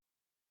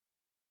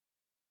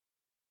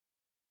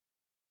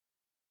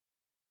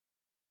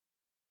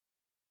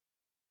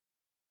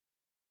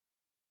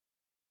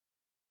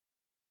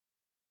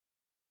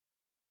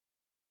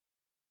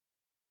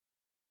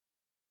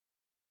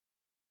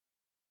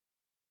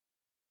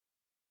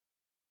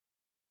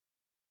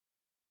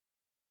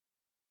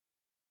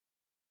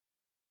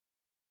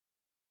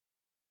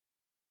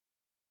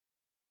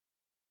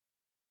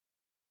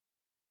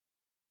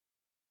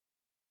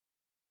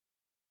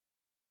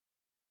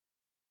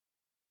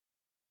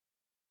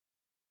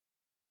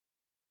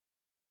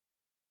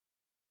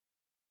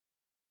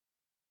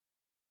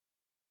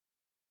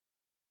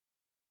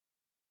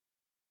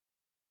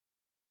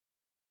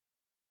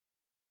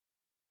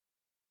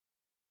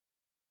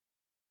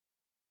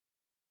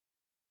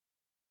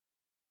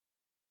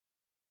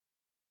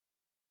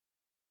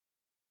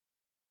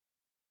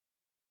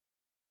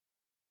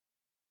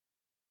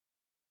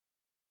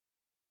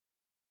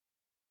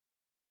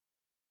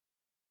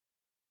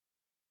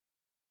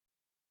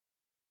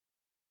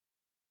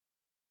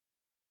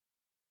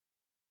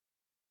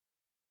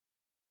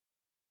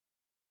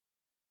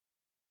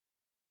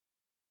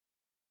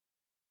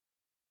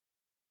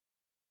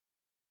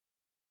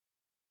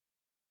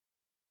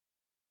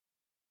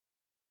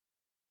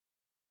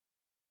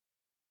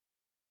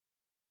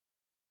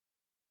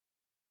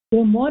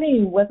Good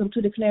morning. Welcome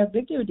to Declare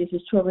Victory. This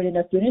is Trevor in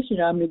the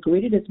finisher. I'm the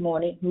greeter this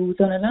morning. Who's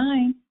on the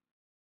line?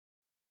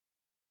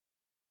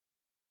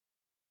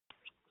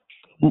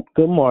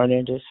 Good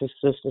morning. This is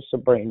Sister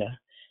Sabrina.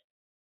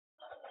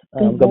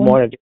 Good Good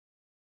morning.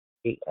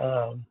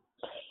 morning.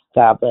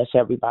 God bless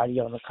everybody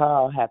on the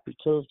call. Happy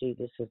Tuesday.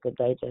 This is the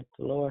day that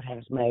the Lord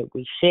has made.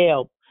 We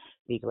shall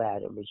be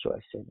glad and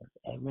rejoice in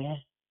it. Amen.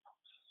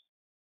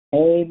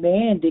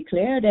 Amen.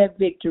 Declare that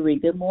victory.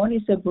 Good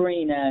morning,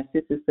 Sabrina.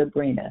 Sister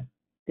Sabrina.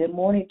 Good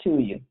morning to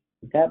you.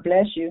 God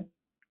bless you.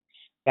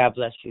 God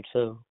bless you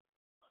too.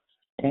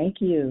 Thank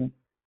you.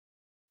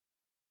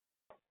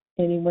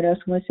 Anyone else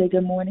want to say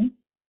good morning?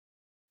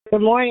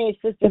 Good morning,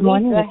 Sister Good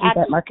morning, Lisa. this is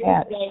Happy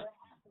Marquette. Tuesday.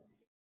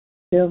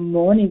 Good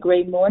morning.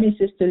 Great morning,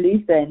 Sister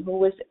Lisa. And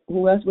who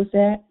else was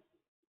that?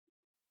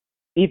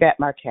 Yvette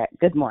Marquette.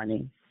 Good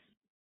morning.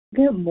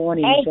 Good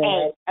morning, Hey,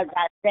 Yvette. I got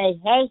to say,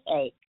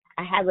 hey.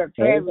 I have a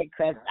prayer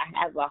request. I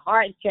have a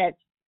heart check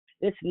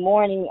this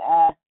morning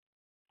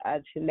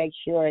to make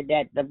sure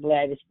that the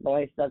blood is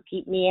flowing. So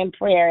keep me in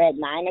prayer at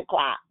 9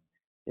 o'clock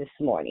this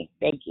morning.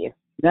 Thank you.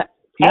 9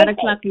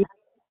 o'clock.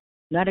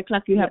 9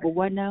 o'clock. You have a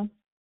what now?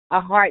 A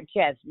heart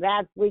chest.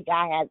 Last week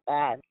I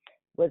had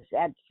was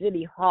at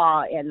City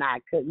Hall and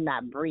I could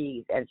not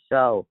breathe, and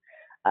so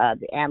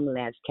the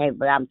ambulance came.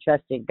 But I'm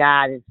trusting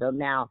God, and so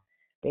now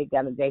they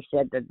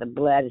said that the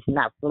blood is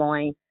not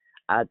flowing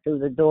through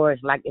the doors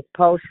like it's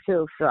supposed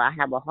to. So I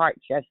have a heart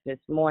chest this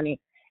morning,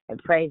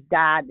 and praise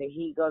God that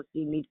He gonna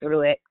see me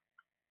through it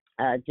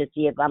to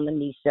see if I'm gonna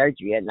need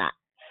surgery or not.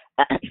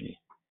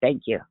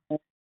 Thank you.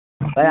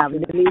 But I'm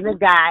believing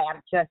God.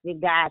 I'm trusting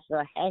God.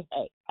 So hey.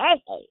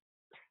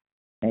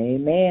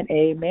 Amen.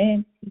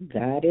 Amen.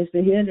 God is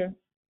the healer.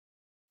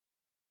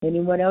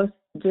 Anyone else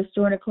just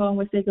join the call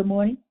and say good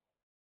morning?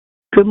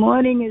 Good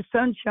morning, it's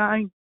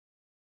Sunshine.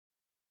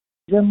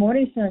 Good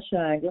morning,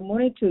 Sunshine. Good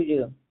morning to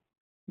you.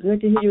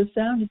 Good to hear your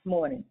sound this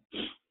morning.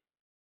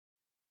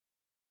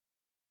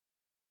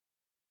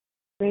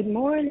 Good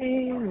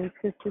morning, it's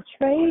Sister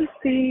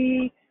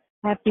Tracy.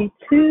 Happy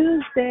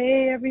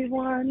Tuesday,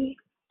 everyone.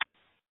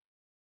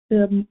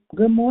 Good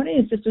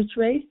morning, Sister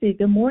Tracy.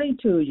 Good morning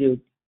to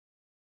you.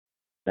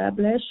 God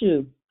bless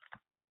you.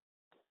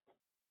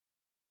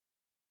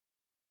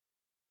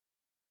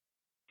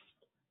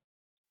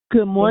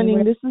 Good morning,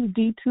 Anyone? this is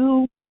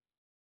D2.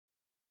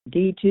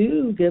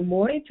 D2, good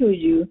morning to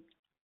you.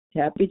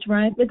 Happy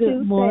Triumphant Tuesday.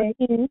 Good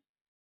morning.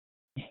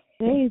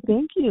 Hey,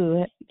 thank you.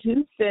 Happy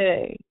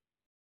Tuesday.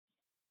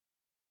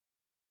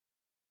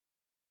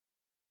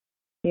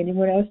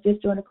 Anyone else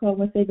just join the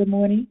call and say good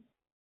morning?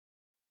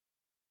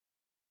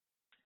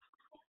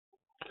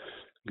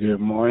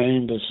 Good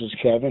morning. This is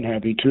Kevin.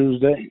 Happy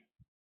Tuesday.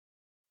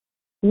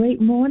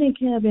 Great morning,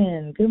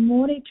 Kevin. Good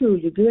morning to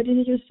you. Good to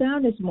hear your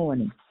sound this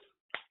morning.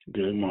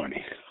 Good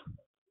morning.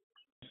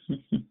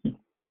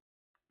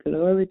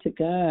 Glory to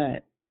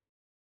God.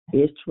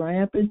 It's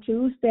Triumphant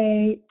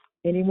Tuesday.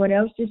 Anyone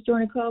else just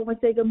join the call and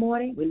say good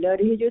morning? We'd love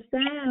to hear your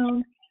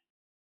sound.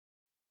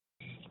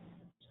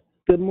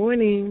 Good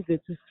morning, this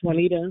is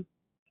Juanita.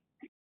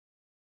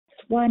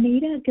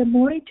 Juanita, good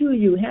morning to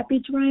you.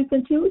 Happy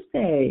Triumphant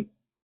Tuesday.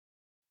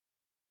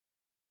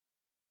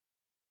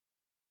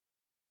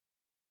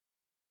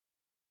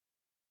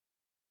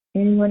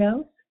 Anyone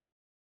else?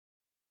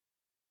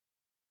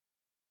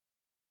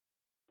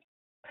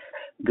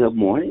 Good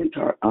morning,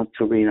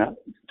 Tarina.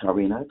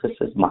 This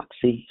is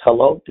Moxie.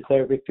 Hello,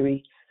 Declare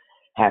Victory.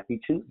 Happy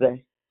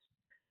Tuesday.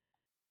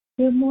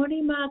 Good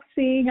morning,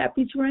 Moxie.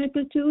 Happy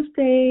Triumphant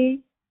Tuesday.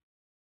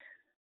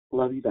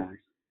 Love you guys.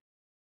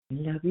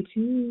 Love you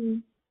too.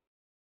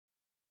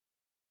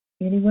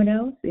 Anyone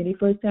else? Any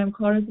first-time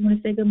callers want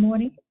to say good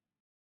morning?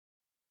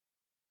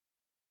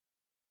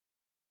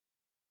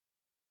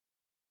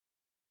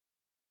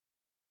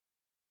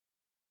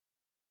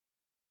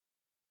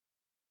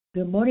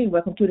 Good morning.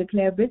 Welcome to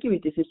Declare Victory.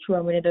 This is Troy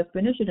Renata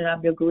Finisher, and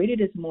I'm your greeter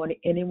this morning.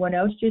 Anyone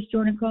else just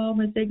join the call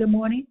and say good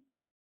morning?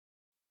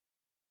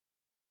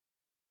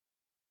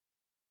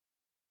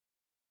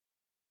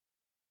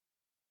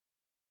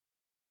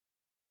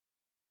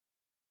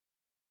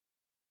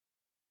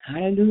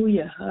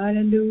 Hallelujah.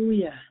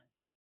 Hallelujah.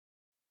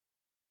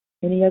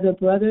 Any other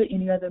brother,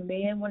 any other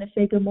man want to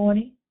say good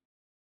morning?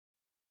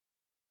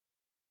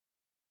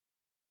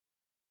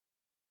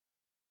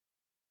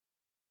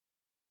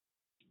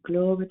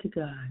 Glory to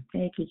God.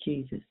 Thank you,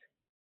 Jesus.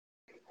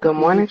 Good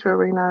morning,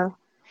 Tarina.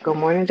 Good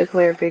morning,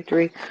 Declare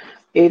Victory.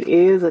 It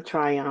is a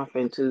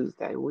triumphant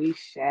Tuesday. We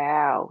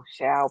shall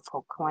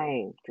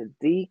proclaim to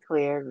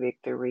declare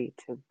victory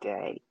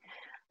today.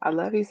 I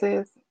love you,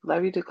 sis.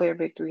 Love you, Declare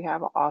Victory.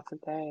 Have an awesome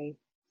day.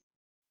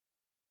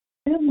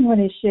 Good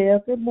morning,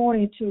 Chef. Good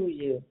morning to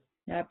you.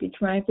 Happy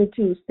Triumphant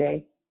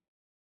Tuesday.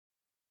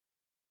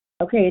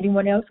 Okay,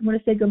 anyone else want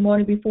to say good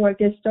morning before I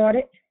get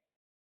started?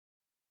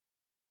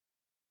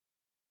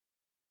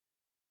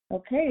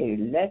 Okay,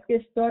 let's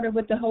get started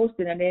with the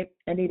hosting.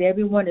 I need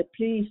everyone to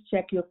please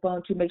check your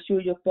phone to make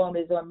sure your phone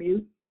is on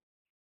mute.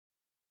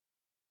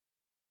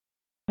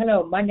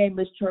 Hello, my name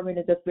is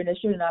Charmaine the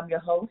Finisher, and I'm your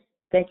host.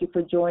 Thank you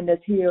for joining us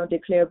here on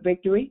Declare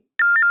Victory.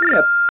 We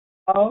are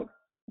called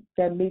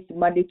that meets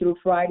Monday through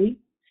Friday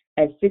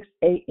at 6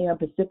 a.m.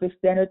 Pacific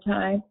Standard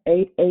Time,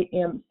 8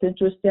 a.m.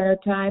 Central Standard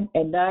Time,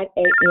 and 9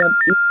 a.m.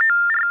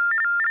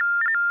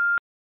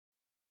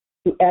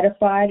 to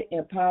edify,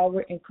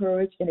 empower,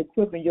 encourage, and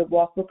equip in your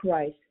walk with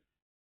Christ.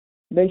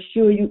 Make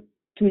sure you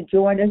to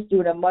join us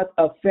during the month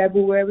of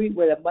February,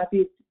 where the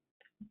monthly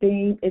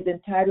theme is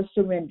entitled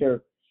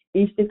Surrender.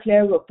 Each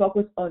declare will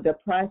focus on the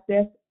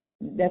process,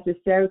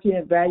 necessity,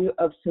 and value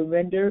of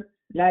surrender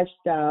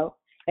lifestyle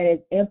and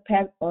its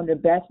impact on the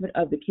advancement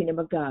of the kingdom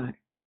of God.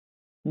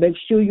 Make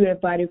sure you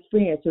invite a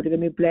friend so they can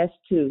be blessed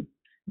too.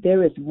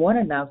 There is one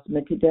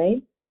announcement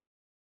today.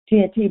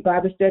 TNT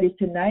Bible studies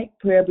tonight.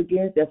 Prayer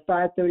begins at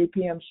 5:30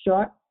 p.m.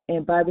 sharp,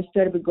 and Bible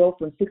study will go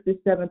from 6 to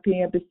 7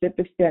 p.m.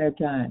 Pacific Standard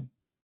Time.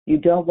 You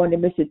don't want to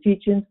miss the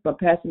teachings from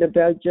Pastor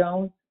LaBelle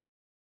Jones.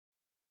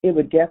 It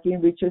will definitely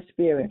reach your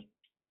spirit.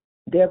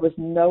 There was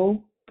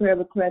no prayer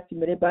request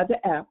submitted by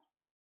the app,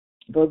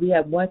 but we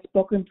have one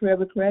spoken prayer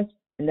request,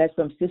 and that's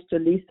from Sister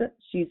Lisa.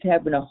 She's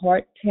having a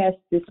heart test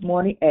this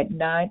morning at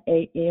 9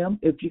 a.m.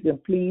 If you can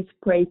please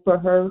pray for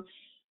her,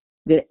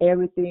 that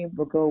everything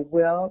will go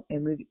well,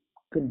 and we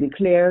can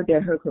declare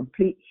that her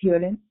complete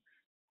healing.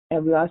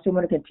 And we also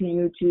want to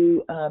continue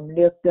to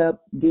lift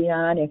up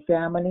Dion and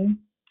family.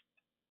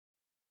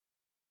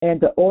 And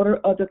the order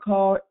of the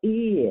call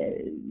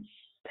is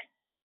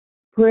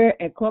prayer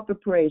and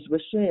corporate praise,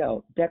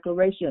 Rochelle,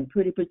 declaration,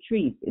 Pretty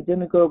Patrice. And then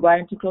we go right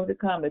into closing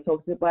comments,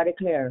 hosted by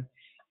Declare.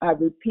 I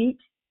repeat,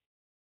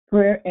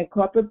 prayer and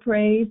corporate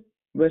praise,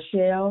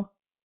 Rochelle,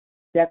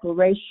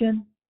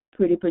 declaration,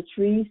 Pretty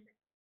Patrice.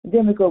 And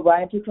then we go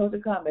right into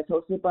closing comments,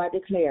 hosted by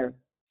Declare.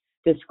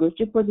 The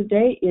scripture for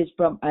today is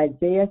from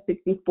Isaiah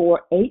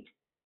 64:8.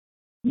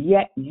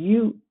 Yet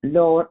you,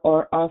 Lord,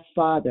 are our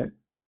Father.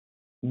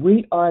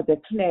 We are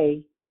the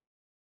clay,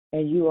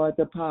 and you are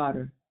the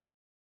potter.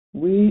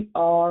 We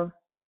are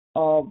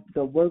of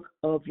the work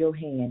of your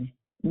hand.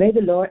 May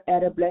the Lord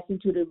add a blessing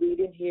to the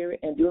reading, hearing,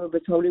 and doing of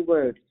his holy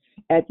word.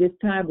 At this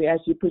time, we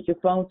ask you to put your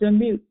phones on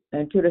mute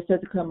until the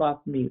set to come off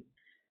mute.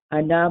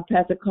 I now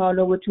pass the call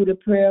over to the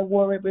prayer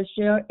warrior,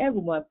 Rochelle.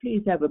 Everyone,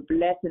 please have a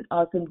blessed and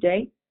awesome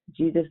day.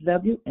 Jesus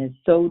loves you, and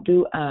so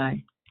do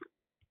I.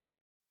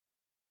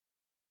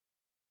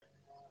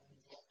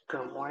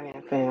 Good morning,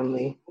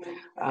 family.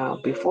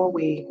 Before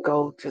we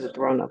go to the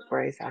throne of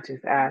grace, I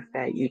just ask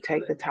that you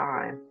take the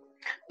time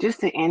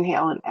just to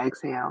inhale and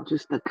exhale,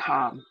 just to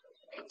come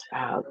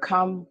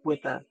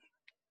with a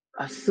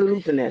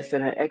soothingness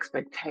and an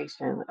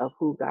expectation of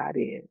who God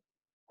is.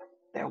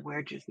 That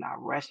we're just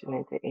not rushing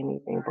into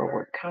anything, but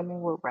we're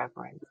coming with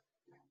reverence.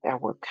 That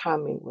we're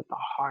coming with a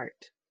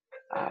heart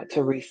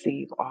to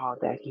receive all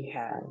that He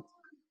has.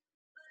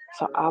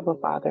 So, Abba,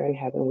 Father in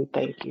heaven, we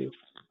thank you.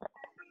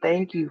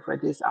 Thank you for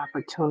this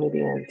opportunity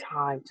and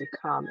time to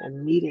come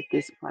and meet at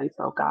this place,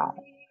 oh God,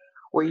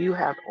 where you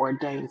have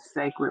ordained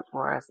sacred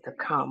for us to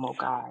come, oh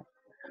God,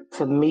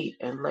 to meet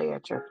and lay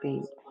at your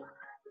feet.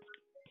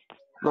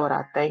 Lord,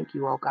 I thank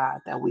you, oh God,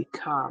 that we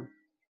come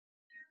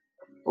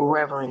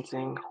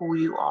reverencing who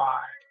you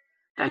are,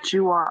 that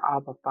you are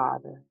Abba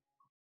Father,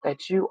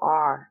 that you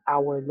are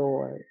our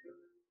Lord,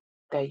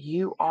 that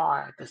you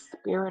are the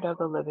Spirit of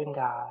the living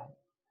God.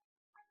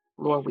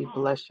 Lord, we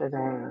bless your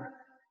name.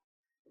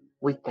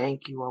 We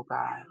thank you, oh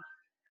God.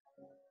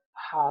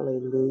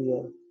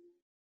 Hallelujah.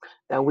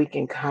 That we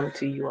can come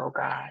to you, oh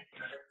God.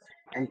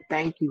 And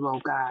thank you, oh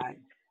God,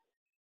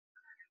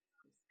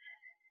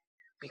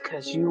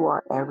 because you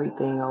are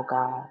everything, oh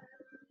God.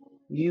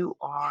 You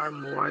are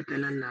more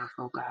than enough,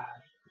 oh God.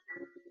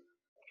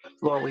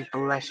 Lord, we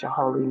bless your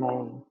holy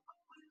name.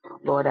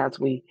 Lord, as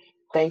we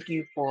thank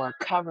you for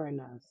covering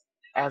us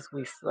as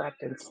we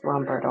slept and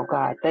slumbered, oh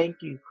God.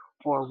 Thank you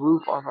for a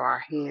roof over our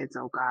heads,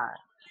 oh God.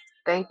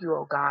 Thank you,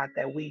 oh God,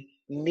 that we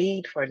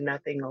need for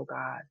nothing, oh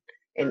God.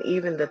 And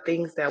even the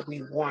things that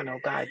we want, oh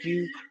God,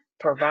 you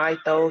provide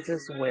those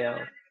as well.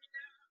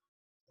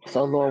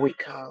 So, Lord, we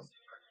come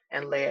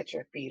and lay at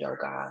your feet, oh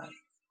God.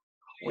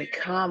 We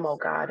come, oh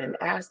God, and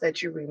ask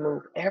that you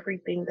remove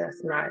everything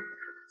that's not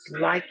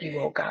like you,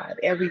 oh God,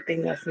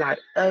 everything that's not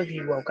of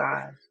you, oh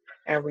God,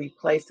 and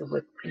replace it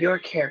with your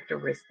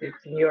characteristics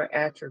and your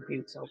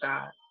attributes, oh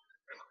God.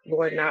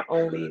 Lord, not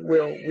only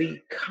will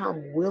we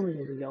come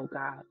willingly, oh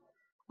God,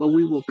 but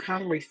we will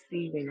come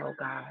receiving, oh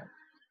God,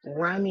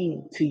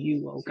 running to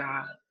you, oh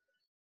God,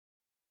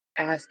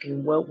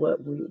 asking what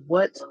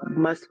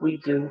must we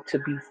do to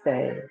be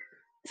saved,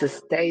 to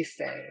stay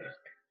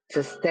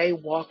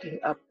walking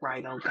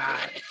upright, oh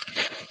God.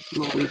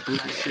 Lord, we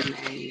bless your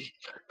name.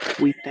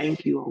 We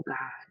thank you, oh God,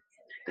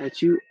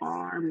 that you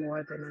are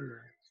more than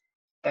enough,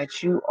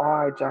 that you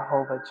are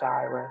Jehovah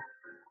Jireh,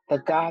 the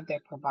God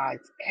that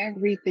provides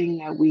everything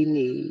that we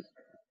need,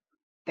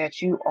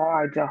 that you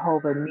are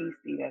Jehovah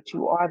Nisi, that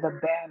you are the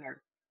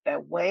banner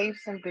that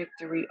waves some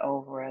victory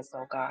over us,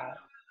 oh God.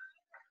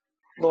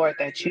 Lord,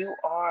 that you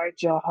are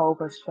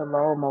Jehovah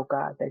Shalom, oh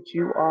God, that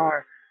you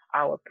are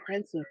our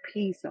Prince of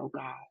Peace, oh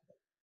God.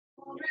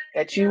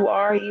 that you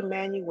are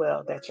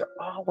Emmanuel, that you're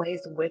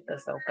always with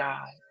us, oh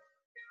God,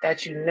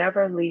 that you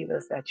never leave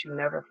us, that you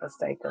never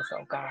forsake us,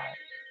 oh God.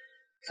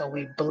 So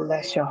we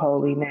bless your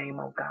holy name,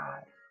 oh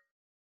God.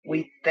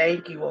 We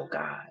thank you, oh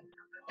God,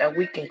 that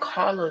we can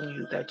call on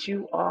you, that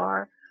you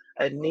are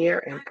a near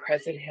and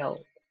present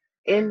help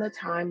in the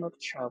time of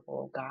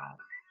trouble, oh God.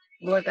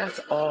 Lord, that's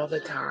all the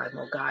time,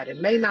 oh God.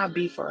 It may not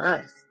be for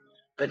us,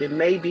 but it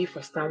may be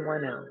for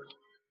someone else.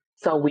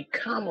 So we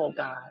come, oh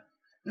God,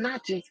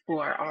 not just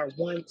for our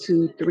 1,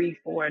 2, 3,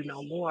 4,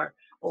 no more,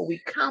 but we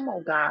come,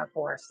 oh God,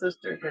 for our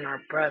sisters and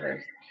our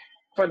brothers,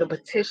 for the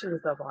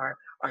petitions of our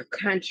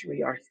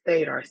country, our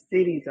state, our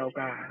cities, oh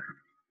God.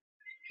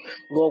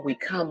 Lord, we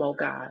come, oh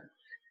God,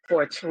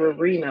 for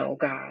Tarina, oh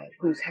God,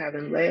 who's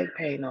having leg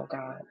pain, oh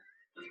God.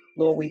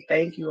 Lord, we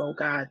thank you, oh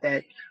God,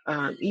 that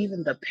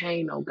even the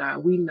pain, oh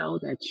God, we know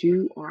that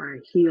you are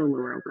a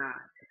healer, oh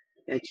God,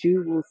 that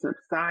you will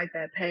subside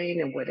that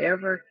pain and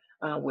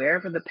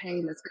wherever the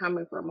pain is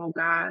coming from, oh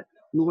God,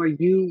 Lord,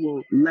 you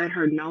will let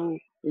her know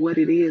what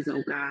it is,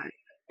 oh God,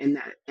 and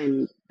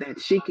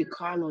that she can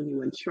call on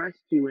you and trust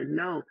you and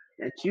know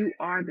that you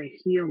are the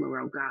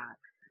healer, oh God.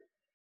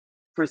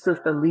 For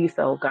Sister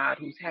Lisa, oh God,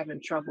 who's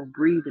having trouble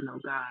breathing, oh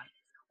God,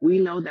 we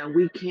know that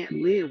we can't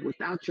live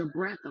without your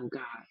breath, oh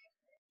God.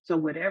 So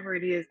whatever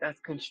it is that's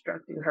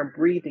constructing her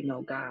breathing,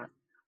 oh God,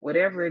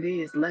 whatever it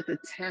is, let the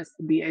test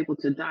be able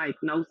to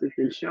diagnose it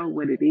and show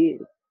what it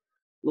is.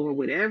 Lord,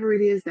 whatever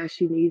it is that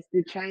she needs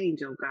to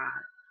change, oh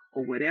God,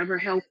 or whatever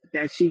help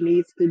that she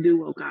needs to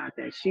do, oh God,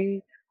 that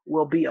she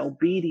will be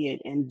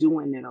obedient in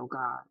doing it, oh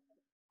God.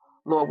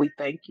 Lord, we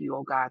thank you,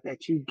 oh God,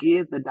 that you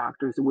give the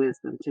doctors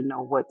wisdom to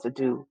know what to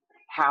do,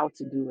 how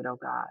to do it, oh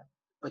God.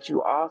 But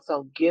you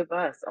also give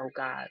us, oh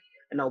God,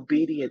 an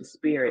obedient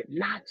spirit,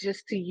 not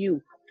just to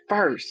you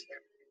first,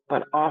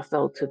 but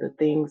also to the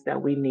things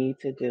that we need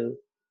to do.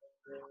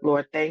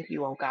 Lord, thank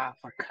you, oh God,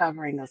 for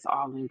covering us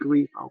all in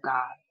grief, oh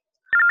God.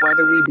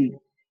 Whether we be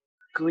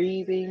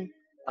grieving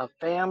a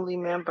family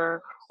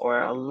member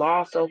or a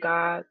loss, oh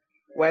God,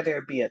 whether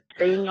it be a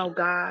thing, oh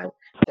God,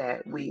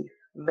 that we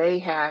may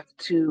have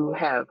to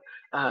have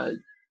uh,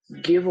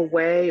 give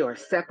away or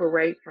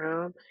separate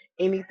from,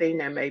 anything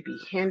that may be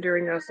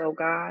hindering us, oh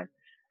God.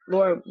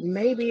 Lord,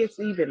 maybe it's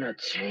even a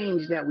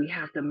change that we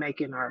have to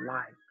make in our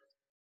life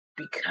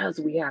because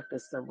we have to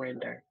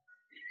surrender.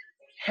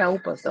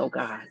 Help us, oh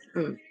God.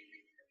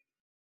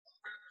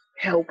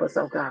 Help us,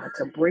 oh God,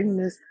 to bring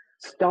this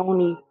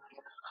stony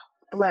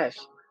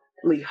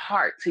fleshly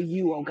heart to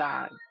you, oh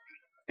God,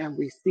 and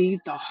receive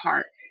the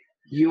heart,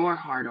 your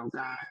heart, oh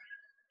God.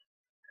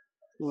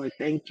 Lord,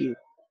 thank you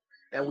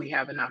that we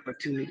have an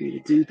opportunity to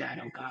do that,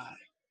 oh God.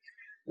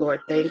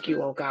 Lord, thank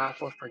you, oh God,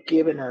 for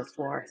forgiving us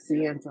for our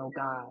sins, oh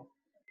God,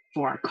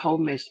 for our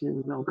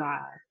commissions, oh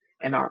God,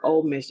 and our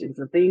omissions,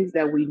 the things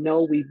that we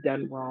know we've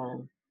done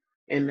wrong,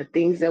 and the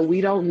things that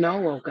we don't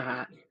know, oh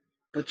God.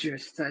 But you're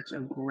such a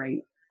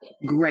great,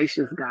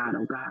 gracious God,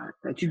 oh God,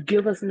 that you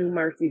give us new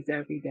mercies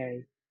every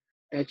day,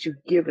 that you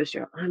give us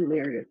your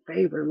unmerited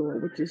favor,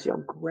 Lord, which is your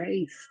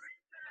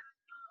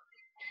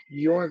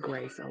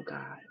grace, oh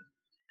God.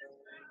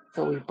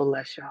 So we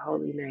bless your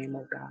holy name,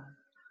 oh God.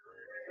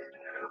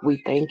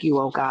 We thank you,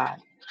 oh God.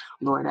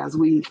 Lord, as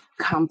we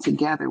come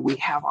together, we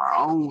have our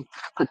own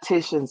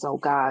petitions, oh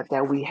God,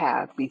 that we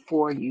have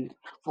before you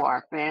for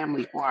our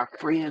family, for our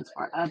friends,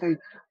 for other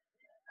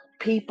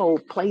people,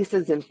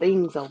 places, and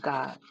things, oh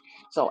God.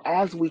 So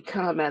as we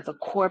come as a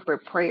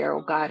corporate prayer,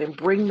 oh God, and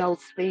bring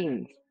those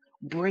things,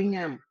 bring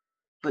them,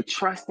 but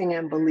trusting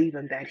and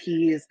believing that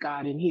He is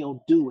God and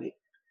He'll do it.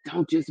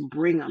 Don't just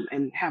bring them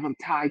and have them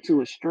tied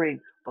to a string,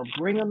 but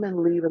bring them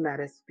and leave them at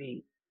His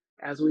feet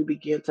as we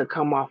begin to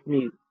come off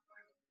mute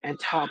and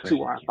talk Thank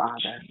to our you,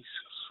 Father Jesus.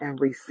 and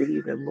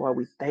receive Him. Lord,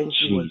 we thank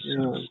you Jesus.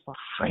 again.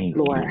 Thank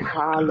Lord, you,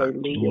 Lord God.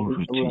 hallelujah. We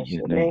Glory to bless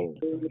your your name.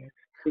 name.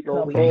 We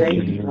Lord, come we boldly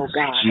thank to you, Yes, oh you.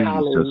 God. Jesus.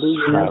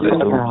 Hallelujah. That we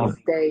don't have to Hallelujah.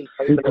 stay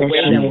We the bless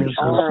way your that we name, Jesus.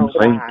 are, oh Jesus.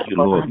 Thank God. you,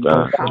 Lord We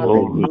bless God. your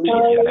name. Glory to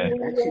Hallelujah. your name.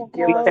 That Hallelujah, you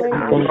give us an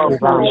We thank you, hallelujah,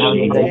 God, how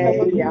opportunity we Jesus. bless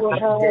hallelujah, day you. hallelujah,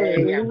 after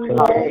day after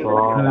Thank you hallelujah. day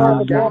for all to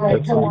Father things. God, I die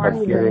Thank to come you to for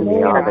you in the giving me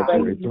ourselves, oh name all of that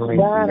God, you're Jesus.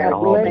 doing for God, me, I that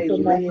all we bless that may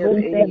and I live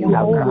bless in and you you,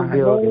 I oh have holy God.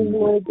 name, revealed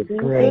Lord the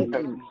Jesus. Thank good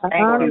you I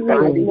for honor a you as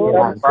body things that Lord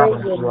that and works, I've oh done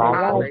Savior in God. of my my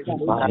life. life, Thank you,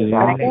 God. Father Hallelujah.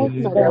 I God, thank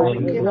you, So that God, we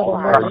for can breath for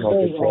in my apply putting to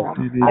you, oh today. everything God.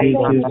 I I've thank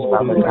done you, and Lord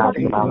stuff Lord, Jesus, without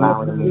you for thank your you.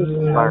 allowing me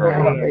to forgiveness, learn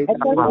God. it. I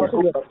thank you Father, for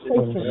Hallelujah. your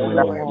thank patience, you, oh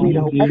Lord. Lord, we God.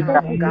 don't I come,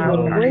 thank oh you for God, your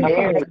with Lord, our grace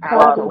and heads your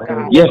bowed, kindness oh and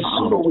God, your Yes, thank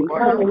you. but Lord. we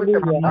mercy. come with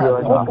them Hallelujah. up, You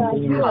are Oh God. God,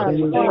 you are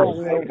hallelujah,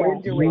 kind, You Lord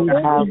God. surrendering.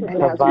 Thank you have for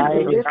And the as we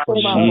peace provided lift for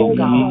them up, that oh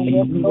is me. God, on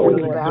your we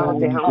soul, bow God.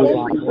 down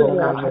Thank to you you, for oh your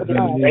God. covering,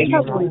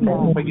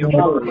 God. Thank you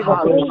for the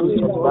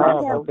Hallelujah, angels that Lord, are we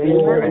Love, camped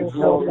surrender around and us,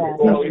 oh God,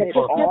 submit to it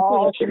protect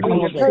us all from any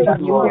all unto that hurt, you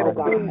you, harm, oh or are.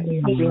 God.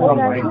 danger. Oh Doing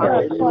God, my hear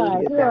our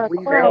cry, Hallelujah, hear that our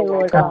we cry, know,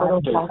 oh Lord God.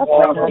 God. I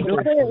pray for the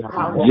prayers,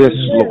 the Yes,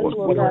 answered Hallelujah, prayers, Lord. that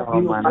Lord you God,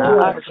 will to do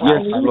be it, oh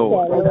Yes, God. unleashed,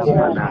 Lord. God, Lord, Lord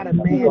you are God. not a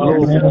To be man that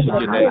released you glory will in the to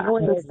your name.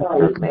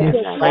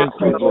 Thank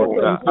you, Lord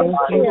God.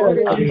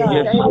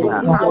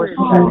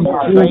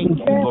 Thank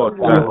you, Lord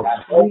God.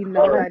 We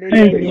know that it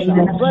is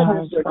so.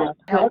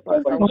 Help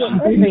us, oh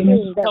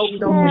God.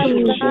 Help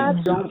those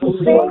who don't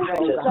believe,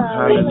 oh God.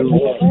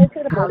 Hallelujah.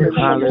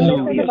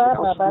 Hallelujah.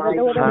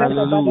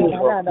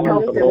 Hallelujah.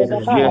 Help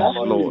them. Yes,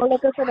 Lord.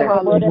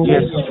 Hallelujah.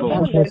 Yes, Lord.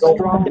 Help the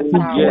strong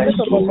Yes, tower.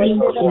 Lord.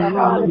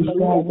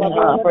 Hallelujah.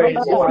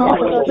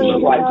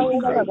 We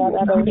lift up the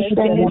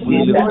blood of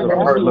Jesus.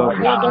 Hallelujah, We Lord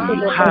God.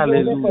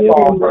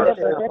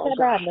 lift them, oh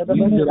God.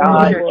 We lift Let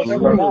up your the blood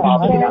truth of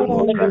be Jesus, our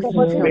Lord God. first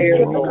temple,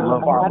 oh Love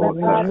God. him, Lord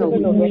God.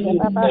 Hallelujah.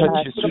 Touch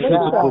his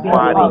physical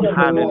body.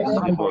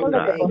 Hallelujah, Lord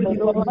God. Thank you,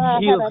 Lord.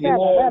 Heal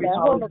his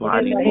physical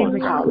body, Lord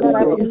God.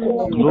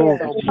 Hallelujah. You're Glory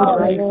so to your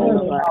name. mindful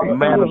of us.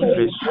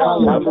 Manifest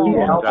yourself, Hallelujah.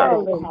 Lord That God.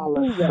 you call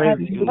us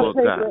Thank you, sons, Lord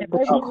God.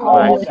 that you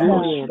By call us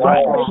your friends, oh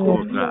stripes, God.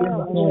 Lord God,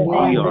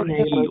 we In the are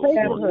name of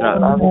healed, Lord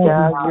God.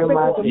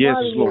 Jesus. Yes,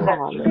 Lord.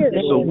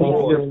 So Hallelujah. we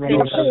lift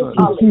your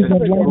son up and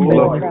speak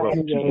Glory blessings up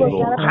to to your you, name,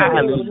 Lord. oh God.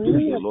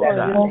 Hallelujah, Lord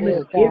God.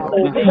 Yes, God.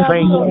 We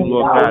thank you,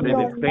 Lord God, in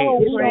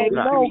advance, Lord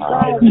God,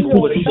 for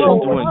what you're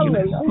doing in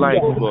his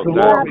life, Lord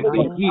God, and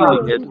the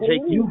healing that's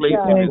taking place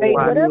in his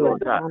body,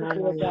 Lord God.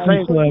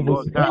 Thank you,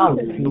 Lord God, for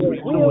the new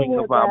renewing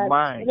of our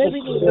minds. Thank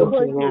you,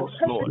 Yes,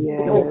 Lord. Lord.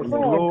 Yes, Glory.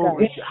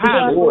 Lord.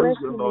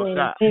 Hallelujah, Lord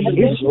God.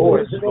 Yes,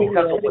 Lord.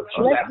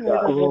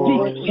 A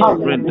deep Glory to your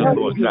surrender,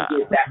 Lord name. God.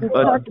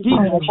 A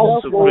deep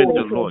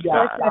surrender, Lord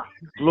God.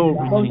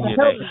 Glory to your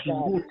name.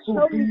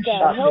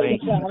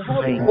 Thank you,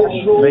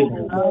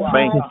 thank you,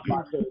 thank you, thank you.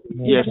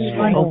 Yes,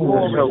 Lord. Help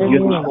us to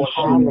be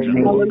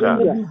strong, Lord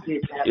God. Hallelujah.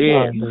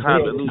 Yeah,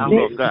 hallelujah,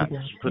 Lord God.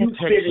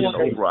 Protection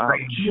over our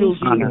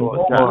children,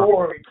 Lord God.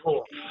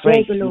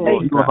 Thank you,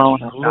 Lord God.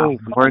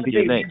 Glory to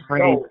your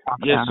name.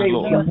 Yes,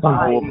 Lord.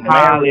 For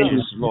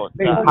marriages, Lord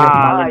God.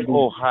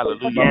 Oh,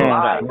 hallelujah, Lord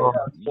God.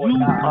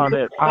 You are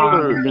that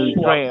third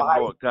strand,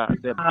 Lord God,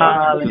 that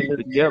binds us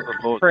together,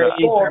 Lord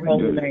God.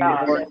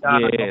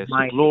 Yes,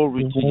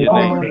 glory to your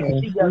name.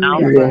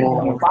 Yes,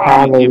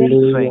 And we give you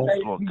hallelujah. thanks,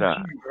 Lord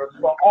God.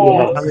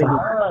 Yes,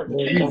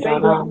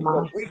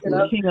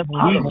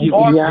 We give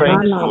you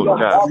thanks, Lord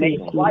God.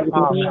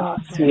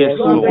 Yes, yes,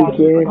 we Lord.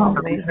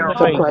 begin to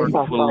Thank place you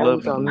our for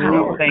phones loving on us, mute.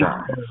 Lord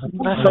God.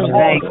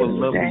 Thank you for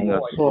loving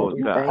us, Lord, Lord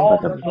we God. thank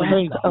you.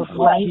 Thank you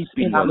for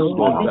keeping us,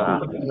 Lord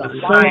God.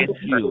 Hallelujah. Thank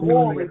you.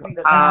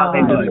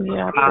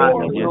 Hallelujah.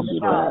 Your Yes, will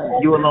be Lord. done.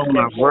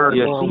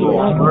 Yes, Lord, we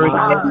Lord. are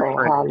mindful,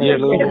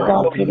 Yes, hallelujah,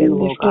 Lord. of Exalted and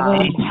you, oh lifted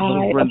up God. We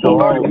high surrender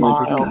Who above all you to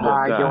are, you, oh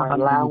Lord God, God. your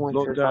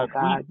Lord allowances, oh God,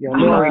 God, your we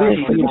Lord, love, live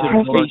just oh for for your your God.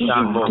 presence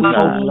nation, Lord We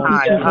God. flowing bless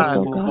your teaches us,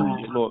 oh name, oh God.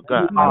 God. Hallelujah, Lord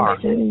God. We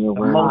sit in your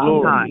word, oh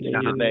Glory God. to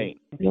your Hallelujah. name.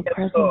 Your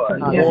presence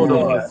is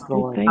Order us. everywhere. Yes,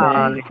 We Lord. thank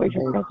Thank you for you,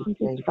 your thank you, presence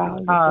is thank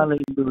you. valuable.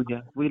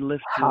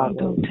 We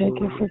don't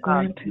take it Hallelujah. for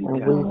granted.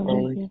 And we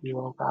thank Hallelujah. you,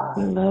 oh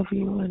We God. love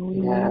you and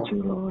we need Yes,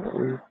 you, Lord.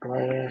 we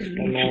bless We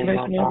your need you name,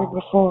 like oh never God.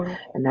 before.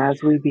 And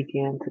as we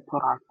begin to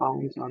put our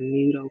phones on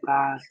mute, oh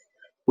God,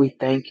 we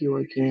thank you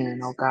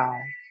again, oh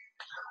God.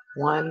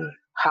 One,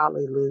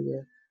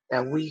 hallelujah,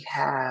 that we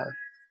have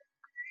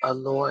a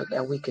Lord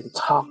that we can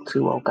talk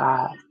to, oh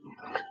God,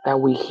 that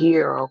we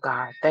hear, oh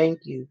God.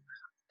 Thank you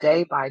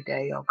day by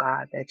day, oh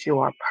God, that you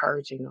are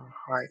purging our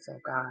hearts, oh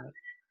God,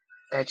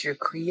 that you're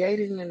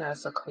creating in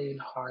us a clean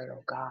heart,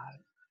 oh God,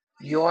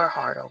 your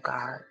heart, oh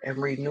God, and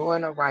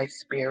renewing a right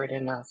spirit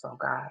in us, oh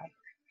God.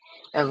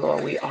 And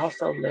Lord, we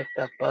also lift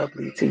up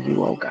Bubbly to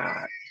you, oh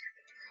God.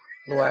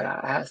 Lord, I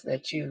ask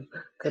that you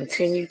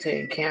continue to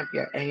encamp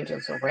your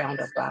angels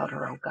around about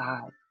her, oh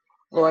God.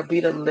 Lord,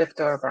 be the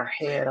lifter of her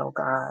head, oh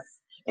God.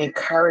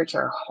 Encourage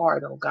her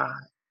heart, oh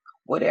God.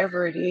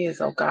 Whatever it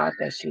is, oh God,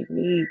 that she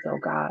needs, oh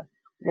God.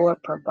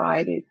 Lord,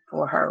 provide it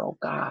for her, oh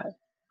God.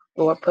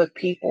 Lord, put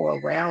people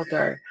around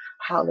her,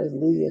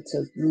 hallelujah,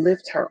 to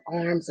lift her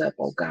arms up,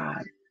 oh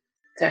God,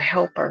 to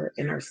help her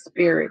in her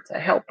spirit, to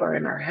help her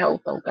in her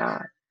health, oh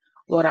God.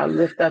 Lord, I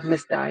lift up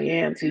Miss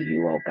Diane to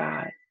you, oh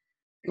God.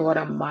 Lord,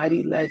 a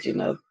mighty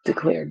legend of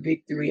declared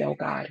victory, oh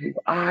God, who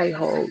I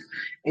hold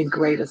in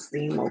great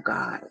esteem, oh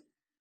God.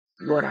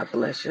 Lord, I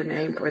bless your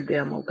name for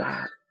them, oh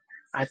God.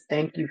 I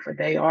thank you for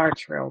they are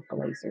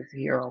trailblazers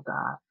here, oh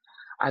God.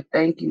 I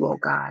thank you, oh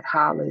God,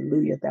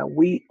 hallelujah, that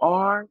we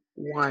are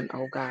one,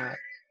 oh God.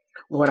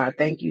 Lord, I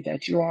thank you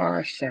that you are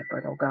our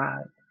shepherd, oh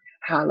God.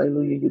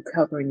 Hallelujah, you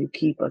cover and you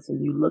keep us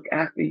and you look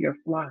after your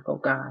flock, oh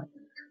God.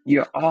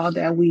 You're all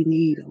that we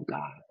need, oh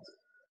God.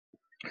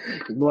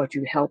 Lord,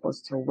 you help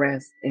us to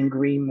rest in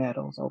green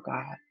meadows, oh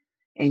God.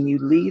 And you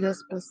lead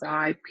us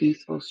beside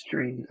peaceful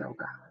streams, oh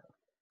God.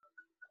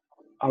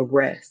 A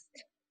rest.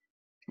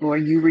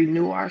 Lord, you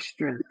renew our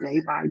strength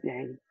day by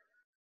day,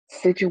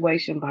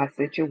 situation by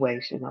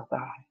situation, oh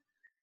God.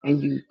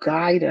 And you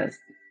guide us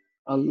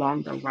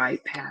along the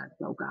right path,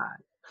 oh God.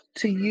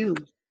 To you,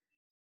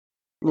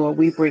 Lord,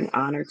 we bring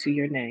honor to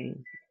your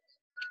name.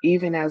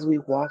 Even as we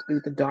walk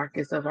through the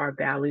darkest of our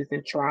valleys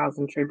and trials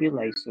and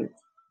tribulations,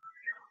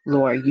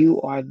 Lord,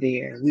 you are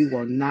there. We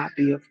will not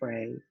be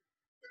afraid.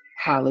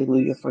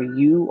 Hallelujah. For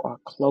you are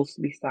close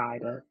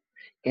beside us,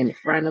 in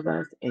front of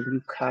us, and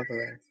you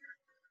cover us.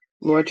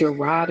 Lord, your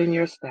rod and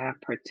your staff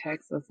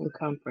protects us and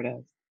comfort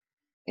us.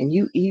 And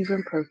you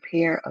even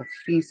prepare a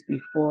feast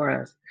before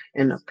us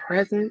in the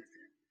presence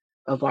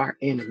of our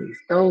enemies,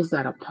 those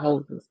that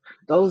oppose us,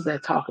 those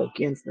that talk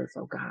against us,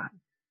 oh God.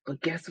 But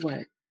guess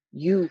what?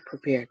 You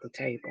prepared the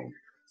table.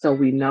 So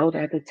we know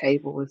that the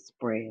table is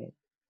spread.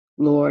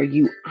 Lord,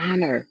 you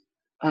honor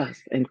us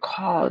and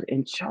called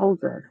and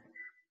chose us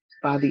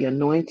by the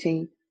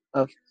anointing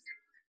of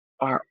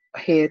our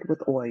head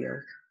with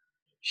oil.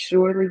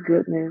 Surely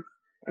goodness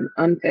and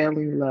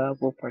unfailing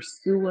love will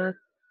pursue us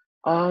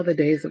all the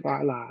days of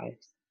our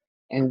lives,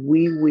 and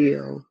we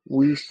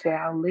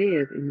shall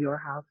live in your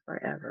house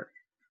forever.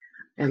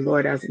 And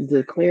Lord, as I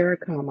declare her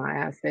come, I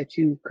ask that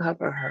you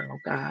cover her, oh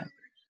God,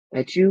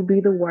 that you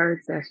be the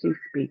words that she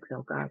speaks,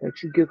 oh God,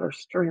 that you give her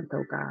strength,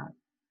 oh God.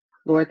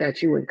 Lord,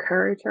 that you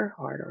encourage her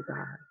heart, oh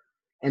God,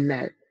 and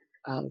that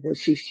what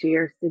she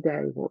shares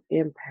today will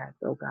impact,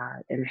 oh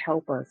God, and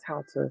help us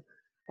how to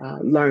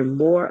learn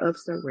more of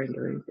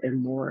surrendering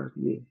and more of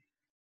you.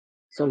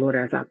 So, Lord,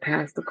 as I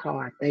pass the call,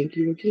 I thank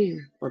you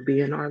again for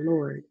being our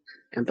Lord.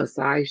 And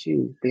besides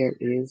you, there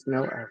is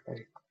no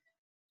other.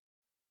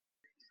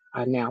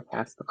 I now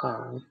pass the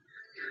call.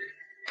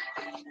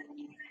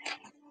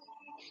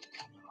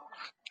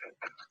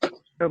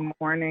 Good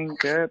morning,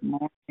 good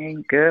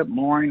morning, good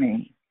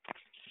morning.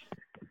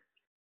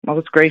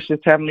 Most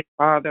gracious Heavenly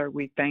Father,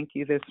 we thank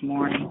you this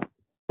morning.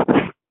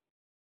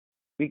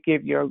 We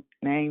give your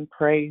name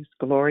praise,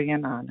 glory,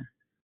 and honor.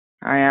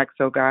 I ask,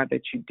 oh God,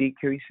 that you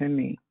decrease in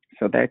me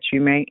so that you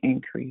may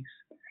increase.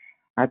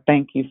 I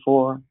thank you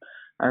for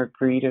our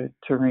greeter,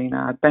 Tarina.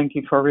 I thank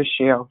you for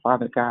Rochelle,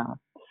 Father God.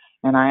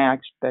 And I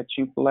ask that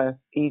you bless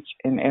each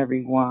and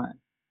every one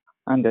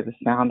under the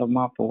sound of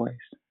my voice.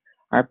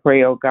 I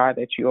pray, oh God,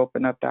 that you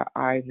open up their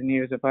eyes and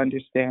ears of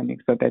understanding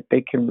so that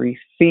they can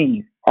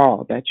receive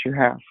all that you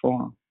have for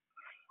them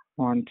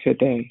on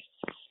today.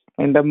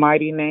 In the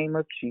mighty name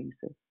of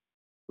Jesus,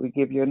 we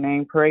give your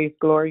name praise,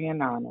 glory,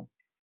 and honor.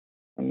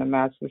 In the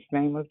matchless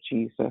name of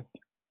Jesus,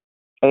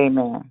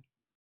 amen.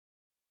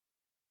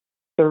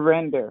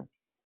 Surrender.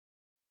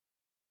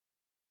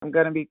 I'm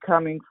going to be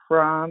coming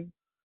from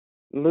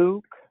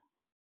Luke,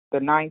 the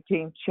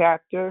 19th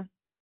chapter,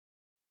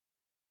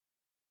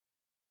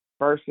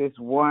 verses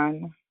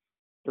 1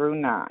 through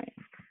 9.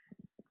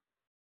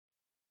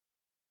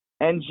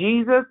 And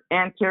Jesus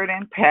entered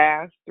and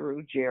passed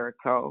through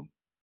Jericho.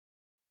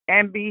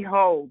 And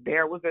behold,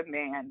 there was a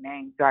man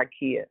named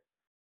Zacchaeus,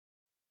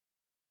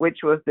 which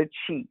was the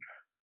chief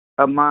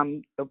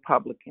among the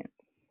publicans.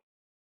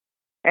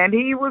 And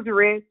he was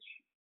rich,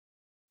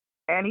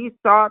 and he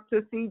sought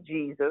to see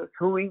Jesus,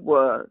 who he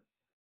was,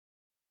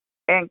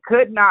 and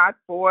could not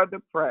for the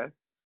press,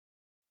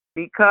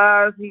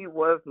 because he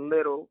was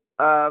little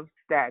of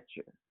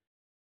stature.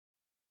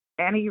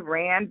 And he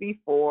ran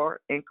before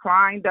and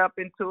climbed up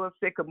into a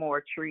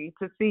sycamore tree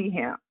to see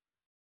him,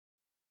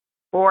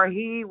 for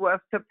he was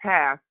to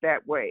pass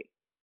that way.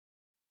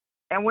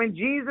 And when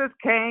Jesus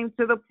came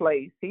to the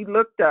place, he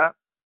looked up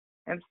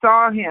and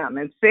saw him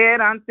and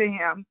said unto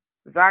him,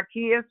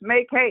 Zacchaeus,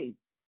 make haste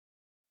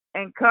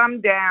and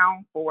come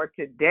down, for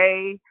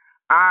today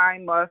I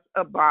must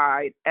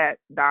abide at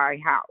thy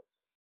house.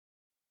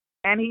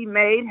 And he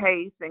made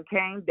haste and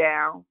came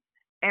down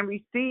and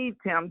received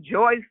him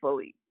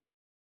joyfully.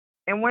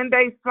 And when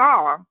they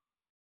saw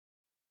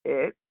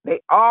it,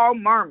 they all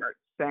murmured,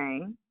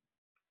 saying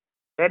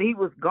that he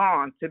was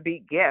gone to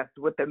be guest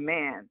with a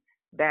man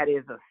that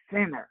is a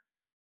sinner.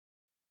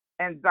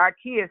 And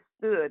Zacchaeus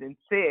stood and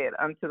said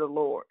unto the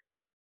Lord,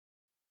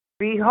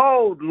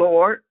 Behold,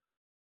 Lord,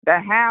 the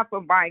half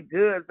of my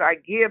goods I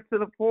give to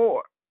the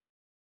poor.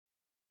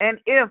 And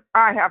if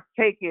I have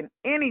taken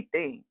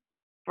anything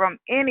from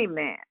any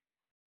man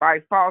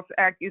by false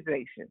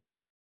accusation,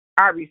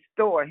 I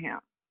restore him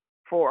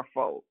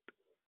fourfold.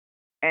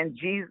 And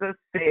Jesus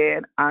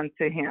said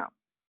unto him,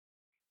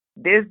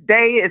 This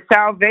day is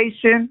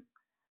salvation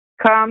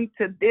come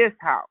to this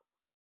house,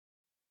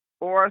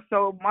 for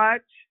so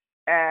much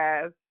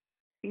as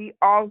he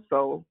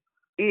also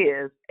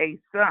is a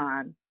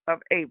son of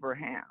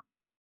Abraham.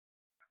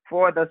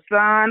 For the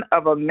Son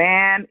of a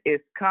Man is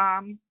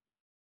come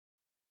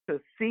to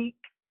seek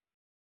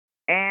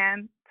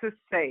and to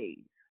save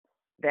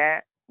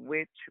that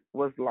which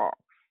was lost.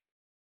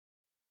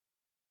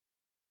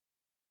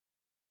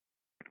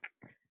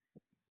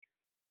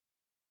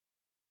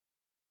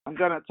 I'm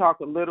going to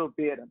talk a little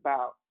bit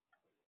about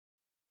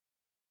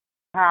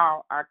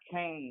how I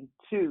came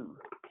to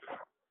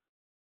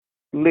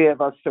live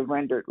a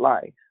surrendered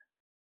life.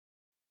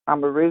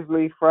 I'm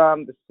originally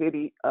from the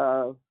city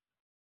of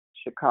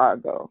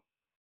Chicago.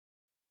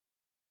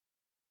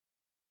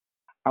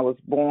 I was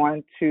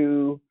born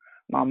to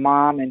my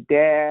mom and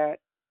dad.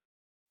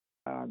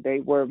 They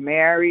were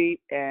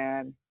married,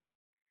 and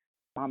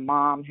my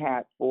mom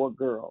had 4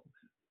 girls.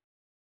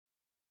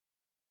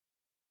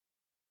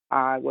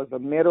 I was a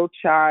middle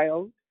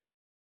child,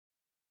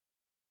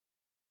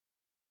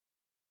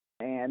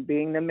 and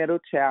being the middle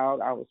child,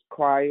 I was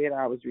quiet,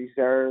 I was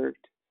reserved.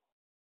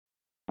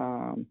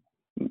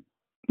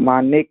 My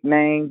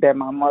nickname that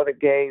my mother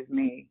gave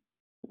me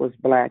was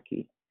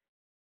Blackie.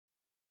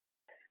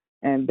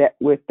 And that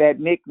with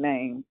that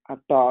nickname, I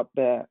thought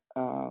that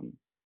I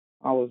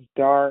was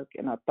dark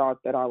and I thought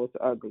that I was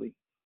ugly.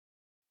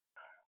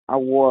 I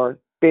wore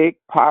big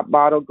pop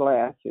bottle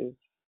glasses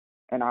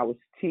and I was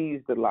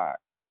teased a lot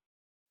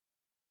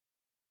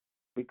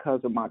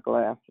because of my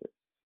glasses.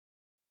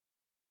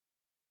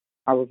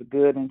 I was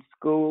good in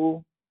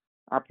school.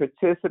 I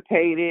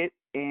participated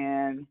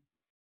in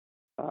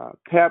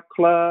pep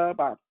club.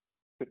 I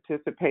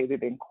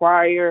participated in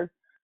choir.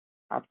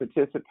 I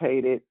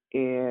participated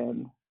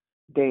in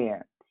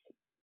dance.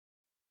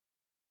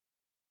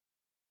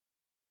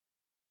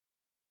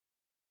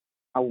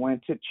 I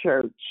went to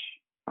church.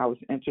 I was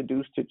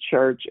introduced to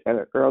church at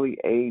an early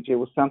age. It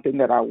was something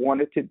that I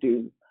wanted to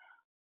do.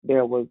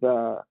 There was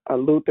a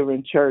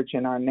Lutheran church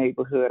in our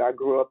neighborhood. I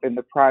grew up in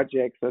the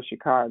projects of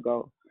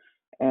Chicago.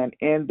 And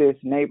in this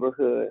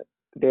neighborhood,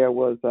 there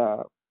was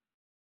a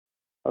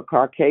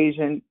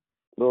Caucasian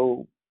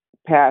little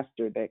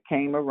pastor that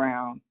came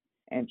around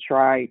and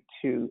tried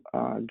to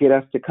get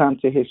us to come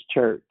to his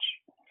church.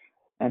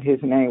 And his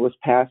name was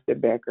Pastor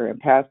Becker. And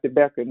Pastor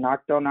Becker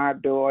knocked on our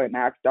door and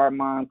asked our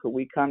mom, could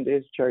we come to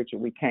his church?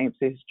 And we came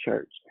to his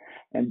church.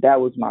 And that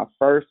was my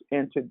first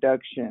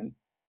introduction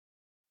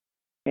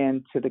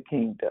into the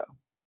kingdom.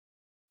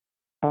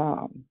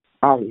 I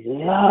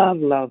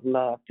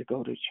love to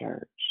go to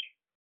church.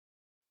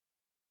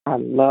 I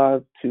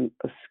love to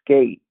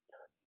escape.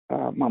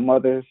 My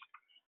mother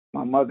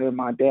and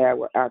my dad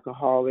were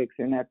alcoholics,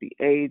 and at the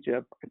age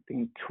of, I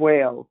think,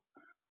 12,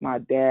 my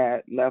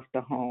dad left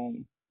the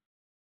home,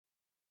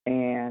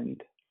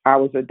 and I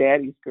was a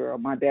daddy's girl.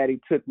 My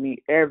daddy took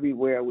me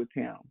everywhere with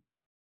him.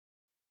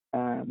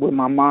 When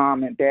my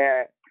mom and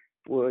dad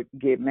would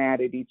get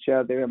mad at each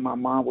other, and my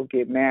mom would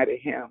get mad at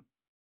him,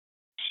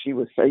 she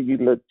would say, you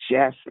look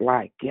just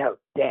like your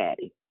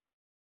daddy,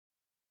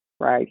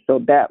 right? So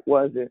that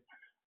wasn't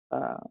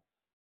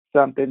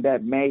something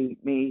that made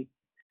me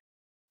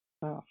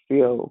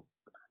feel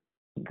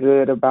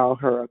good about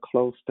her or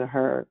close to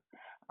her.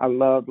 I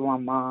loved my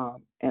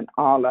mom, and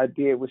all I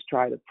did was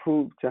try to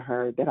prove to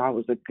her that I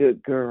was a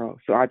good girl.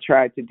 So I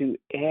tried to do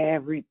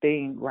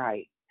everything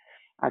right.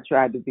 I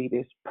tried to be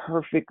this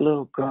perfect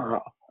little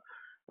girl,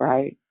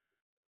 right?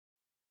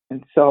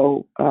 And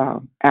so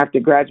after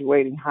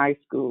graduating high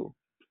school,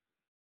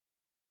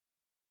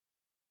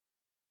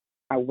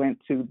 I went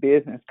to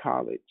business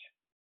college.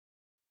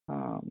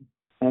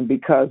 And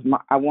because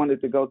I wanted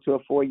to go to a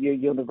 4-year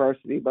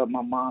university, but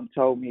my mom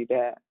told me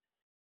that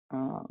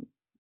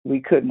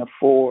we couldn't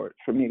afford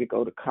for me to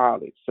go to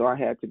college. So I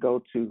had to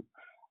go to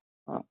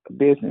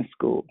business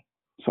school.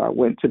 So I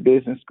went to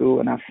business school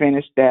and I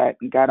finished that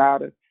and got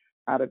out of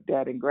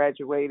that and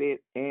graduated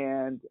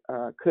and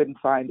couldn't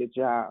find a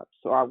job.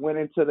 So I went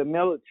into the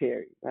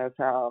military. That's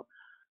how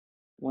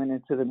I went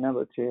into the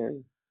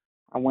military.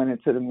 I went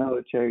into the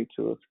military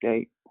to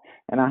escape.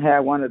 And I had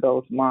one of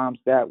those moms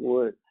that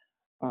would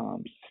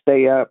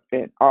stay up,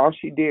 and all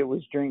she did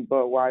was drink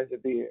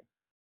Budweiser beer.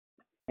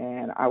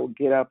 And I would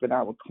get up and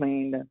I would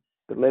clean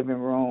the living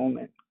room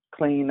and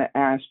clean the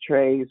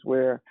ashtrays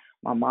where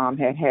my mom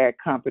had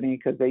company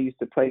because they used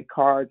to play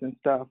cards and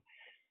stuff,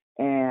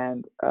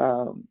 and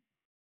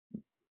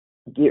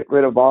get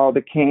rid of all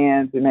the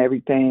cans and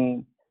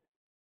everything.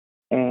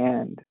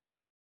 And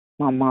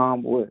my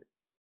mom would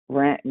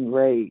rant and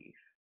rave.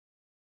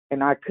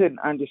 And I couldn't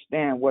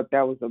understand what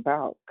that was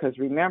about because,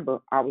 remember,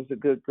 I was a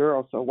good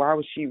girl, so why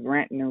was she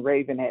ranting and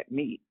raving at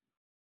me?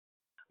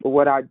 But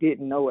what I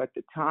didn't know at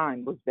the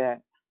time was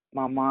that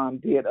my mom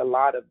did a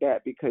lot of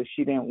that because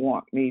she didn't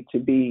want me to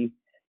be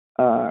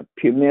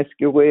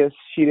promiscuous.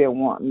 She didn't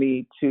want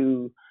me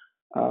to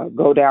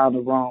go down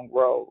the wrong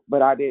road.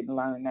 But I didn't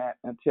learn that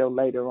until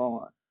later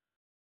on.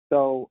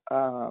 So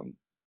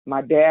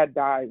my dad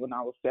died when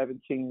I was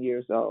 17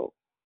 years old.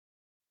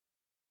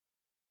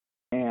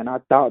 And I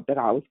thought that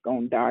I was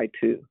going to die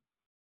too.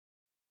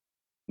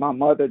 My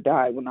mother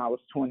died when I was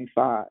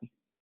 25.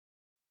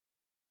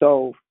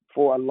 So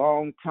for a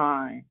long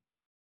time,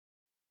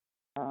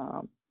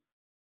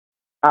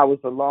 I was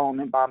alone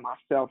and by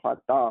myself. I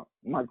thought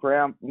my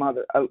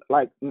grandmother,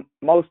 like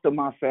most of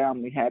my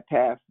family, had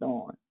passed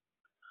on.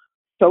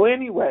 So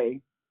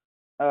anyway,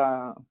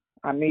 I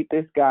meet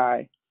this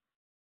guy,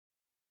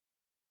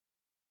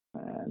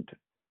 and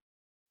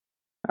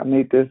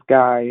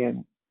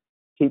and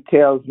he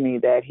tells me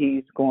that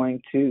he's going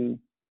to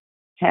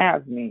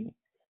have me.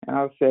 And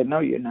I said, no,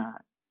 you're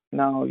not.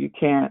 No, you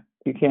can't.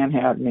 You can't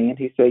have me. And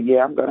he said,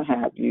 yeah, I'm going to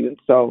have you. And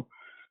so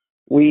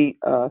we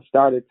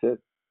started to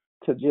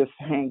just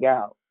hang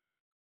out.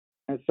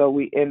 And so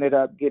we ended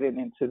up getting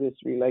into this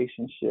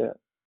relationship.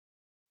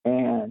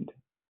 And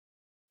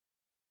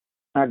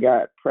I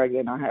got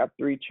pregnant. I have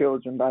 3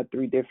 children by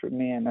 3 different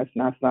men. That's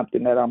not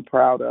something that I'm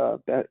proud of.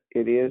 That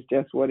it is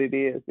just what it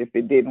is. If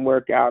it didn't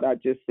work out, I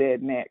just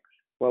said next.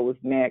 What was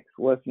next?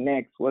 What's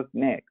next? What's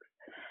next?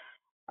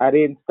 I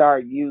didn't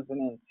start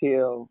using it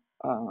until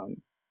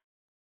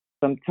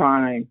some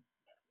time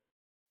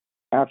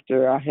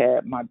after I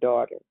had my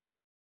daughter.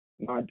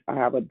 I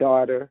have a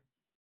daughter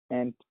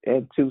and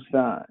 2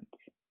 sons,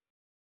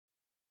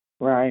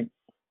 right?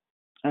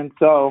 And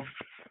so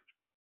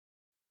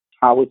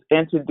I was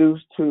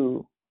introduced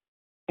to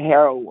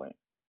heroin,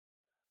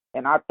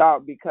 and I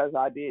thought because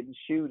I didn't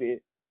shoot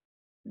it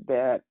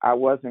that I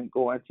wasn't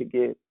going to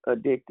get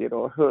addicted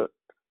or hooked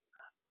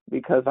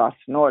because I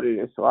snorted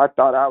it. So I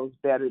thought I was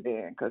better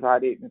than because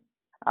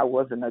I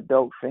wasn't a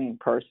dope fiend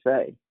per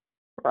se,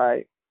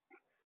 right?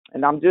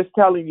 And I'm just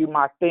telling you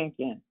my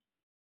thinking.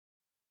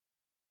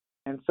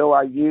 And so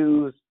I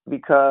used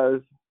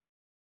because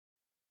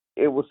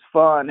it was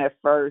fun at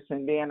first,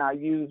 and then I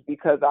used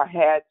because I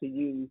had to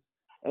use,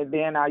 and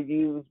then I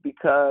used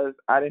because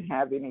I didn't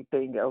have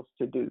anything else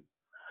to do.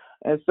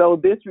 And so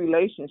this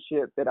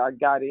relationship that I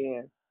got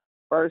in,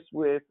 first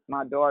with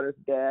my daughter's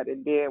dad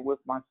and then with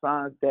my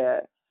son's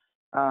dad,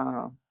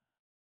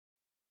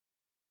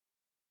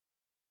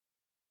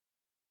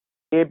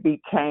 it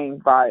became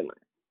violent.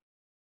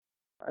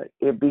 Right?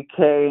 It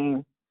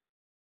became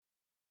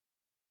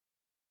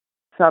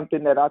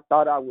something that I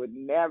thought I would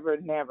never,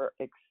 never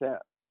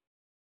accept.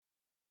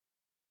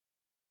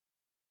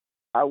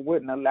 I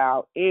wouldn't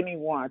allow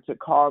anyone to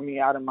call me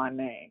out of my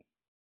name,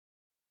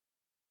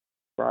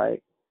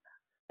 right?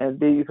 And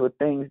these were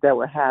things that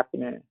were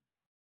happening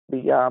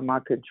beyond my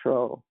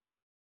control.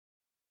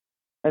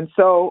 And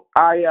so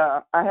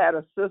I had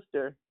a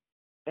sister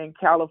in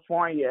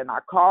California, and I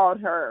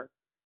called her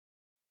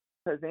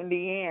because in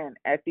the end,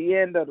 at the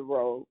end of the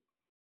road,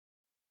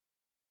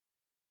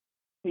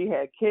 he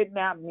had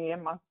kidnapped me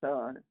and my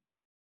son,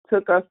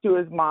 took us to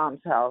his mom's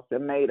house,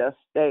 and made us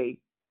stay,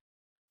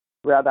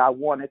 whether I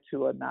wanted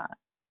to or not,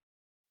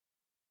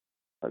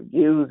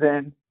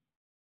 abusing.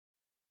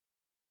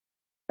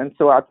 And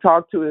so I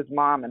talked to his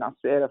mom, and I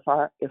said,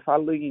 if I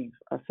leave,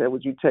 I said,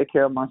 would you take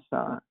care of my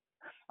son?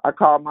 I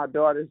called my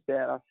daughter's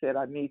dad. I said,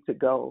 I need to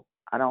go.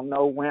 I don't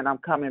know when I'm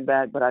coming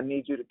back, but I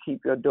need you to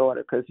keep your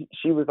daughter because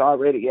she was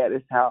already at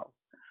his house.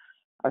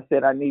 I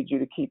said, I need you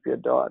to keep your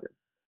daughter.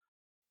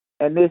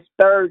 And this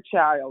third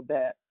child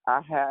that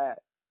I had,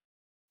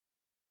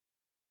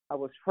 I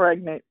was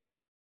pregnant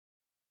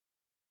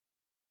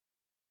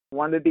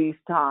one of these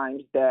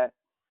times that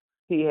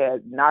he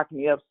had knocked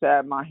me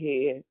upside my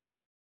head,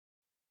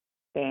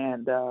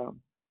 and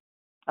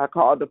I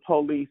called the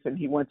police, and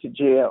he went to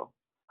jail.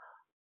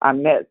 I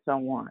met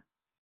someone,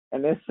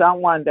 and this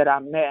someone that I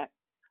met,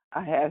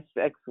 I had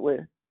sex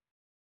with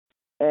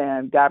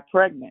and got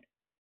pregnant.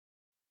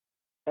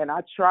 And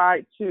I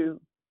tried to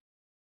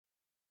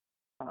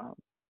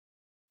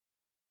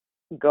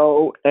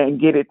go and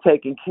get it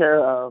taken care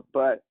of,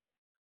 but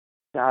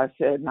God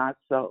said not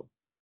so.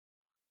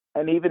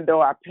 And even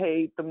though I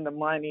paid them the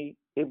money,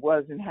 it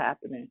wasn't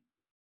happening.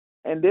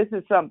 And this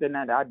is something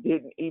that I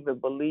didn't even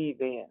believe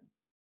in,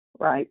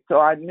 right? So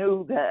I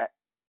knew that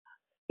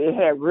it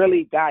had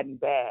really gotten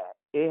bad.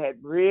 It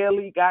had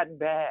really gotten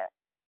bad.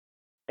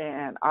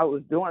 And I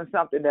was doing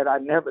something that I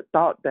never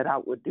thought that I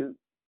would do.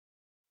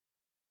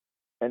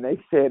 And they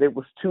said it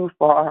was too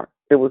far,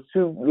 it was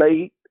too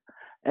late,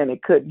 and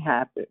it couldn't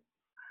happen.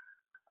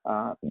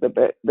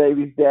 The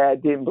baby's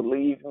dad didn't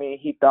believe me.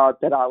 He thought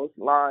that I was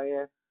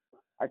lying.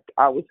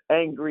 I was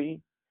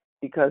angry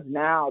because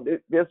now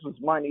this was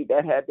money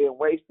that had been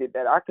wasted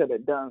that I could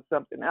have done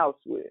something else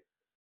with,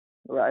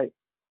 right?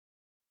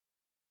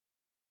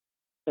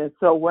 And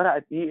so what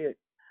I did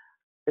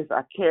is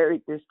I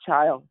carried this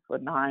child for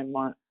 9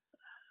 months,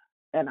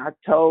 and I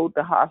told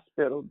the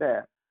hospital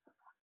that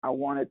I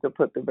wanted to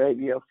put the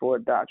baby up for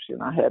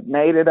adoption. I had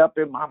made it up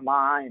in my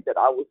mind that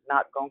I was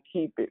not going to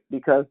keep it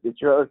because the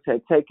drugs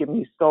had taken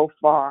me so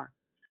far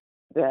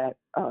that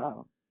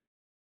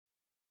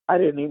I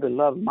didn't even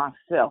love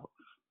myself,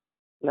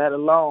 let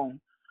alone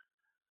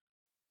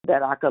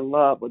that I could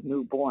love a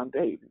newborn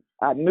baby.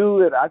 I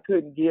knew that I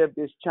couldn't give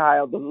this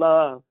child the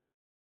love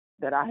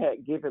that I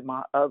had given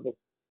my other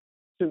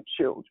 2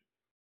 children.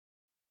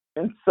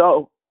 And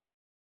so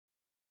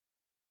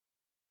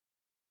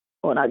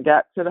when I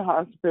got to the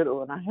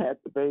hospital and I had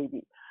the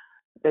baby,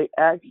 they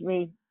asked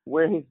me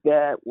where his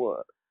dad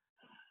was.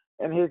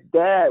 And his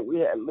dad, we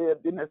had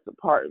lived in this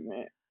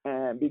apartment,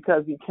 and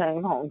because he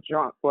came home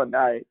drunk one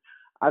night,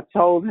 I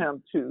told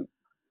him to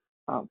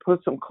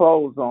put some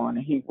clothes on,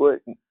 and he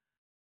wouldn't.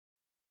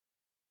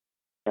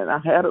 And I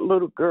had a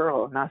little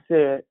girl, and I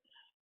said,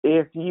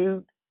 if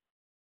you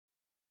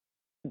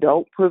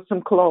don't put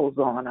some clothes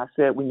on, I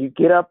said, when you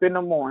get up in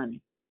the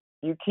morning,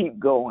 you keep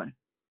going.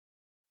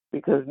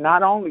 Because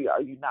not only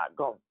are you not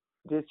going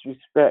to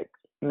disrespect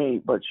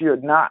me, but you're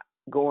not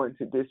going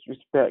to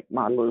disrespect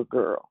my little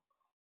girl.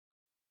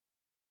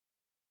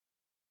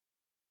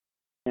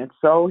 And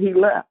so he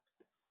left.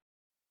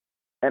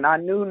 And I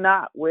knew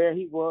not where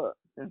he was.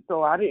 And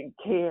so I didn't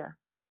care.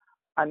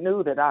 I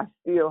knew that I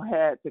still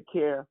had to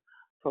care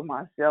for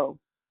myself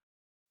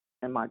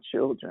and my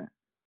children.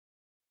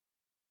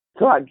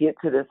 So I get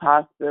to this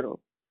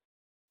hospital,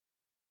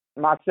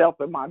 myself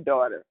and my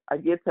daughter. I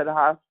get to the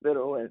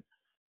hospital and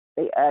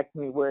they asked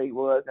me where he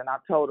was, and I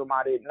told them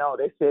I didn't know.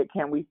 They said,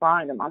 can we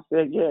find him? I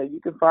said, yeah, you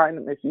can find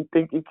him. If you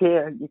think you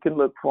can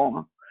look for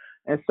him.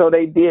 And so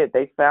they did.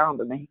 They found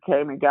him, and he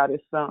came and got his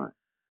son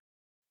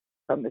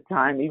from the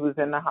time he was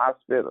in the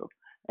hospital,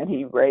 and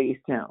he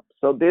raised him.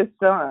 So this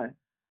son,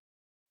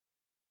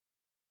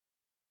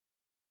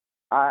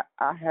 I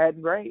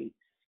hadn't raised.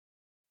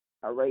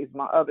 I raised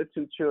my other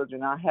two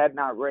children. I had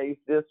not raised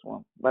this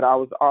one, but I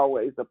was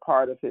always a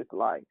part of his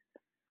life.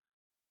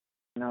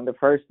 The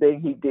first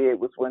thing he did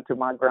was went to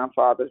my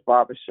grandfather's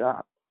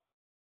barbershop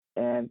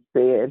and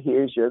said,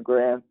 "Here's your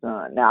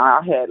grandson." Now,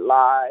 I had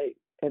lied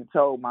and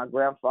told my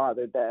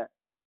grandfather that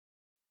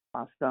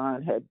my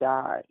son had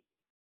died.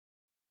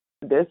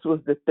 This was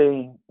the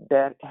thing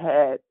that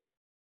had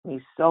me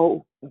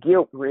so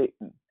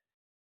guilt-ridden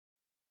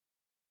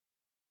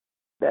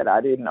that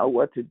I didn't know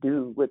what to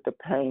do with the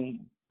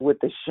pain, with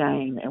the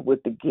shame, and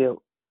with the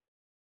guilt.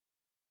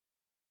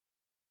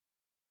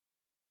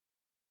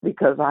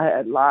 Because I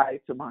had lied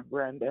to my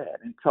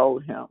granddad and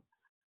told him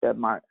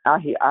that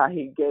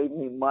he gave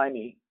me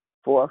money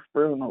for a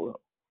funeral,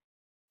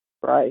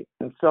 right?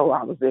 And so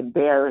I was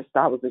embarrassed.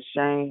 I was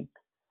ashamed.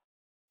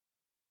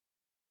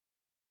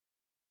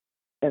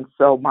 And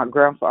so my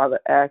grandfather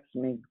asked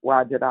me,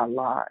 why did I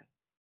lie?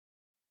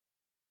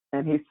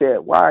 And he said,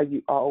 why are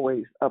you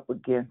always up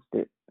against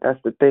it? That's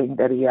the thing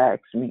that he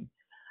asked me.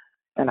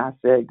 And I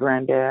said,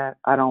 Granddad,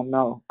 I don't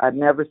know. I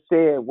never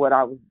said what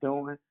I was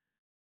doing,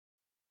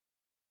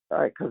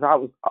 right? Because I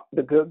was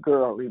the good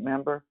girl,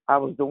 remember? I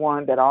was the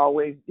one that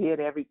always did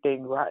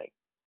everything right.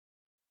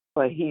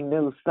 But he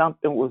knew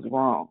something was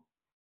wrong.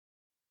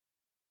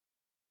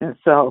 And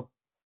so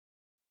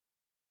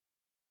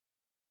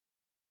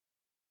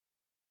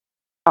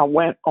I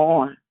went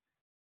on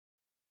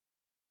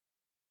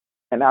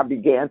and I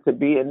began to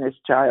be in this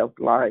child's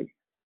life.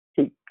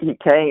 He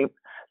came.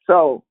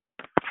 So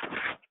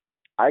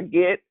I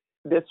get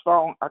this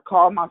phone. I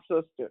call my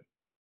sister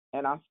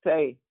and I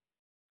say,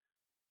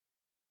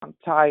 I'm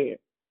tired.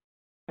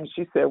 And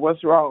she said,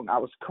 what's wrong? I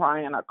was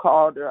crying. I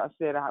called her. I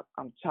said,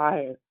 I'm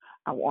tired.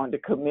 I wanted to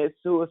commit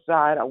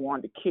suicide. I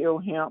wanted to kill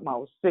him. I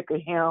was sick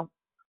of him,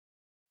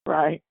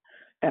 right?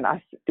 And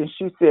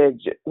she said,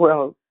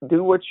 well,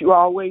 do what you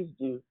always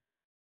do.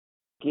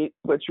 Get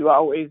what you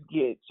always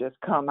get. Just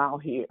come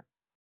out here.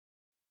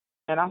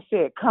 And I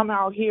said, come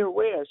out here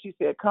where? She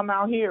said, come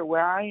out here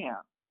where I am.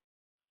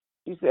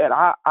 She said,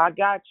 I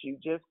got you.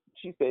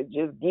 She said,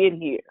 just get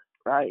here,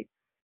 right?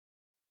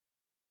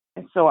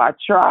 And so I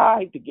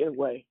tried to get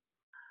away.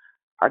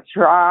 I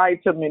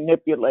tried to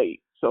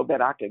manipulate so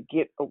that I could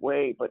get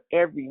away, but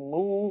every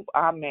move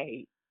I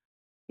made,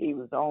 he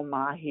was on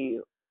my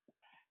heel.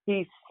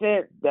 He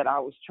said that I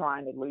was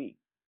trying to leave.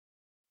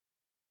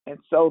 And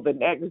so the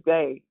next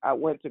day, I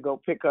went to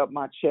go pick up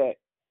my check,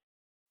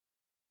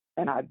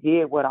 and I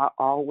did what I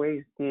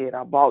always did.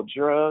 I bought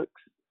drugs.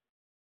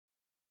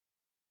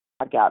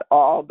 I got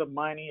all the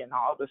money and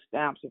all the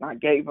stamps, and I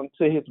gave them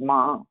to his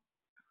mom.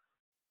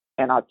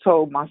 And I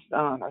told my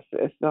son, I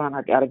said, son,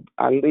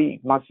 I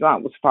leave. My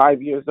son was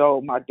 5 years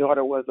old. My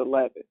daughter was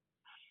 11.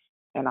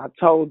 And I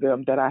told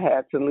them that I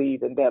had to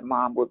leave and that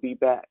mom would be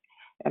back.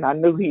 And I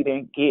knew he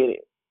didn't get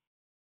it.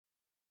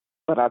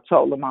 But I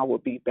told him I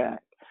would be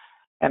back.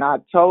 And I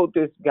told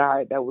this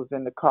guy that was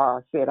in the car,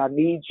 I said, I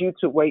need you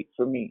to wait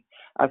for me.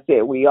 I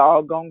said, we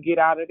all going to get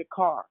out of the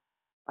car.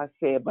 I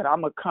said, but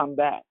I'm going to come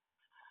back.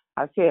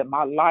 I said,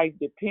 my life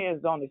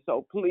depends on it,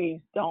 so please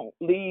don't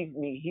leave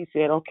me. He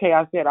said, okay.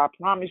 I said, I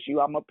promise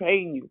you, I'm going to pay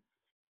you.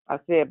 I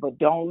said, but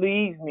don't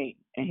leave me.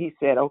 And he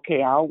said,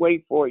 okay, I'll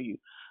wait for you.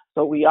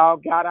 So we all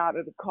got out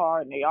of the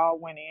car and they all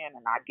went in,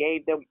 and I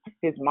gave them,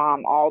 his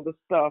mom, all the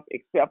stuff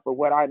except for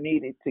what I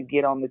needed to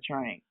get on the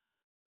train.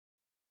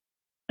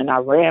 And I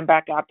ran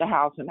back out the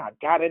house and I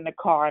got in the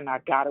car and I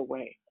got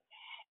away.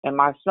 And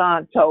my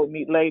son told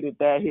me later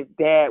that his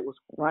dad was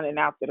running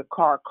out to the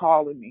car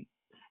calling me.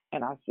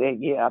 And I said,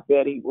 yeah, I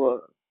bet he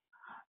was.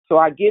 So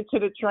I get to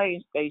the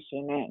train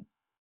station and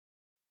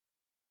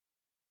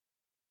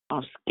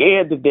I'm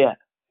scared to death.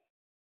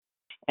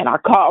 And I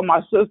called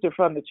my sister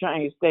from the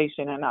train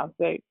station and I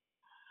say,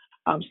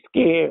 I'm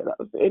scared.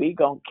 I said, he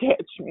going to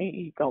catch me.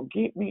 He going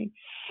to get me.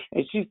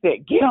 And she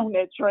said, get on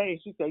that train.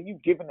 She said, you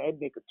giving that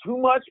nigga too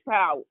much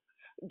power.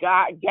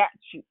 God got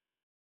you.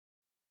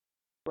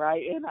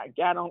 Right? And I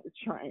got on the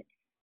train.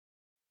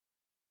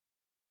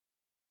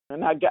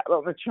 And I got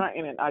on the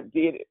train and I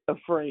did it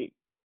afraid.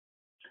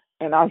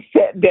 And I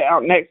sat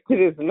down next to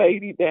this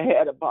lady that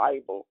had a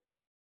Bible.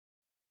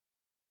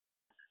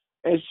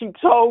 And she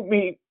told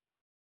me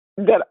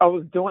that I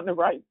was doing the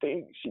right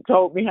thing. She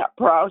told me how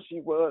proud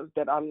she was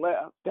that I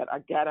left, that I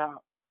got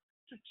out.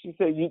 She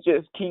said, you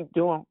just keep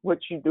doing what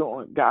you're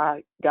doing.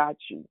 God got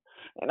you.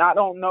 And I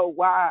don't know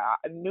why.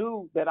 I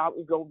knew that I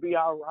was going to be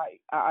all right.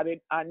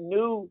 I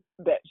knew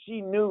that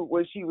she knew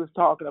what she was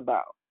talking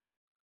about,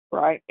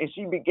 right? And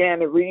she began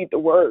to read the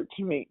word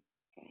to me.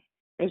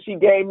 And she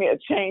gave me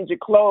a change of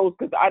clothes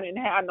because I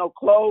didn't have no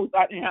clothes.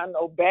 I didn't have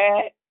no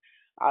bag.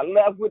 I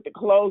left with the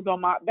clothes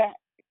on my back.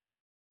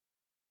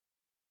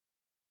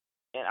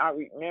 And I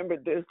remember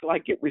this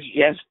like it was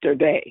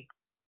yesterday.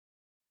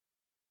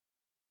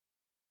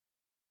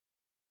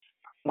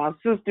 My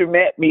sister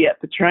met me at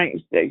the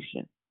train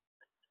station.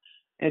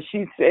 And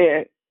she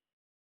said,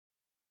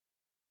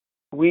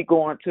 we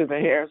going to the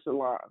hair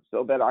salon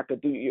so that I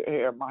could do your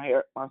hair.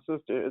 My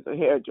sister is a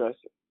hairdresser.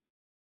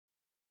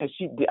 And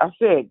I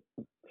said,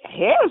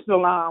 hair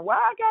salon? Why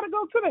I got to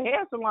go to the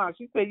hair salon?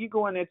 She said, you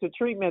going into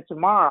treatment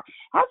tomorrow.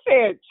 I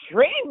said,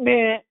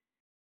 treatment?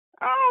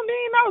 I don't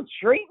need no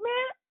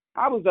treatment.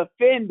 I was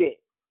offended,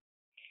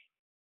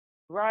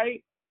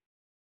 right?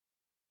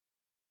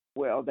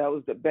 Well, that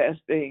was the best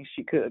thing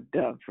she could have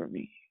done for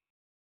me.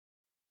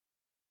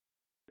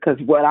 Because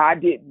what I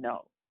didn't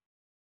know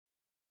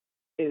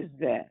is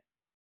that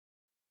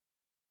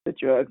the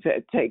drugs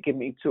had taken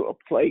me to a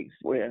place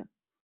where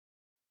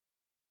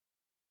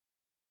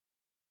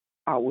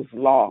I was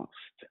lost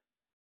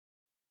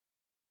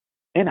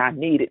and I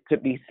needed to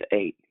be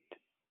saved.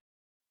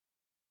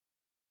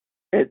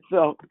 And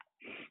so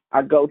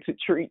I go to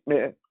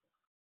treatment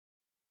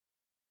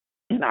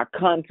and I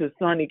come to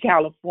sunny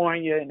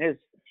California, and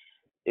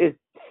it's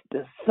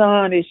the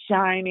sun is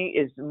shining.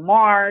 It's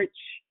March,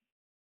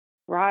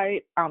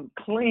 right? I'm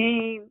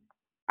clean.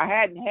 I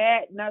hadn't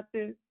had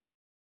nothing.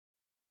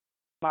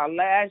 My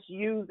last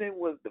using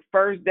was the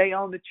first day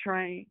on the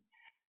train.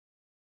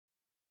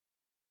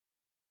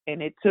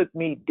 And it took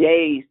me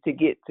days to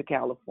get to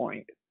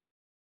California.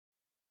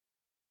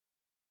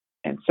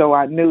 And so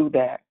I knew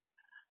that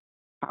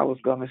I was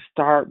going to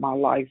start my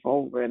life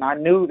over. And I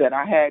knew that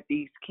I had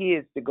these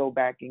kids to go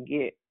back and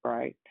get,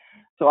 right?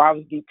 So I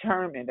was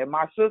determined. And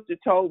my sister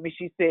told me,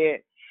 she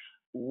said,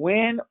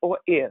 when or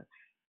if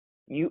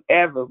you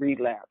ever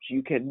relapse,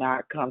 you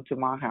cannot come to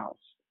my house.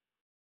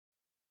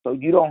 So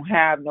you don't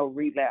have no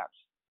relapse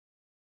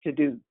to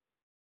do.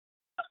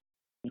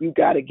 You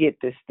got to get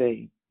this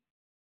thing.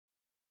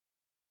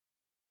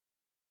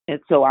 And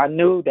so I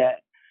knew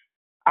that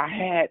I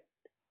had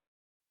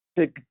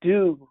to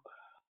do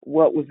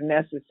what was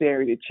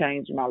necessary to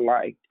change my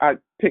life. I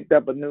picked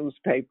up a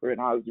newspaper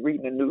and I was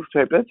reading the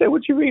newspaper. I said,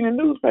 what you reading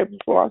the newspaper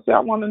for? I said, I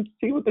want to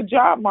see what the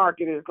job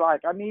market is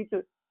like. I need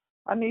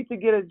to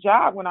get a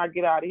job when I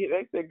get out of here.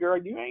 They said,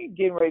 girl, you ain't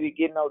getting ready to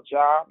get no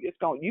job.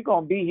 You're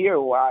going to be here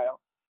a while.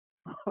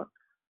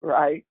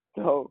 Right?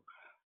 So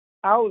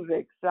I was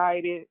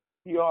excited,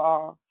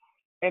 y'all.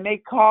 And they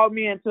called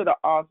me into the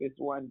office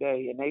one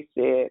day and they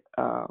said,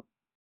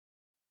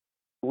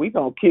 we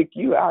going to kick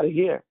you out of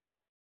here.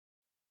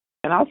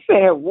 And I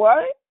said,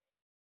 what?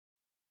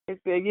 They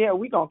said, yeah,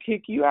 we going to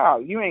kick you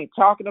out. You ain't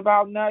talking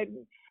about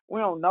nothing. We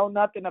don't know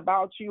nothing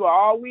about you.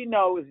 All we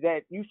know is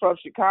that you from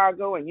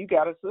Chicago and you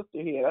got a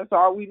sister here. That's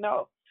all we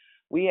know.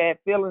 We had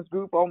feelings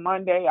group on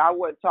Monday. I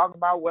wasn't talking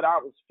about what I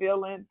was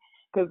feeling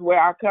because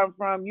where I come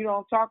from, you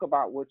don't talk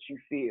about what you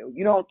feel.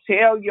 You don't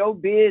tell your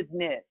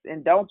business.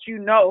 And don't you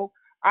know,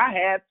 I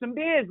had some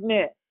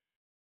business.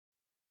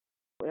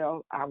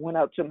 Well, I went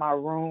up to my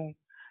room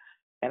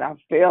and I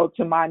fell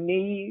to my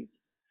knees.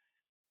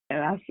 And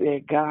I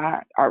said,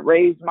 God, I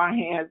raised my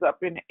hands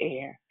up in the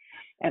air.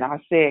 And I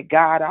said,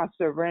 God, I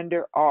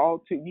surrender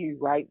all to you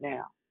right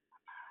now.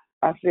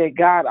 I said,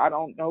 God, I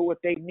don't know what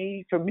they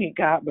need from me,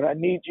 God, but I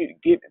need you to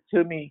give it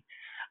to me.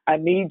 I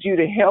need you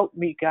to help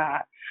me,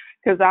 God,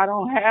 because I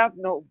don't have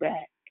no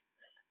back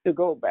to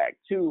go back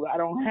to. I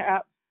don't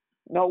have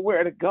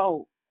nowhere to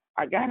go.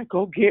 I got to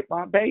go get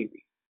my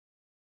baby.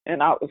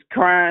 And I was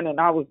crying and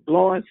I was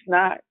blowing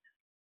snot.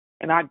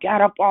 And I got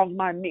up off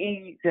my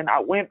knees and I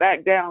went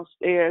back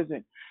downstairs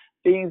and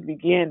things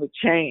began to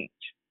change.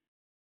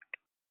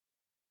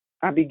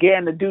 I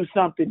began to do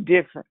something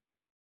different.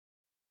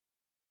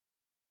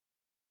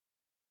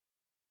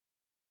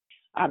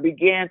 I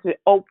began to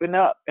open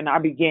up and I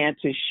began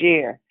to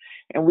share.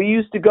 And we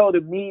used to go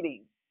to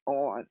meetings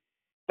on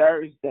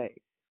Thursday.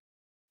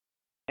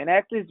 And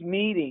at this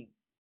meeting,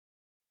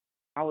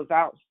 I was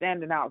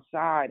standing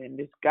outside and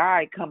this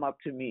guy come up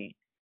to me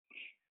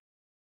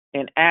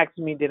and asked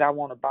me, did I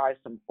want to buy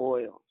some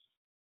oils?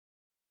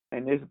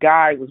 And this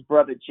guy was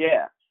Brother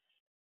Jeff.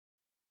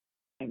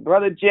 And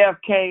Brother Jeff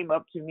came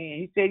up to me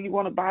and he said, you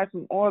want to buy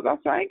some oils? I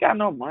said, I ain't got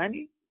no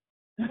money.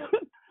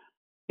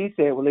 He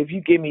said, well, if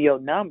you give me your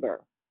number,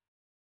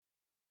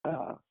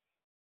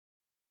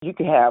 you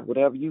can have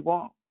whatever you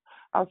want.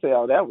 I said,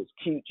 oh, that was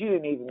cute. You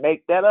didn't even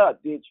make that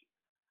up, did you?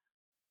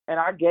 And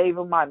I gave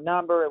him my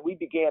number and we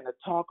began to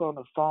talk on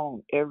the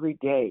phone every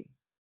day.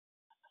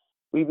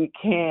 We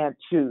began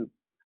to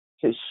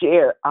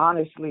share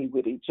honestly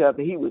with each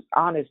other. He was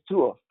honest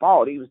to a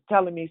fault. He was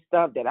telling me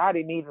stuff that I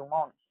didn't even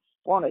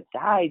want to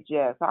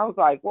digest. I was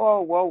like,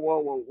 whoa, whoa, whoa,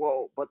 whoa,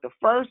 whoa. But the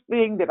first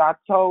thing that I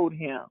told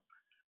him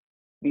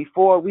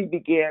before we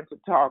began to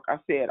talk, I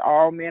said,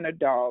 all men are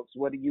dogs.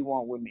 What do you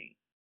want with me?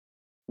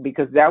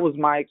 Because that was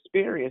my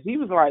experience. He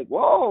was like,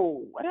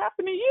 whoa, what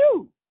happened to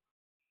you?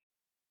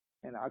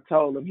 And I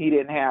told him he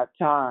didn't have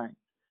time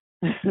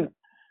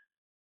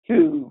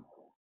to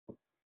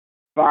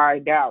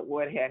find out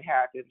what had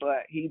happened.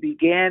 But he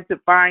began to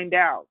find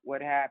out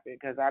what happened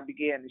because I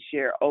began to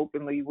share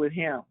openly with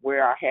him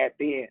where I had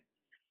been.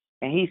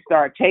 And he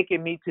started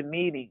taking me to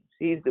meetings.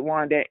 He's the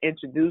one that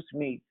introduced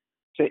me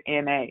to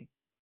NA,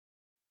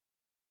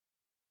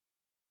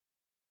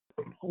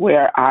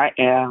 where I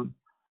am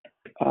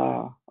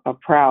a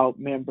proud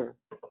member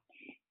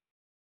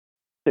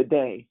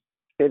today.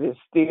 It is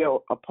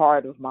still a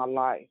part of my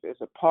life.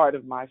 It's a part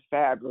of my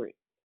fabric.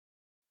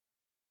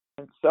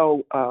 And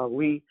so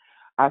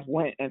I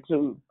went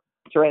into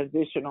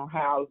transitional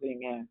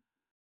housing, and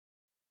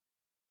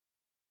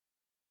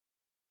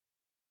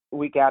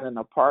we got an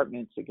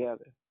apartment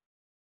together.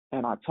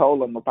 And I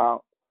told him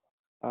about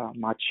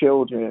my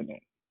children.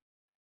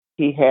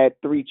 He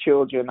had 3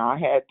 children. I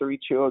had 3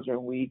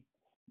 children. We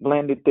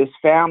blended this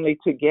family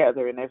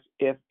together. And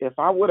if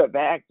I would have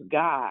asked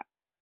God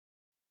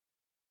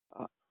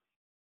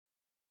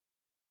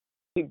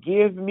to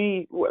give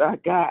me what I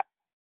got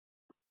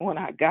when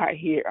I got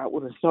here, I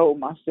would have sold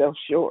myself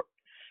short,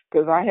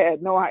 because I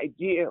had no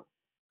idea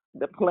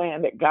the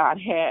plan that God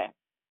had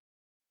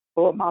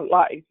for my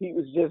life. He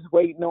was just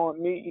waiting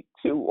on me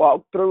to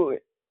walk through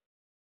it.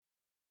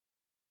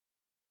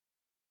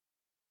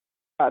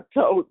 I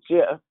told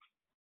Jeff,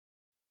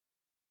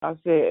 I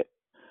said,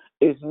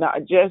 it's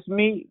not just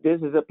me.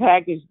 This is a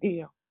package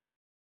deal.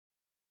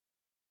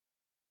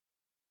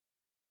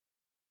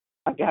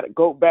 I got to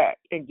go back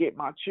and get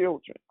my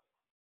children.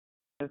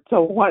 And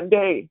so one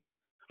day,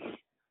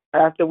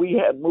 after we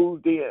had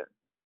moved in,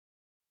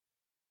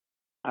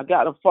 I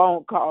got a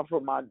phone call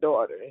from my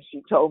daughter, and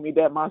she told me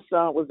that my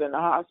son was in the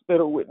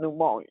hospital with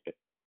pneumonia.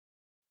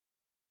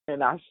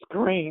 And I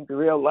screamed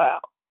real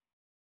loud.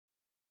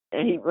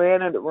 And he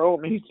ran in the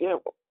room and he said,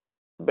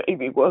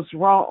 baby, what's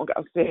wrong?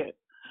 I said,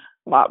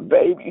 my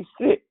baby's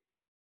sick.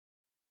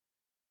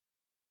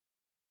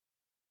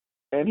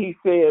 And he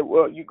said,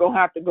 well, you're going to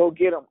have to go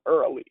get him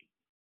early.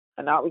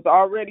 And I was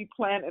already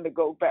planning to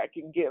go back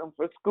and get him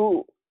for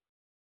school.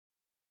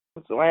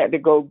 So I had to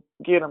go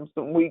get him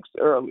some weeks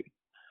early.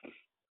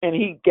 And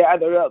he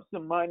gathered up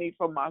some money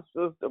from my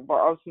sister,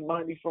 borrowed some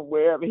money from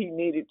wherever he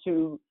needed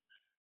to,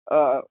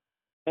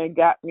 and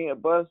got me a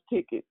bus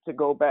ticket to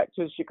go back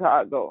to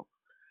Chicago.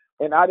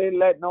 And I didn't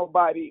let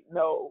nobody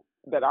know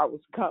that I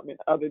was coming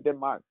other than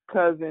my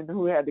cousin,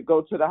 who had to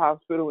go to the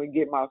hospital and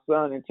get my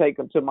son and take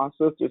him to my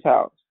sister's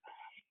house.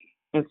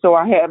 And so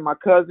I had my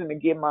cousin to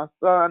get my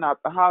son out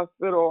the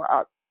hospital.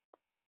 I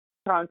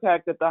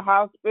contacted the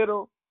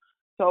hospital,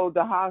 told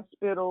the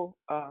hospital,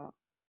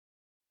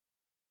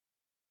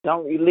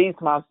 don't release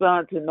my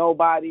son to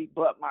nobody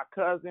but my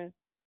cousin.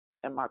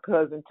 And my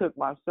cousin took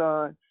my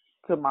son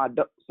to my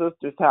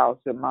sister's house,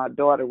 and my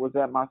daughter was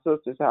at my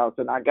sister's house.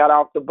 And I got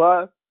off the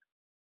bus.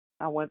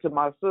 I went to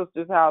my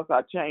sister's house.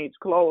 I changed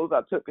clothes.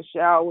 I took a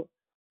shower.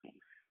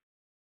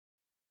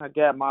 I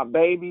got my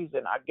babies,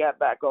 and I got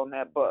back on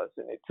that bus.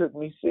 And it took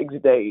me 6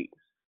 days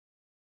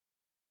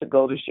to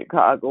go to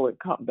Chicago and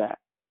come back.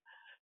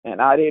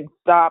 And I didn't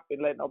stop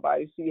and let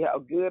nobody see how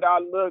good I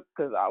looked,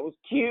 because I was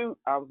cute.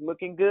 I was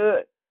looking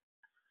good.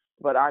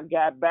 But I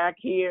got back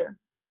here,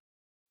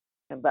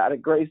 and by the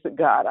grace of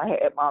God, I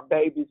had my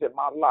babies, and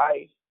my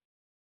life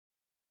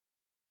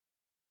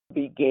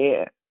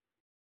began.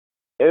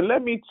 And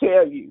let me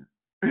tell you,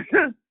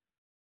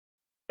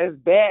 as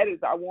bad as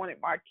I wanted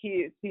my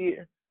kids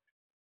here,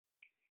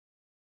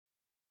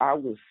 I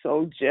was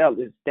so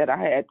jealous that I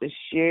had to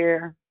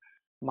share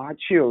my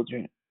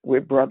children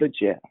with Brother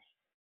Jeff.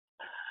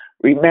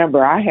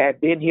 Remember, I had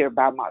been here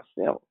by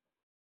myself,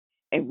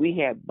 and we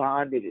had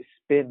bonded and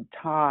spent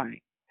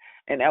time.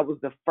 And that was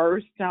the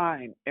first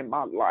time in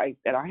my life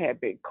that I had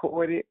been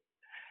courted,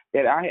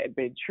 that I had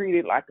been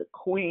treated like a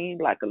queen,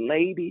 like a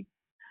lady,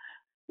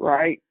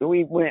 right?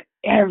 We went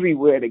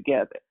everywhere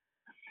together,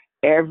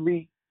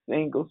 every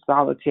single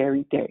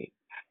solitary day.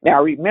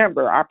 Now,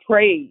 remember, I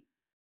prayed.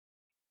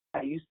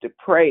 I used to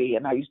pray,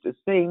 and I used to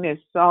sing this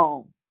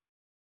song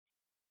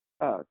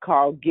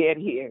called Get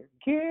Here.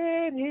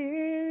 Get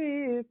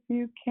here if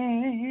you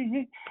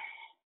can.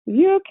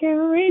 You can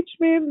reach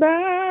me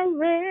by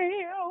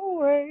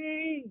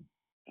railway.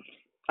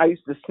 I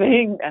used to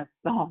sing that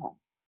song,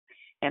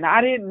 and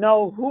I didn't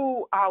know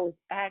who I was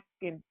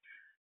asking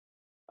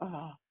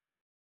to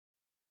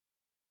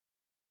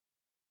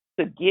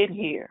get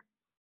here.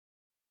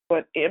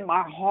 But in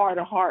my heart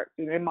of hearts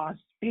and in my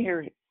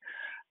spirit,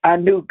 I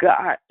knew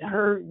God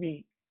heard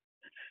me.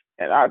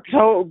 And I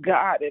told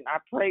God, and I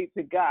prayed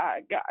to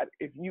God, God,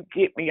 if you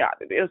get me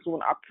out of this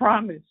one, I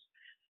promise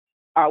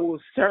I will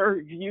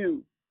serve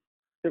you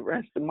the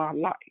rest of my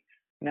life.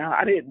 Now,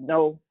 I didn't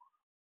know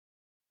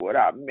what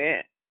I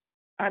meant.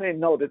 I didn't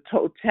know the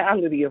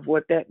totality of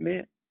what that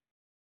meant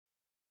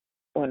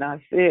when I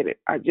said it.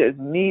 I just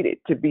needed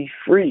to be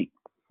free.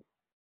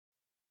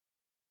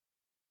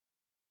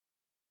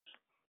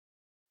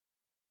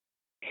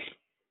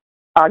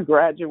 I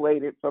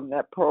graduated from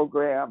that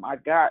program. I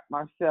got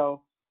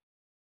myself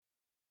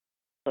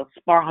a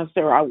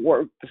sponsor. I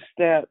worked the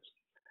steps.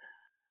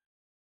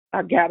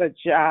 I got a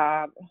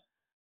job.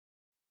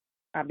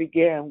 I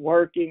began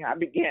working. I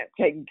began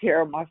taking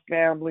care of my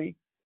family.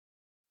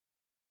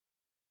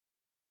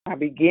 I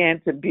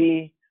began to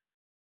be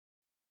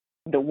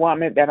the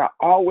woman that I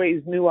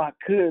always knew I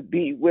could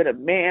be, with a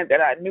man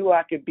that I knew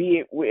I could be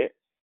it with.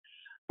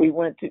 We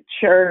went to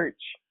church.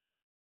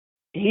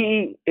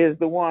 He is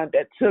the one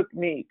that took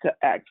me to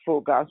Acts Full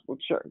Gospel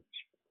Church.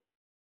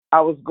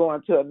 I was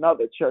going to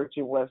another church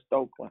in West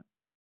Oakland.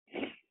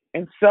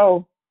 And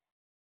so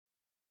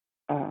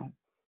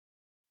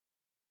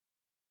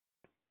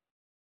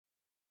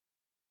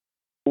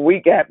we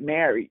got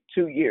married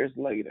 2 years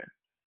later.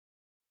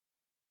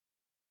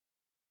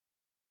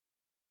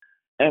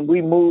 And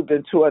we moved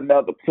into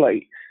another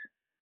place.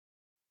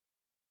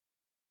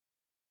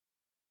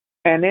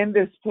 And in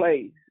this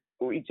place,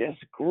 we just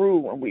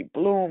grew and we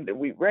bloomed and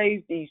we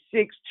raised these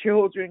 6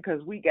 children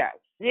because we got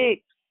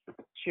 6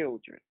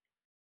 children.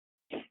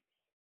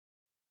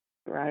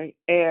 Right?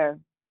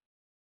 And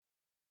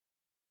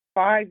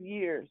 5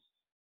 years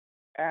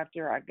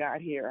after I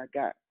got here,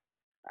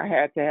 I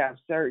had to have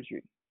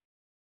surgery.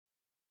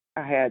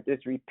 I had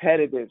this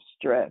repetitive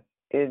stress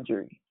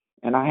injury,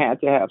 and I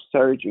had to have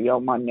surgery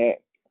on my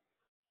neck.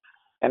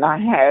 And I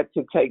had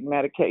to take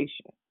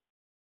medication.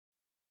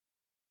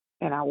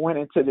 And I went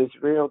into this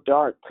real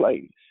dark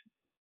place.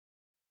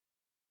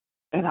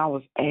 And I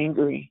was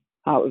angry.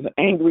 I was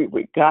angry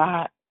with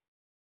God.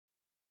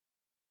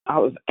 I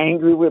was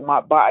angry with my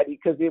body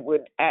because it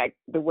wouldn't act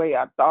the way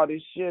I thought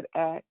it should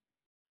act.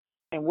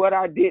 And what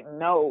I didn't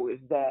know is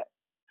that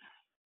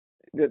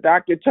the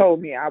doctor told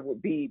me I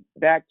would be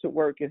back to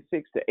work in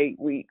 6 to 8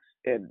 weeks,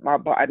 and my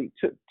body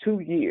took 2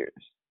 years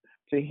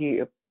to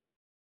heal,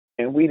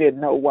 and we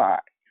didn't know why.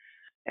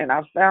 And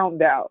I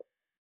found out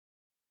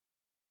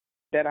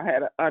that I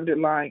had an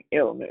underlying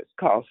illness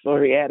called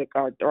psoriatic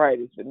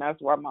arthritis, and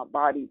that's why my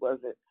body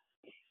wasn't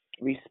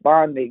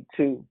responding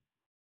to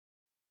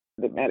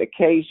the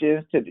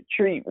medications, to the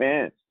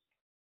treatments.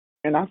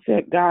 And I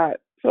said, God,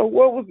 so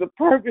what was the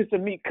purpose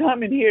of me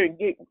coming here and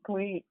getting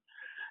clean?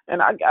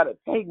 And I got to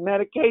take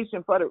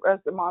medication for the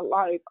rest of my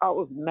life. I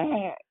was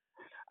mad.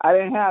 I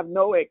didn't have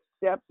no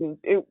acceptance.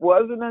 It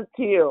wasn't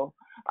until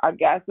I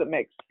got some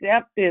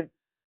acceptance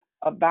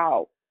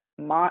about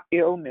my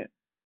illness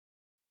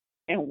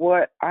and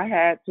what I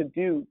had to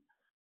do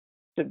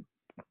to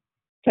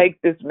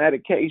take this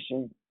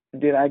medication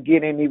did I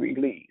get any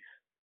relief.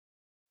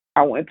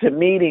 I went to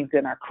meetings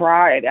and I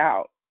cried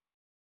out.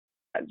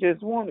 I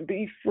just want to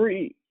be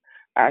free.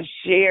 I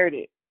shared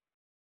it.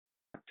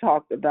 I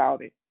talked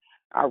about it.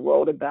 I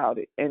wrote about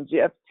it. And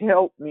Jeff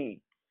helped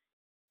me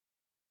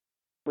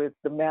with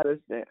the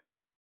medicine.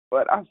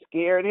 But I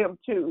scared him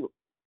too.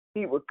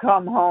 He would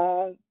come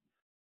home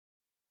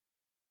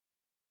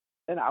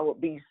and I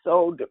would be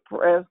so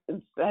depressed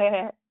and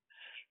sad.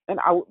 And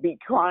I would be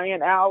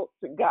crying out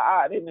to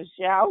God in the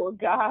shower,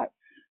 God,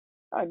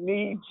 I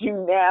need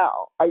you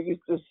now. I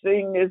used to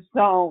sing this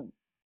song.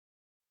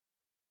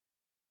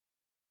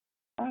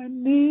 I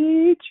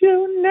need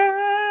you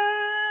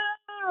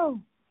now.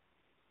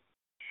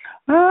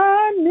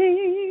 I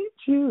need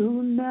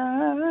you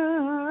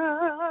now.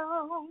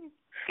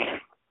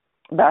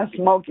 By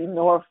Smokey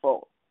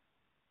Norfolk.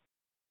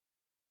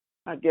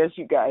 I guess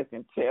you guys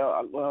can tell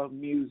I love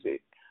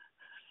music.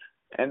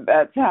 And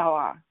that's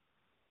how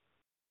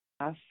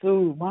I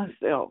soothe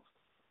myself.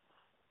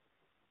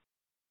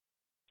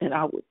 And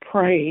I would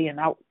pray and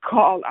I would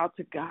call out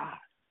to God.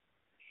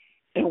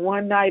 And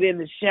one night in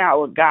the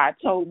shower, God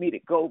told me to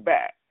go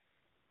back.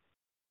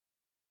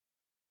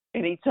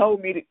 And he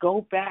told me to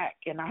go back.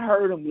 And I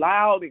heard him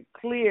loud and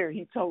clear.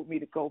 He told me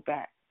to go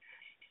back.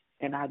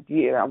 And I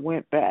did. I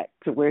went back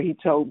to where he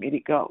told me to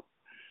go.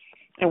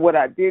 And what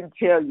I didn't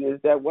tell you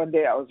is that one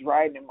day I was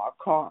riding in my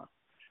car.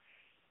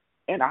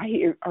 And I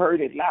heard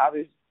it loud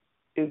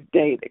as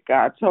day that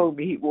God told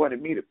me he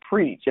wanted me to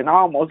preach. And I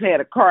almost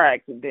had a car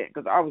accident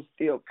because I was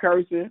still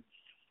cursing.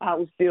 I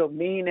was still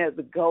mean as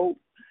a goat.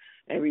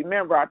 And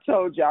remember, I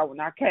told y'all when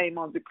I came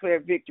on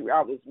Declare Victory,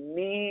 I was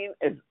mean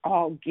as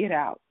all get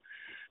out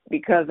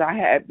because I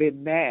had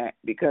been mad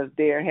because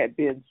there had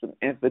been some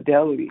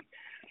infidelity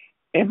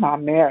in my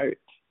marriage.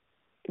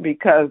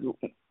 Because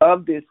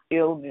of this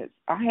illness,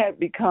 I had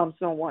become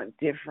someone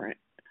different.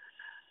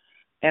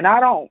 And I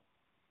don't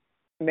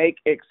make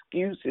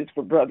excuses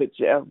for Brother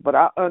Jeff, but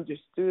I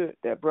understood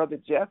that Brother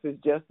Jeff is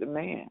just a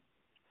man,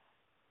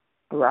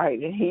 right?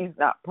 And he's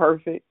not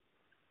perfect.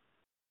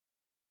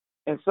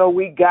 And so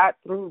we got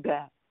through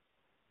that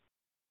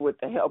with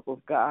the help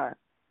of God,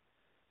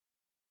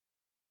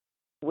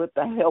 with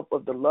the help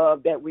of the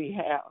love that we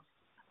have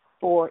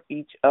for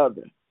each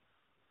other.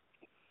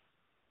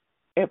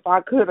 If I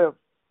could have,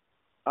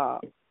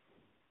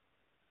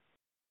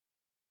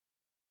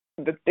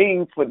 the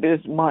theme for this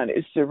month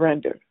is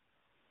surrender.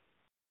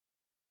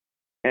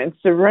 And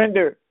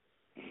surrender,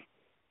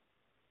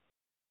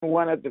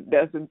 one of the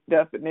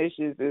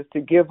definitions is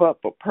to give up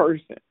a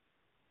person,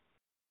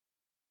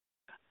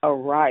 a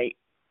right,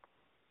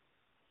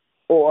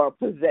 or a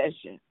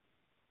possession.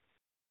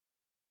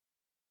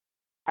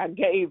 I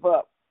gave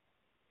up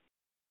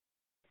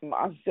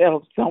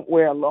myself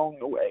somewhere along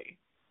the way.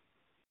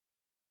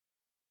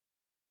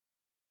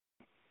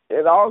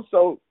 It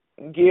also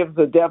gives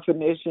a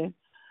definition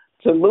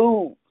to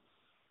lose.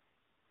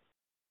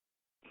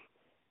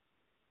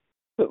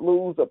 To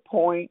lose a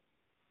point,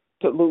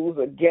 to lose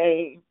a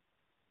game,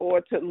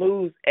 or to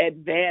lose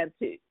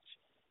advantage.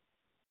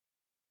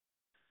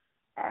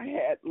 I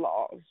had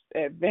lost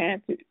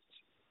advantage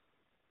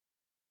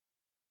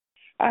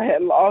I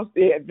had lost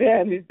the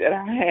advantage that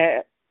I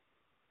had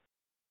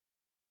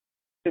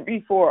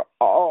before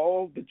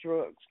all the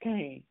drugs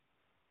came.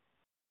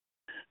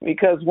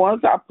 Because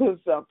once I put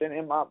something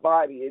in my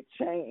body, it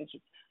changed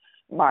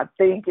my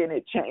thinking,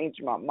 it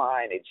changed my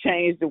mind, it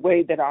changed the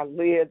way that I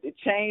lived, it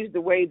changed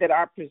the way that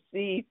I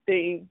perceived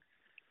things.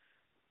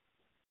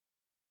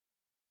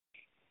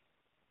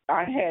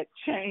 I had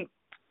changed.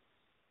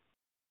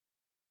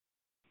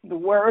 The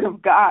Word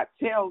of God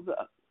tells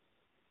us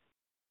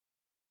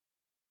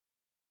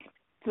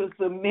to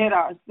submit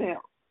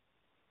ourselves,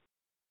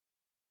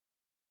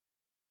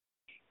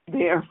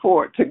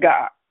 therefore, to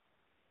God.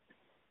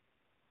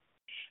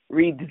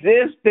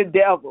 Resist the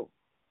devil,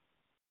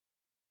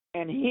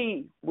 and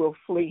he will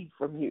flee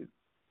from you.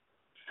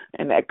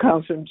 And that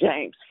comes from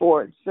James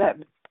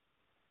 4:7.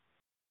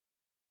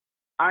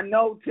 I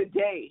know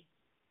today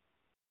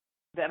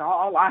that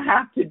all I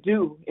have to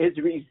do is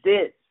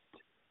resist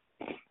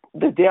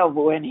the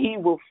devil, and he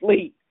will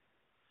flee.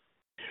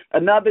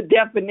 Another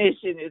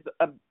definition is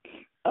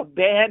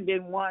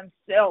abandon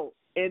oneself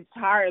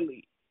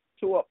entirely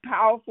to a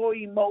powerful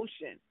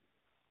emotion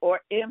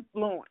or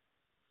influence,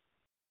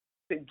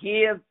 to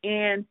give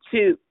in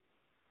to.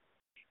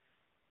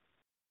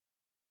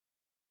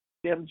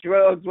 Them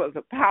drugs was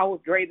a power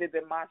greater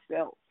than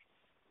myself.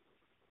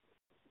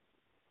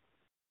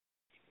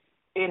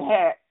 It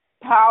had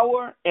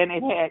power and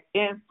it had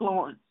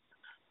influence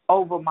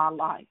over my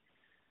life.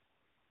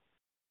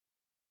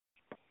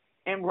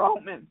 In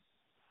Romans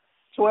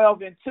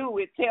 12:2,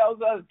 it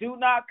tells us, do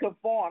not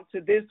conform to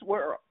this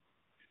world,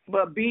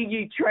 but be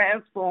ye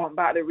transformed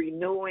by the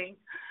renewing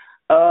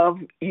of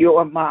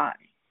your mind,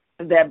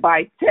 that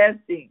by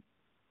testing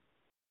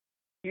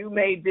you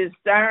may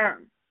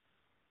discern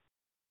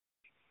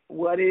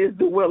what is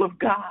the will of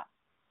God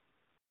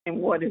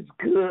and what is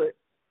good,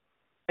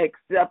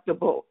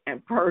 acceptable,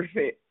 and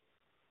perfect.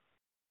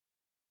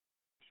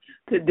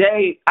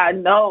 Today, I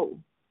know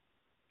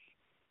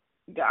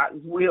God's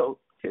will,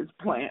 His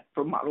plan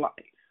for my life.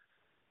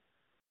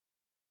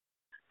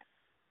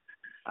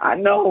 I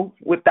know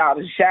without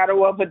a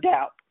shadow of a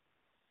doubt.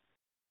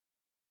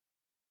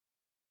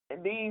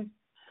 And these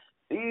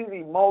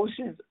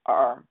emotions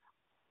are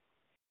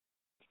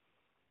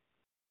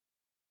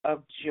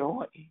of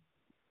joy.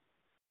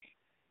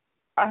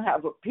 I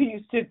have a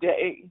peace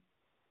today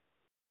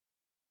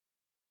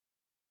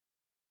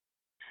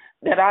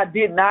that I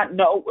did not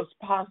know was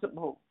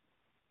possible.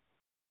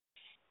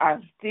 I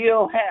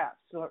still have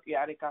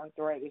psoriatic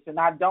arthritis, and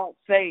I don't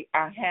say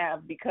I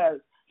have because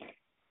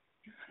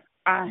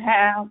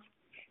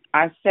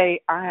I say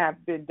I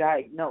have been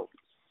diagnosed.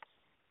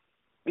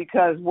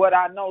 Because what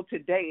I know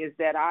today is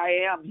that I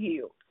am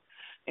healed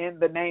in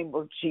the name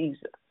of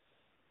Jesus.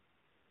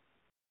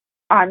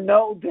 I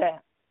know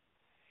that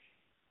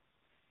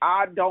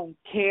I don't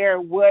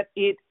care what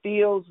it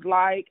feels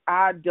like.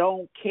 I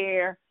don't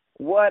care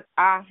what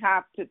I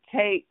have to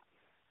take.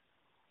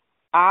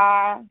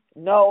 I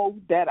know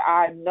that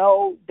I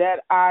know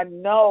that I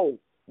know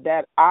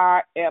that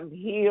I am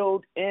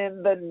healed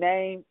in the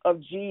name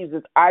of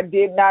Jesus. I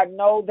did not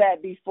know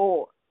that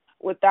before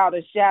without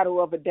a shadow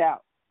of a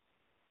doubt.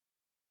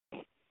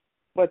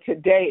 But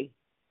today,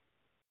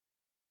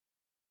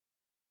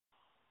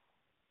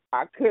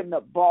 I couldn't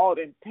have bought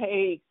and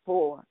paid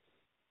for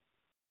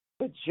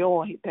the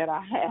joy that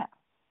I have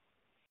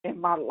in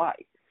my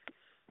life.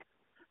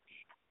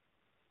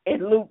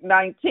 In Luke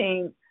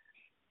 19:9,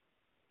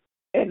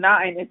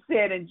 it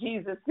said, and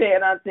Jesus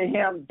said unto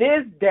him,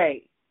 this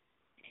day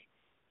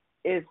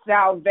is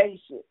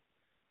salvation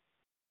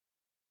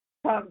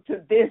come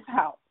to this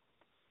house.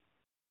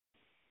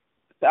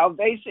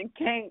 Salvation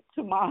came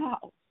to my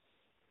house.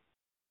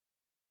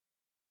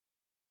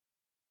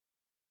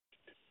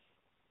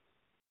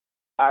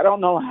 I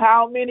don't know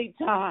how many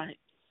times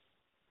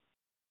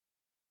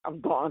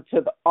I've gone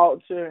to the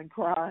altar and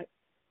cried.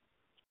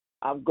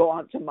 I've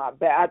gone to my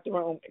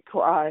bathroom and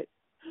cried.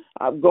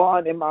 I've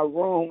gone in my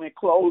room and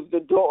closed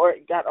the door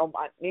and got on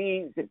my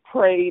knees and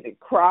prayed and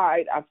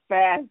cried. I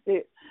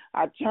fasted.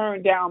 I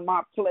turned down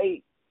my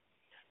plate.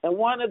 And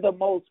one of the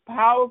most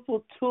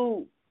powerful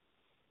tools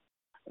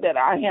that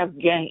I have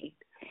gained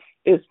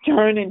is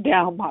turning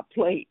down my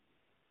plate.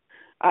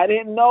 I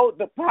didn't know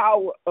the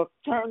power of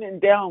turning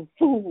down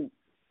food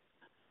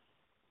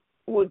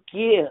would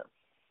give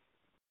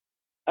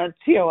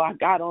until I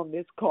got on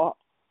this call,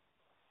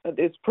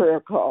 this prayer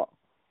call.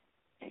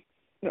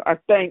 I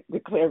thank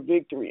Declare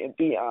Victory and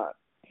beyond,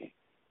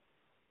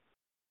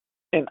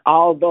 and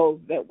all those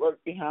that work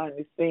behind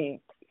the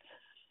scenes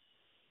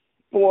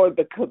for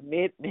the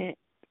commitment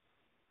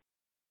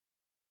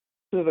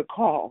to the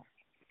call.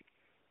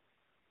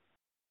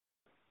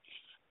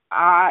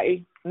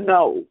 I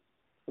know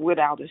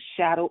without a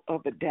shadow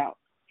of a doubt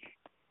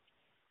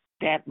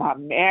that my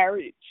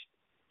marriage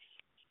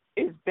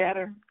is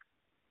better.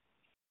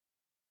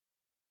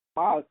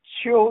 My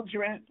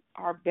children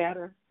are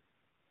better.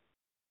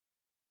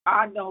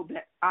 I know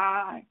that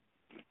I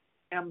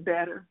am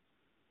better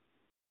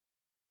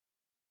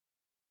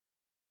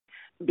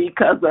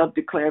because of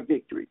Declare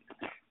Victory.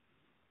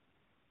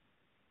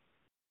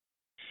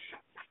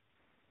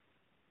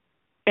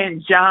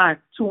 in John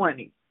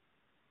 20,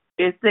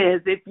 it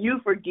says, if you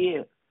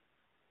forgive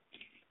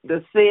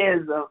the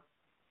sins of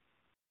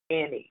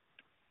any,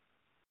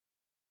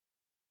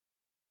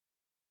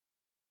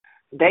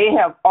 they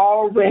have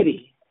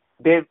already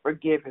been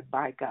forgiven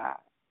by God.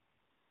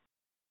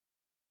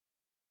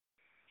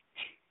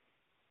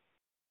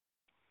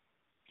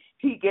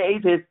 He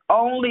gave his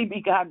only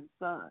begotten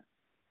Son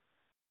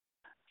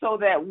so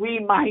that we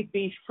might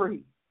be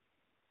free,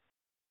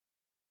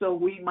 so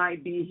we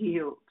might be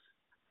healed,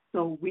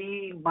 so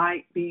we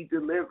might be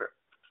delivered.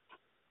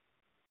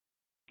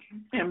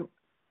 In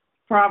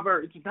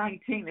Proverbs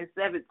 19 and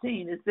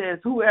 17, it says,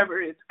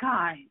 whoever is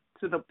kind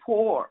to the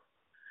poor,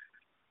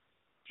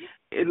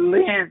 it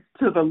lends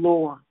to the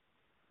Lord,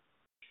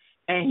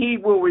 and he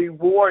will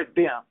reward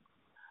them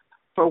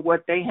for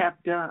what they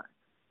have done.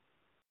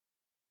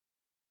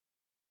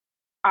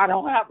 I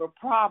don't have a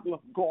problem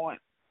going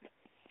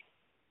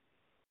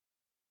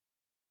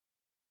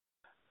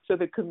to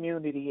the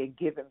community and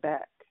giving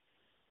back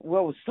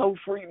what was so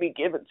freely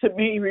given to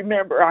me.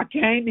 Remember, I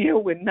came here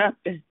with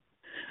nothing.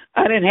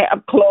 I didn't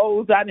have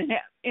clothes. I didn't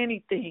have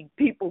anything.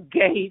 People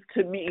gave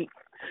to me.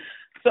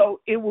 So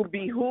it will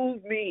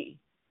behoove me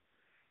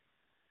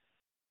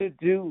to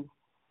do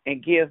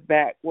and give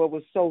back what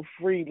was so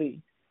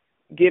freely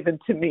given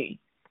to me.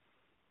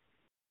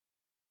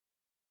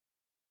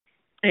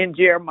 In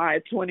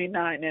Jeremiah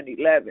 29 and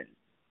 11,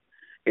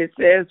 it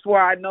says, for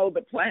I know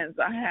the plans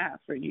I have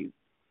for you,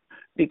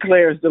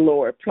 declares the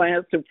Lord,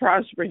 plans to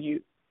prosper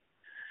you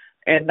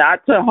and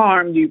not to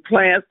harm you,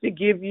 plans to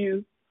give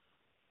you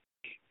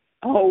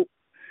hope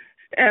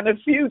and a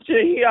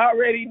future. He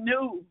already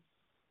knew.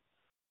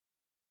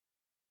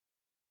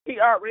 He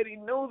already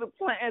knew the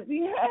plans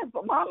he had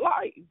for my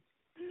life.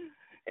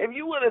 If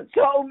you would have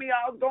told me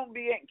I was going to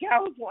be in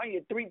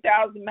California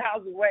 3,000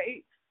 miles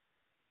away,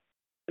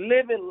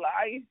 living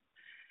life,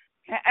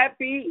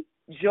 happy,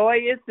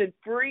 joyous, and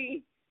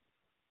free,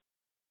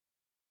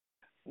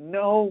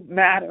 no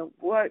matter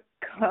what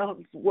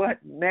comes, what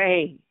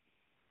may,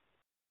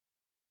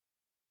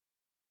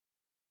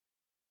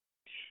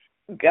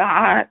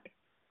 God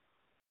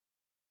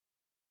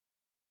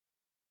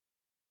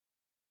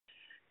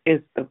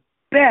is the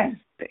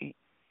best thing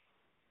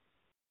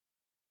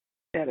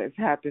that has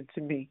happened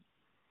to me.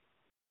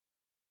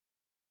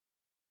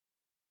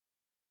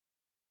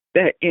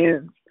 That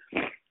ends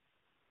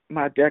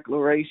my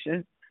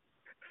declaration.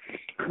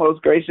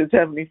 Most gracious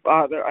Heavenly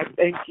Father, I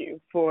thank you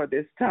for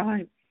this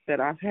time that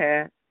I've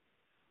had.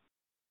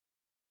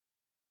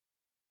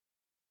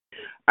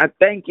 I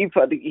thank you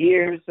for the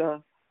years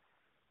of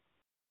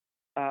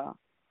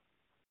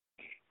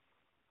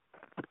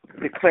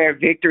declare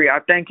victory. I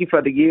thank you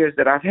for the years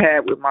that I've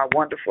had with my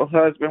wonderful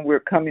husband. We're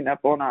coming up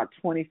on our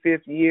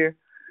 25th year,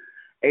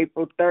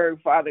 April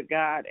 3rd, Father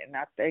God, and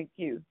I thank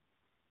you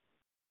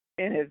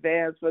in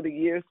advance for the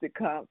years to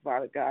come,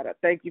 Father God. I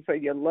thank you for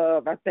your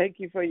love. I thank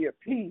you for your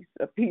peace,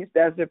 a peace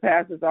that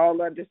surpasses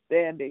all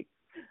understanding.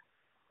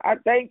 I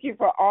thank you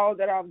for all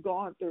that I've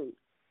gone through.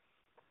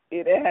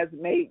 It has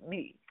made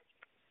me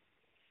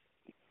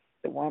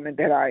the woman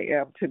that I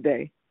am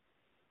today.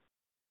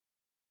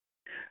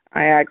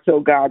 I ask,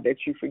 oh God,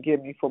 that you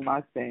forgive me for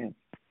my sins,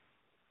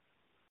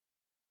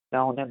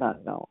 known and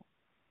unknown.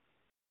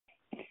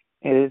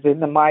 It is in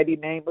the mighty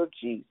name of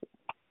Jesus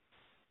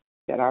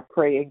that I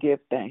pray and give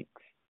thanks.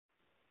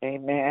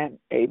 Amen,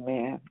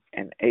 amen,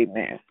 and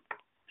amen.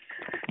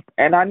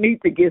 And I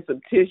need to get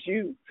some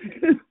tissue.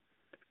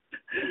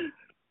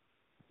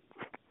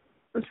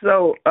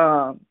 So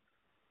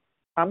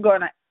I'm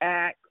going to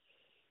ask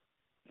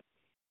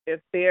if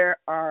there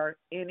are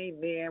any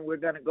men. We're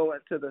going to go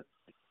into the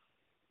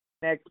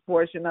next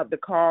portion of the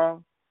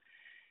call.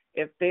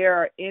 If there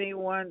are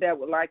anyone that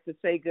would like to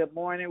say good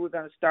morning, we're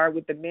going to start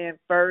with the men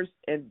first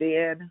and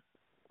then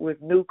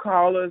with new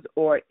callers,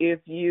 or if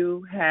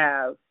you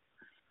have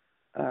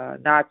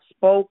not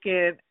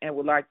spoken and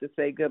would like to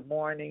say good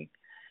morning,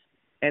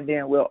 and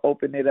then we'll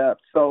open it up.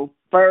 So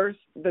first,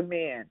 the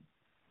men.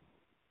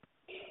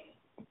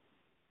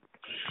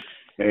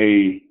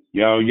 Hey,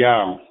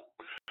 yo.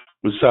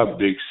 What's up,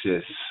 big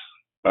sis?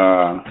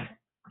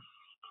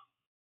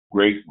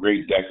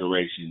 Great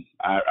declaration.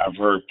 I've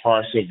heard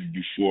parts of it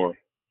before,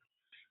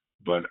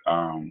 but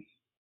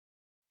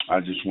I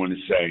just want to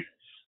say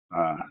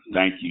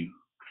thank you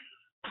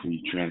for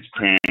your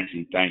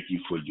transparency. Thank you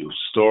for your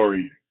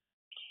story,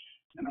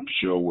 and I'm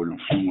sure it will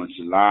influence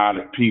a lot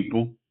of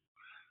people.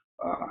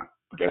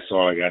 But that's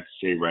all I got to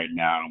say right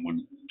now. I don't want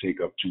to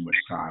take up too much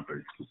time, but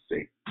just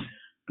say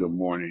good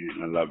morning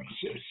and I love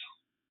you, sis.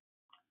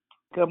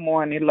 Good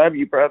morning. Love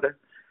you, brother.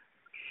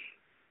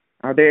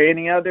 Are there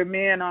any other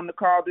men on the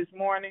call this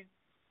morning?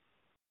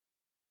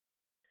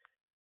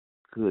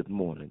 Good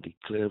morning.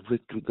 Declare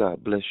victory.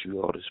 God bless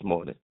you all this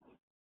morning.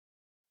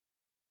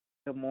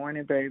 Good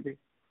morning, baby.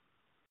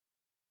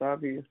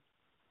 Love you.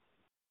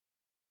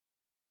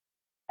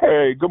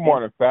 Hey, good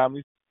morning,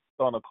 family.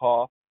 On the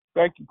call.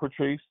 Thank you,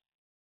 Patrice.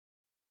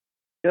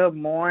 Good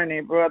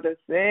morning, brother.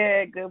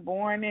 Said good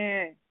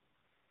morning.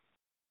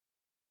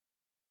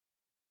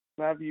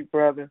 Love you,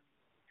 brother.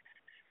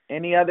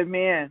 Any other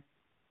men?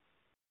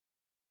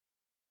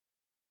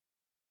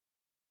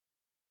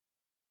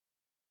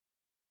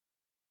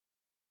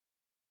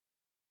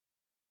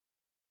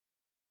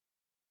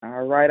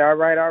 All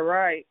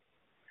right.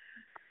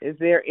 Is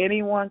there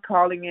anyone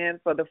calling in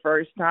for the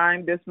first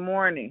time this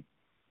morning?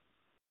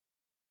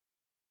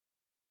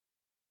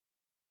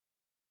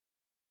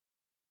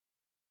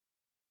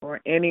 Or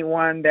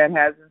anyone that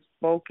hasn't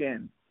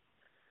spoken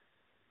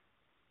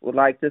would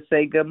like to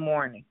say good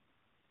morning?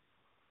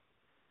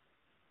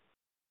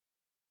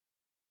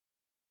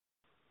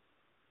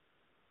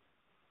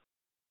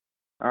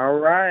 All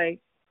right.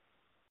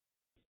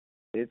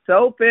 It's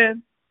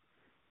open.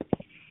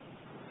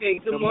 Hey,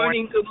 good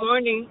morning. Good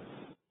morning,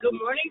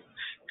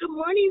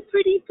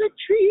 pretty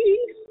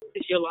Patrice.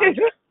 It's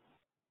Yolanda.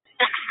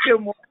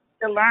 Good morning,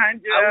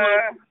 Yolanda. I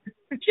want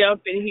to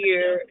jump in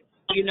here.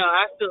 You know,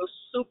 I feel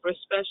super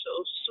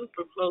special,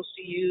 super close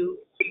to you,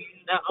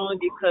 not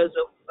only because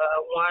of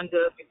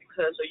Wanda, but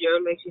because of your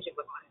relationship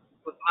with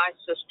my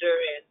sister,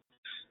 and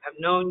I've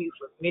known you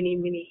for many,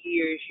 many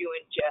years, you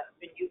and Jeff,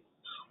 and you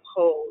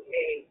hold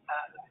a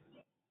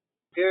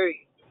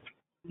very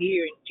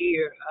near and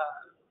dear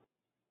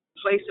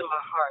place in my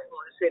heart. I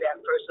want to say that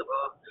first of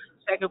all.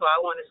 Second of all, I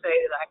want to say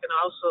that I can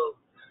also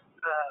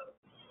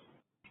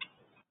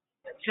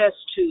attest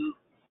to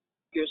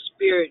your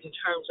spirit in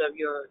terms of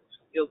your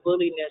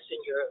willingness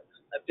and your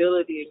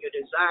ability and your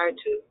desire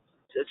to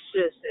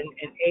assist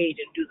and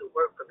aid and do the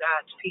work for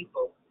God's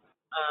people.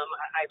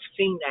 I've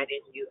seen that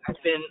in you.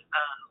 I've been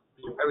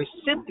a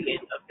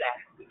recipient of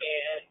that,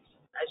 and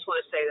I just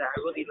want to say that I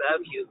really love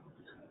you.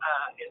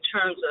 In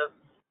terms of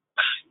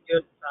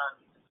your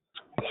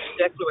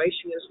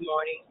declaration this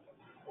morning,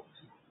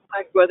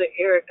 like Brother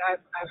Eric,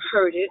 I've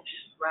heard it,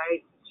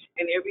 right?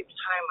 And every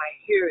time I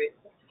hear it,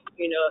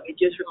 you know,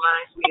 it just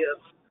reminds me of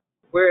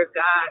where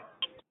God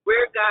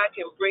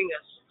can bring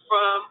us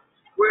from,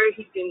 where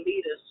He can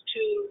lead us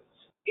to,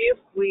 if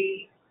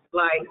we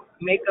like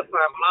make up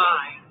our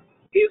mind,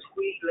 if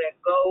we let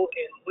go,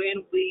 and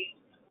when we,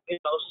 you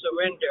know,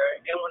 surrender.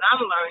 And what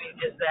I'm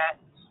learning is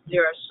that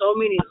there are so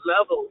many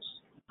levels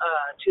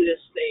to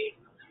this thing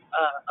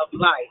of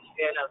life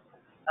and of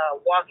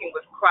walking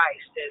with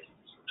Christ and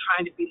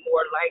trying to be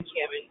more like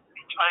Him and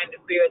trying to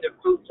bear the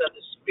fruits of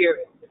the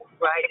Spirit,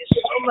 right?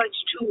 There's so much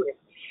to it.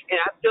 And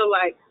I feel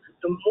like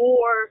the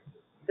more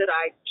that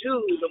I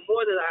do, the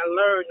more that I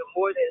learn, the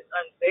more that it's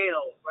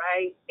unveiled,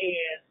 right?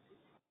 And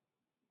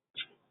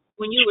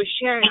when you were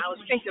sharing, I was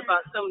thinking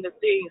about some of the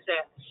things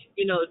that,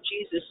 you know,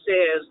 Jesus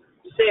said,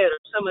 or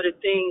some of the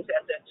things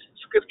that the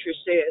scripture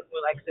said,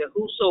 like I said,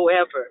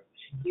 whosoever,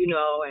 you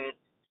know, and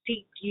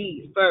seek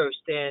ye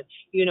first, and,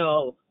 you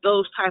know,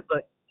 those type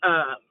of,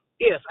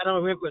 if, I don't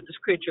remember the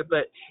scripture,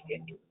 but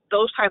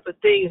those type of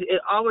things,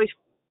 it always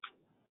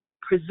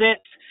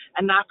presents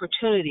an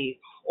opportunity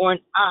or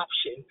an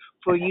option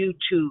for you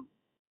to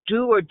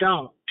do or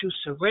don't, to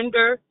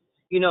surrender.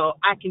 You know,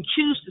 I can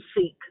choose to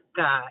seek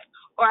God,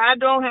 or I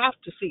don't have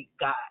to seek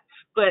God,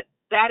 but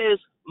that is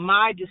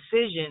my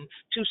decision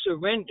to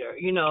surrender.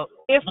 You know,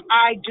 if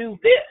I do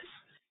this,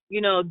 you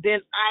know,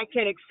 then I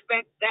can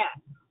expect that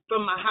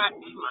from my higher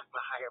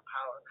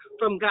power,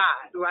 from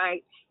God,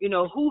 right? You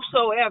know,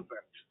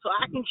 whosoever. So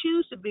I can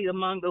choose to be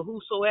among the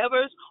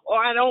whosoevers,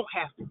 or I don't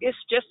have to. It's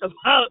just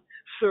about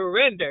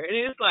surrender. And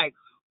it's like,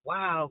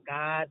 wow,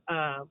 God,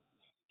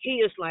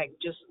 He is like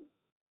just,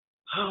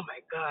 oh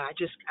my God,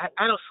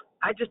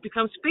 I just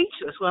become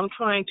speechless when I'm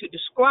trying to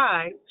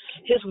describe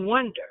His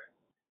wonder,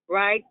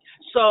 right?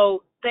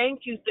 So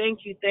thank you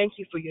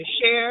for your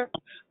share,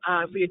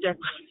 for your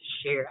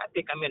share. I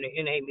think I'm in an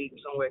NA meeting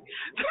somewhere.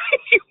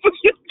 Thank you for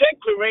your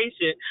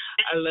declaration.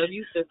 I love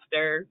you,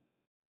 sister.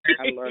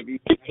 I love you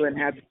too, and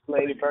happy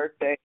belated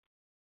birthday.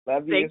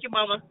 Love you. Thank you,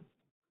 Mama.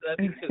 Love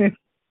you too.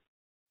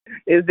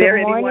 Is there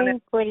Good anyone?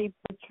 morning, pretty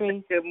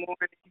Patrice. Good morning.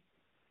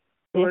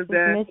 This is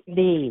Miss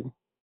B.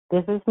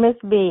 This is Miss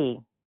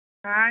B.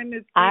 Hi,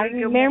 Miss B. I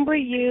remember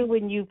you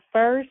when you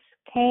first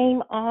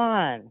came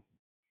on,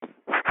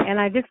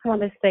 and I just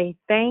want to say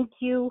thank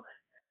you,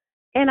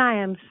 and I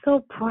am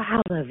so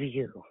proud of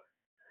you.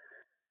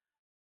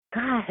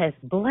 God has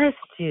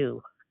blessed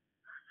you.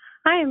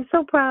 I am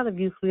so proud of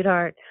you,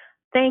 sweetheart.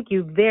 Thank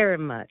you very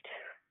much.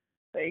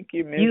 Thank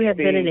you, Miss B. You have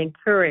been an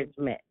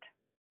encouragement.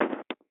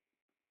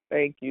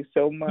 Thank you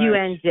so much. You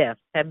and Jeff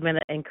have been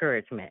an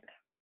encouragement.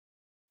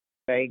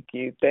 Thank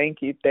you. I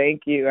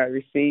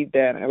received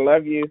that. I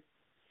love you.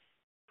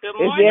 Good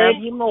morning.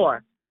 Love you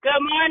more. Good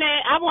morning.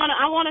 I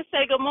want to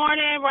say good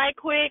morning right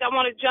quick. I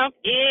want to jump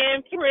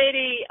in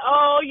pretty.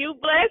 Oh, you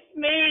blessed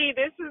me.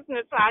 This is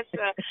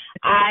Natasha.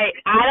 I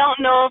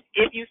don't know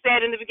if you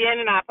said in the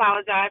beginning, I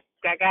apologize.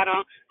 I got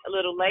on a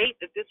little late,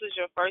 that this was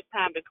your first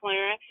time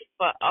declaring,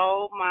 but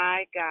oh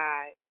my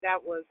God, that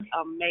was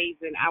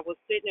amazing. I was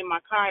sitting in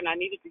my car and I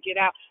needed to get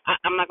out.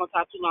 I'm not going to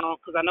talk too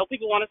long because I know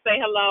people want to say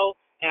hello,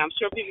 and I'm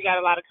sure people got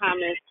a lot of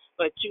comments,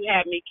 but you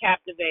had me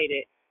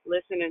captivated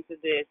listening to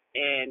this,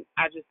 and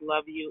I just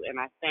love you,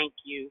 and I thank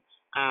you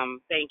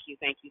Thank you,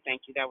 thank you,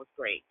 thank you. That was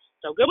great.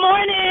 So good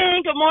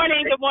morning, good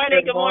morning, good morning,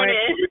 Good good morning.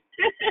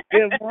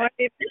 morning. Good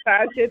morning,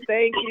 Natasha.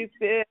 Thank you,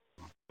 sis.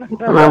 I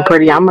Come on, love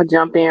pretty. you. I'm gonna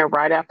jump in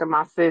right after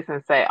my sis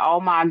and say, "Oh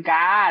my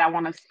God!" I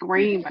want to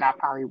scream, but I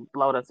probably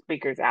blow the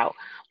speakers out.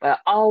 But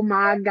oh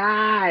my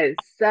God,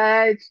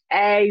 such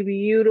a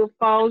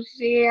beautiful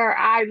share.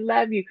 I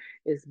love you.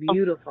 It's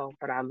beautiful,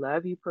 but I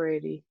love you,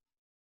 pretty.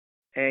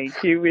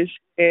 Thank you,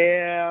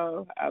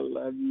 Michelle. I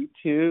love you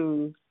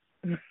too.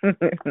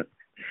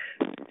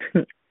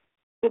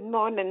 Good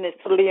morning,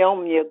 it's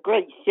Leomia.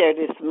 Great share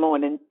this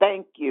morning.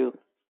 Thank you.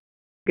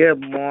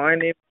 Good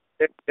morning.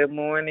 Good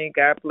morning.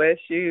 God bless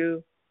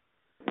you.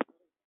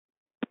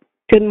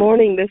 Good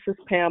morning. This is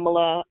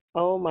Pamela.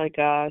 Oh my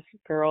gosh,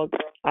 girl.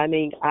 I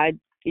mean,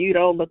 you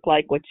don't look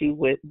like what you've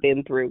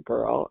been through,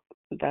 girl.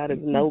 That is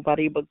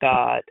nobody but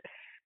God.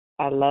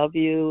 I love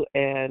you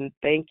and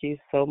thank you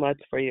so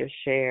much for your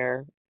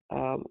share.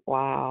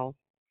 Wow.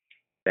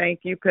 Thank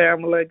you,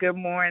 Pamela. Good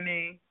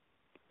morning.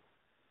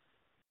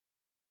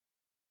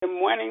 Good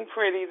morning,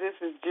 pretty. This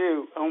is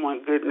Drew. Oh my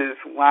goodness!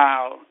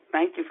 Wow.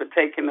 Thank you for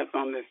taking us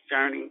on this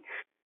journey.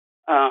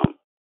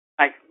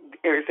 Like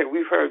Eric said,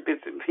 we've heard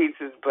bits and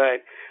pieces, but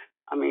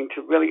I mean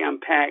to really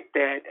unpack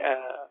that,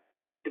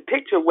 the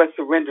picture of what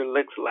surrender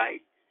looks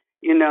like,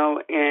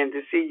 and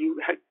to see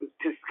you,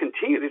 just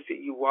continue to see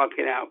you walk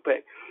it out.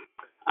 But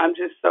I'm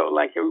just so,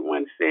 like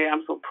everyone said,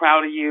 I'm so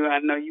proud of you. I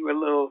know you were a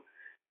little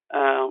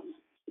um,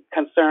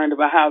 concerned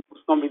about how it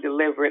was going to be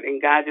delivered,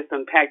 and God just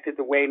unpacked it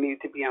the way it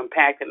needed to be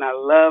unpacked. And I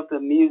love the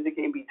music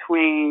in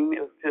between.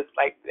 It was just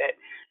like that.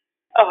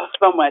 Oh,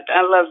 so much.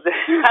 I loved it.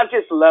 I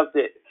just loved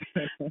it.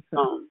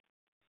 Um,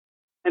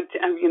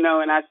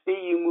 and I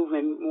see you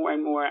moving more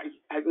and more.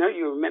 I know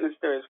you're a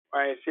minister as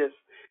far as just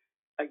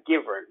a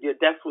giver. You're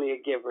definitely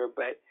a giver,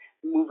 but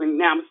moving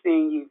now, I'm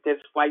seeing you.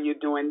 That's why you're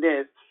doing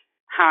this.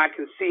 How I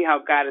can see how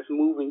God is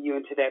moving you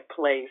into that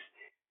place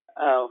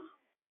of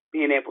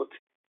being able to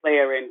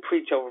declare and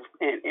preach over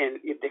and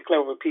declare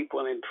over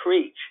people and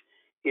preach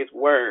His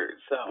word.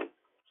 So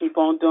keep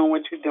on doing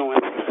what you're doing.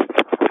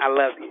 I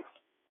love you.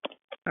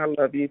 I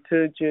love you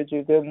too,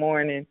 Juju. Good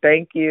morning.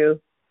 Thank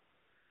you.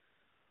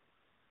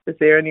 Is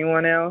there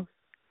anyone else?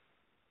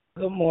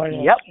 Good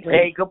morning. Yep.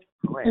 Hey,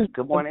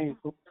 good morning.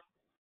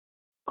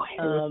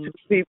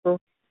 People.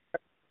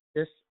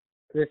 This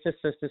is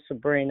Sister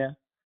Sabrina.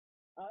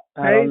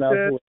 I Hey, don't know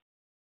sis. who.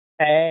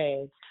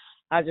 Hey,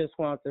 I just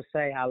want to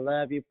say I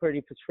love you,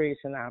 pretty Patrice,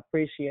 and I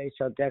appreciate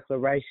your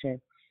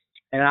declaration.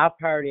 And I've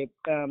heard it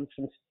some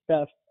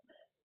stuff,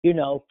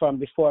 from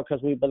before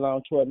because we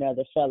belong to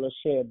another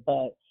fellowship.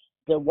 But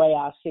the way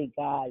I see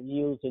God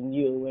using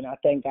you, and I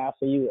thank God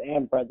for you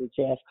and Brother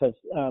Jeff, because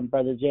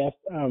Brother Jeff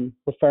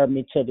referred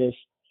me to this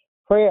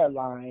prayer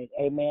line,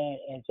 amen,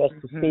 and just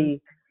to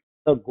see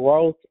the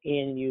growth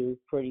in you,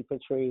 pretty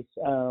Patrice.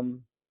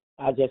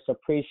 I just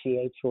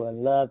appreciate you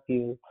and love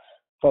you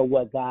for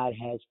what God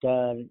has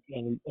done,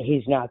 and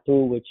He's not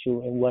through with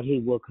you, and what He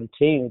will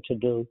continue to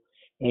do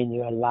in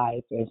your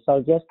life. And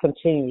so just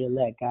continue to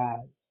let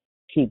God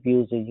keep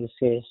using you,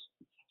 sis.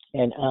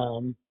 And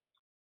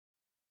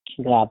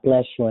God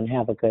bless you and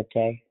have a good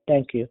day.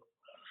 Thank you.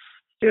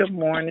 Good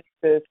morning,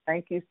 sis.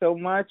 Thank you so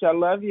much. I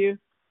love you.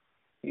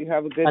 You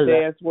have a good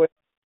day as well.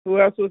 Who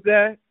else was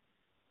that?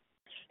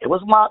 It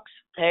was Mox.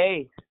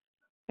 Hey.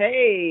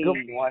 Hey.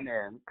 Good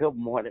morning. Good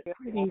morning.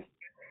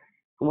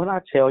 When I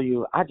tell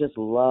you, I just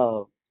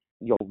love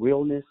your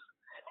realness.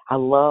 I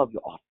love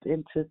your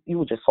authentic. You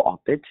were just so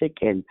authentic,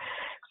 and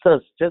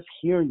just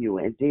hearing you,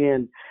 and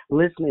then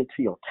listening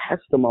to your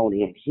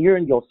testimony and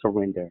hearing your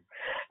surrender.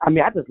 I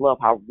mean, I just love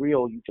how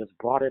real you just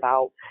brought it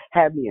out.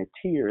 Had me in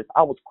tears.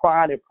 I was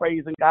crying and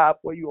praising God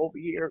for you over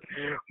here.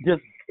 I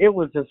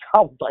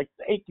was like,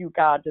 thank you,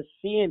 God, just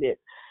seeing it.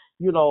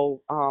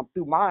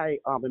 Through my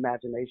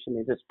imagination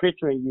and just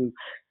picturing you,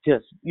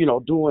 just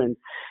doing,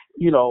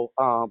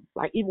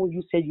 like even when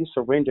you said you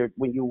surrendered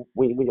when you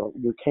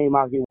came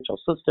out here with your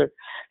sister,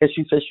 and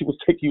she said she was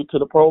taking you to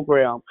the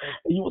program,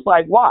 and you was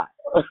like, why?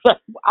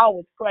 I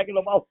was cracking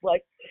up. I was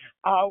like,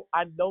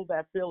 I know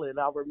that feeling.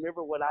 I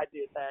remember when I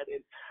did that,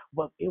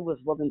 but it was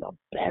one of the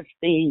best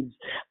things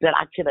that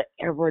I could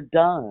have ever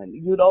done.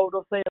 You know what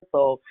I'm saying?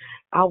 So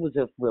I was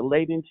just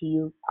relating to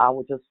you. I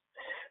was just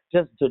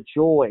the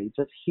joy,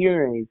 just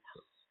hearing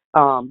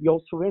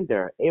your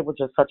surrender. It was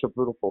just such a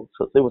beautiful.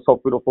 It was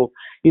so beautiful.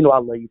 I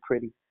love you,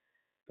 pretty.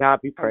 God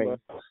be praised.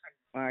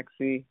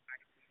 Moxie.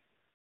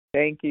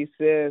 Thank you,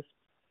 sis.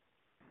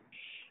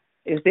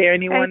 Is there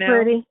anyone else?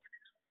 Pretty.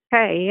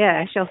 Hey,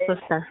 yeah, it's your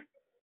sister.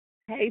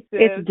 Hey, sis.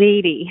 It's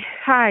Dee Dee.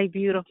 Hi,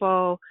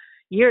 beautiful.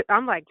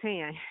 I'm like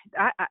 10.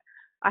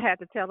 I had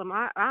to tell them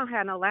I don't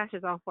have no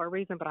lashes on for a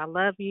reason, but I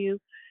love you.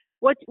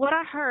 What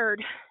I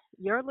heard,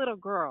 your little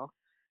girl,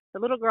 the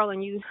little girl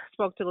and you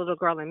spoke to the little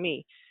girl and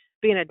me,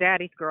 being a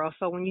daddy's girl.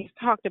 So when you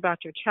talked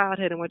about your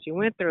childhood and what you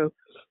went through,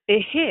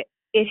 it hit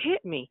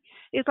me.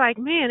 It's like,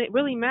 man, it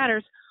really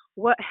matters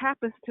what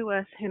happens to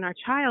us in our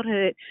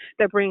childhood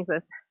that brings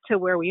us to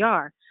where we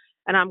are.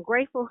 And I'm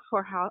grateful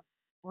for how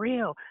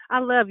Real. I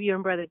love you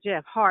and Brother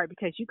Jeff hard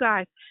because you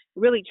guys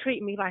really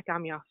treat me like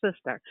I'm your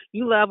sister.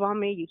 You love on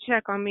me, you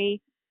check on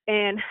me,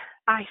 and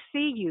I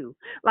see you.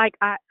 Like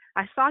I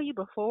saw you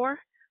before,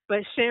 but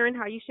sharing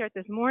how you shared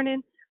this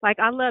morning, like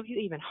I love you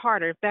even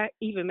harder if that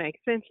even makes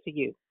sense to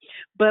you.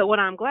 But what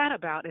I'm glad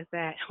about is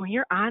that when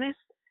you're honest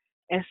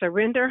and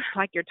surrender,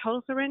 like your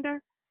total surrender,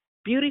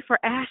 beauty for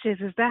ashes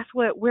is that's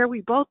what where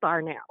we both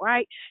are now,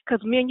 right?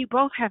 Because me and you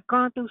both have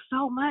gone through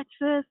so much,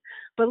 sis.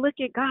 But look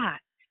at God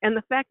and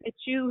the fact that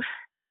you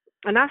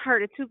and I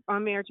heard it too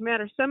on Marriage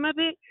Matters, some of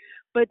it,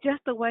 but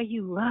just the way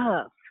you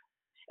love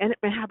and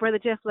how Brother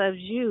Jeff loves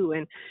you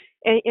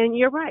and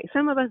you're right.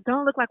 Some of us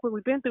don't look like what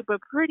we've been through,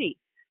 but pretty.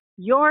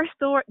 Your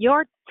story,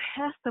 your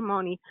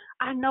testimony,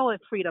 I know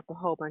it freed up a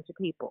whole bunch of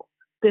people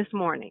this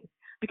morning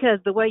because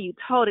the way you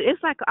told it,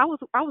 it's like I was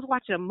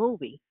watching a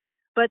movie,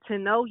 but to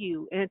know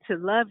you and to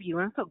love you,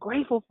 I'm so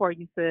grateful for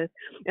you, sis.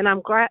 And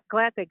I'm glad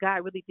that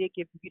God really did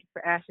give you beauty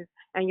for ashes,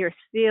 and you're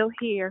still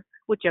here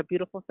with your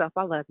beautiful self.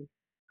 I love you.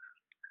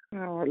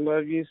 Oh, I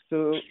love you,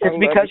 Sue. It's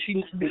because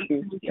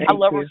I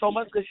love her you. so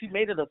much because she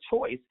made it a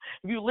choice.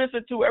 If you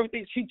listen to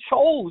everything she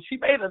chose, she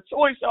made a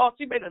choice, y'all.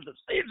 She made a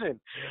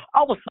decision.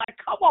 I was like,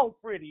 come on,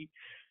 pretty.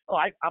 Oh,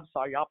 I'm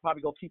sorry, y'all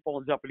probably gonna keep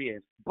on jumping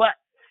in, but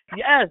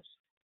yes,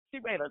 she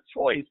made a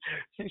choice.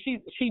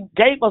 She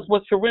gave us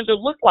what surrender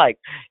looked like.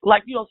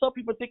 Like some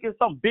people think it's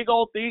some big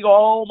old thing.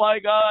 Oh my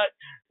God,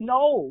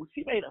 no,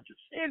 she made a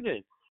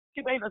decision.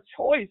 She made a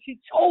choice. She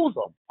chose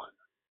them.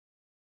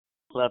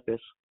 Love this.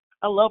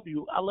 I love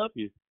you. I love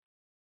you.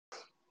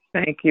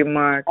 Thank you,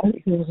 Mark.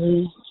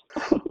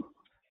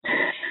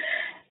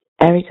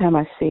 Every time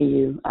I see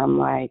you, I'm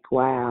like,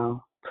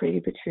 wow,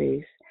 pretty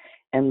Patrice.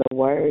 And the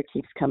word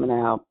keeps coming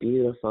out,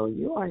 beautiful.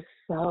 You are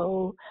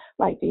so,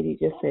 like Dee Dee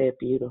just said,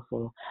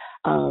 beautiful.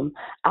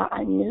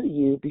 I knew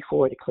you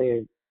before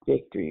Declared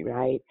Victory,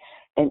 right?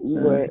 And you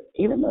were,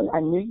 even though I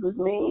knew you was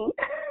mean,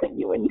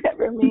 you were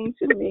never mean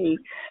to me.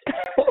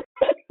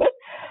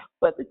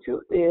 But the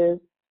truth is,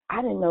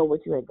 I didn't know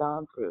what you had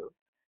gone through,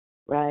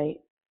 right?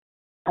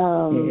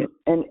 And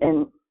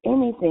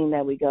anything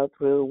that we go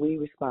through, we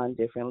respond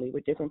differently.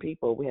 We're different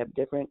people. We have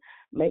different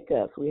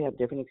makeups. We have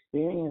different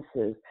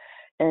experiences.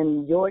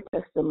 And your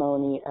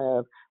testimony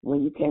of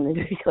when you came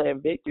to declare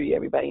victory,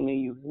 everybody knew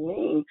you was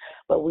mean,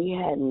 but we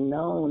hadn't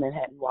known and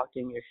hadn't walked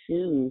in your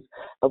shoes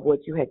of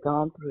what you had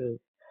gone through,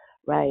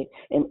 right?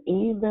 And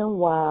even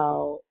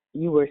while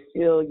you were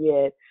still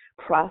yet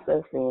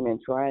processing and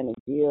trying to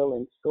deal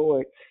and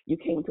sort, you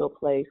came to a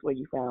place where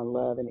you found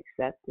love and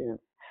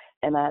acceptance.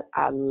 And I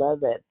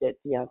love that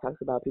Dion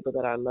talks about people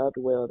that are loved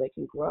well, they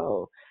can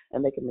grow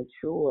and they can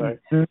mature.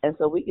 And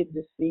so we get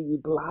to see you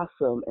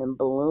blossom and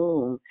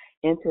bloom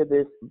into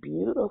this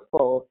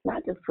beautiful,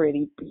 not just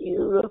pretty,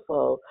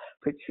 beautiful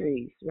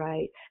Patrice,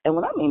 right? And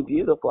when I mean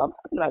beautiful, I'm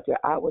talking about your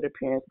outward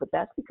appearance, but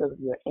that's because of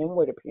your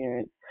inward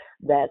appearance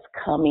that's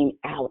coming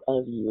out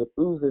of you. It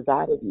oozes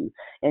out of you.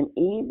 And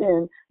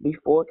even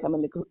before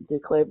coming to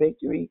declare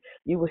victory,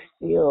 you were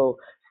still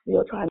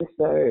trying to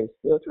serve,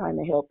 still trying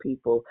to help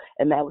people,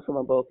 and that was from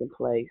a broken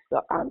place.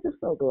 So I'm just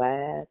so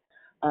glad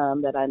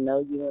that I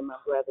know you and my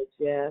brother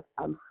Jeff.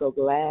 I'm so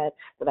glad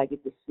that I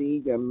get to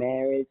see your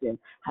marriage and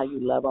how you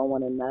love on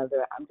one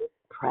another. I'm just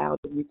proud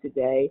of you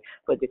today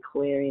for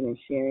declaring and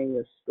sharing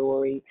your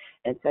story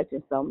and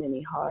touching so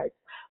many hearts.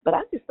 But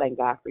I just thank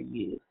God for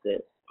you,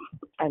 sis.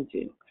 I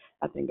do.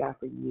 I thank God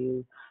for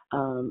you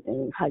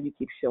and how you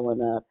keep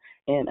showing up.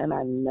 And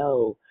I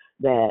know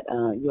that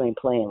you ain't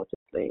playing with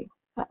this thing.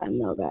 I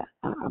know that.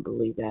 I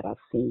believe that. I've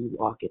seen you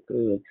walk it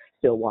through and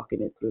still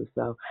walking it through.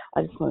 So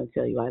I just want to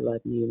tell you I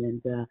love you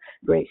and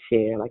great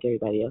share, like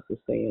everybody else is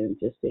saying,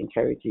 just to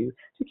encourage you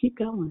to keep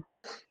going.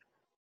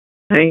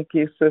 Thank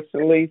you,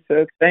 Sister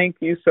Lisa. Thank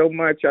you so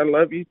much. I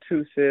love you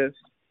too, sis.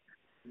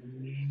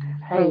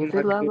 Hey, is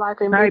it love, life,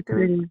 and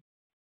victory?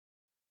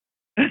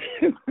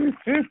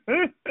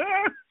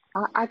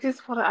 I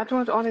just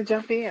want to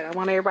jump in. I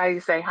want everybody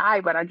to say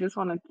hi, but I just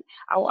want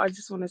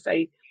to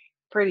say,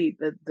 pretty.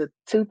 The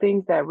two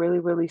things that really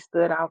really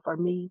stood out for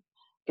me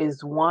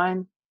is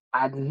one,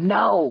 I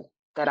know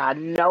that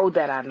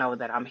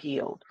I'm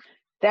healed.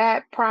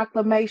 That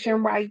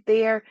proclamation right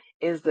there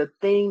is the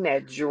thing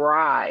that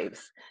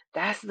drives.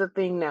 That's the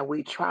thing that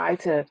we try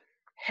to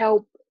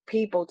help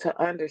people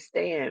to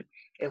understand.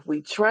 If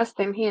we trust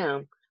in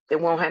Him, they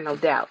won't have no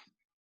doubt.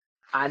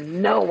 I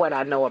know what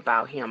I know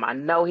about Him. I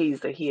know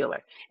He's a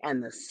healer.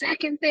 And the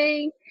second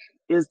thing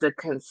is the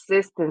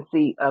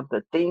consistency of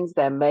the things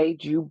that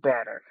made you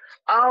better.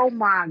 Oh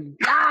my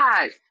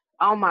God.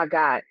 Oh my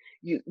God.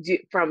 You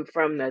from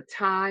the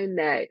time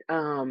that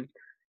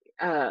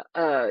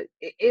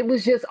it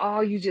was just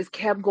all, you just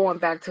kept going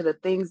back to the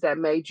things that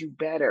made you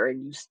better,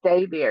 and you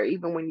stay there.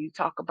 Even when you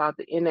talk about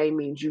the NA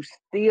means, you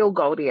still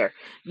go there.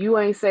 You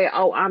ain't say,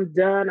 oh, I'm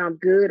done, I'm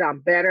good, I'm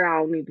better, I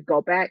don't need to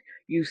go back.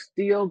 You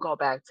still go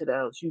back to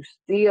those. You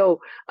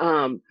still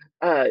even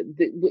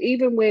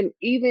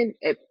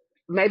if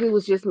maybe it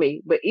was just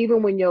me, but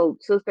even when your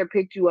sister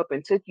picked you up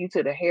and took you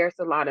to the hair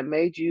salon and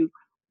made you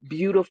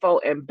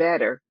beautiful and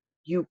better,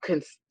 you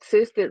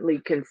consistently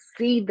can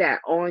see that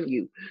on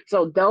you.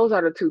 So those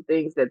are the two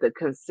things that the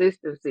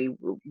consistency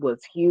was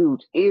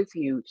huge, is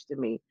huge to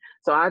me.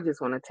 So I just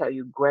want to tell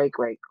you, great,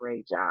 great,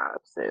 great job,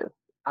 sis.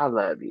 I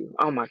love you.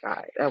 Oh my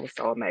God, that was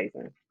so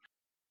amazing.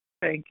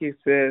 Thank you,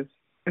 sis.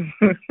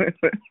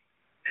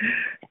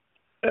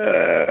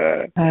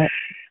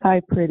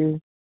 Hi,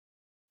 pretty.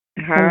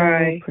 Hello,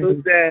 Hi, pretty.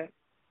 who's that?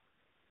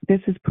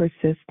 This is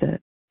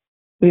persistent.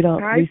 We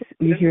don't. Hi,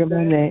 We hear my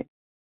Persistent. name.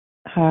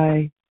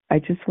 Hi. I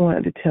just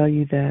wanted to tell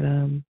you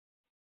that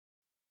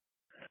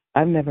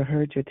I've never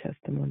heard your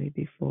testimony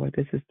before.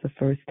 This is the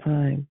first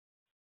time,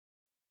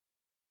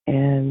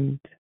 and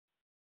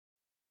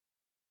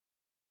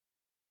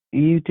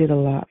you did a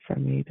lot for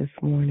me this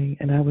morning,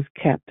 and I was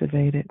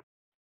captivated.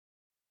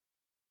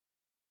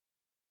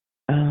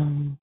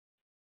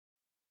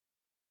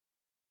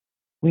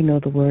 We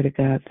know the Word of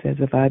God says,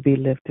 "If I be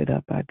lifted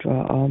up, I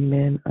draw all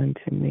men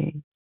unto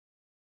me."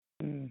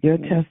 Your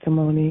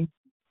testimony,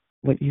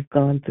 what you've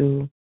gone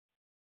through,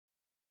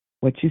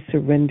 what you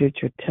surrendered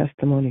your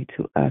testimony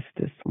to us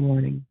this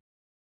morning,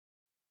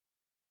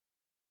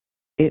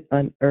 it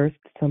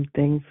unearthed some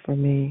things for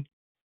me.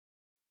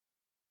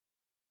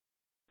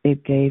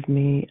 It gave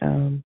me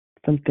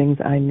some things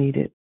I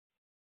needed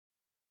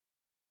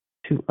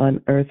to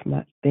unearth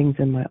my things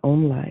in my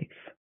own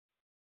life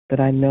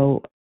that I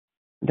know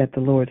that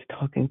the Lord's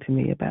talking to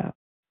me about.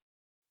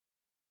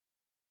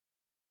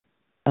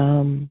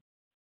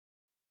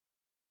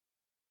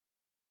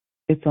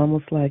 It's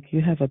almost like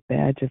you have a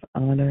badge of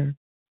honor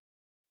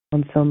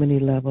on so many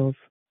levels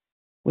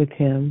with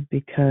Him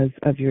because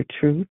of your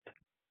truth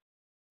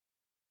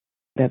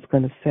that's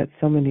going to set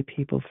so many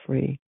people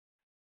free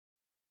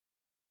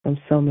from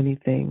so many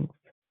things.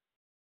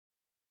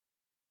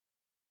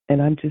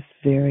 And I'm just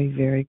very,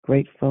 very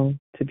grateful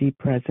to be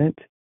present,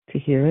 to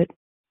hear it.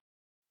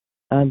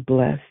 I'm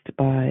blessed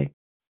by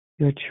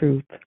your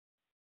truth,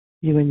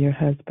 you and your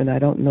husband. I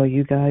don't know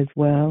you guys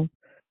well,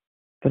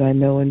 but I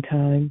know in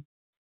time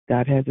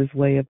God has His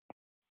way of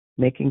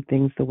making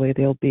things the way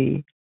they'll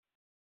be,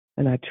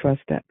 and I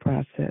trust that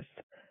process.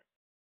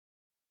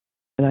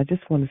 And I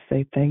just want to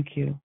say thank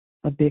you,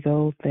 a big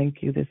old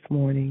thank you this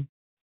morning.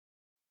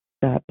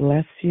 God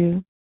bless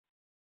you.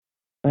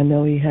 I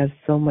know He has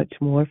so much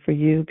more for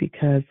you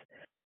because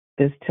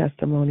this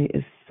testimony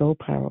is so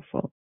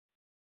powerful.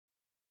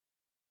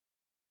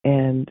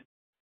 And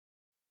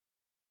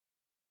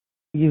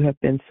you have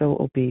been so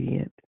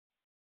obedient.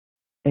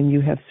 And you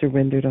have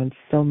surrendered on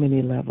so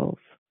many levels.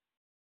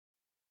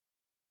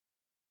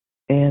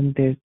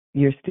 And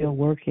you're still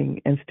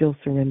working and still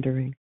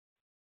surrendering.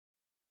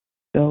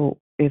 So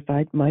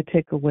my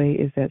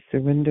takeaway is that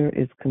surrender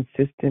is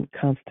consistent,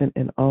 constant,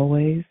 and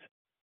always.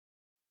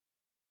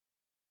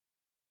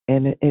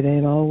 And it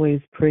ain't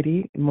always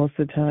pretty. Most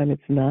of the time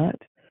it's not.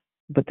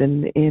 But then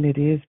in the end it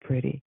is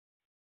pretty.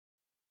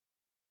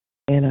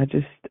 And I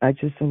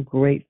just am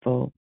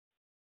grateful,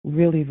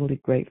 really, really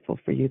grateful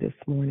for you this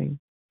morning.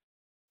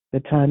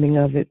 The timing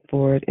of it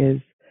for it is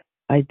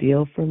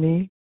ideal for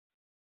me.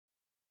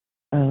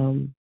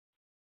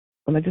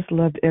 And I just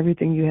loved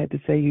everything you had to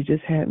say. You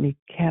just had me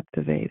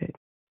captivated.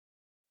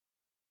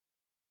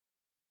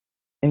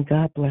 And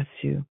God bless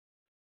you.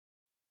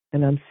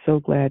 And I'm so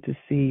glad to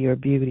see your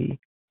beauty.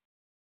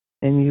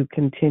 And you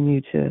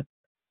continue to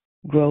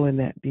grow in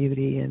that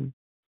beauty and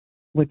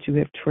what you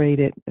have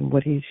traded and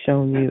what He's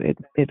shown you,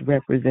 it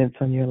represents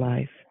on your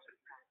life.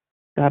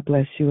 God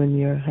bless you and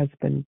your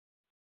husband.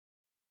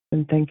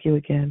 And thank you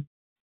again.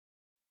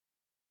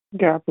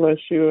 God bless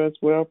you as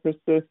well,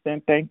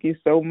 Persistent. Thank you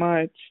so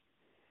much.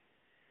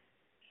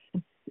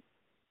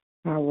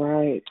 All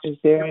right. Is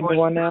there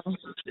anyone else?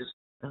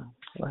 Go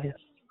ahead.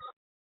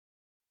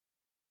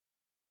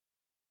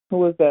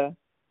 Who is that?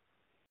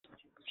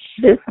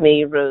 This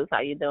me, Ruth.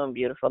 How you doing,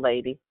 beautiful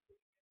lady?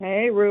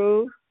 Hey,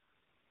 Ruth.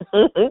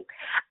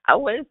 I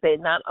wouldn't say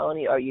not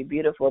only are you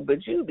beautiful,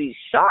 but you be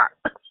sharp.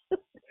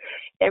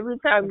 Every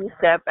time you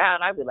step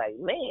out, I be like,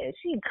 man,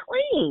 she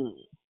clean.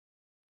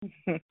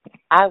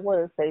 I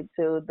want to say,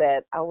 too,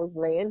 that I was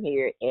laying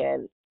here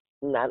and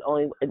not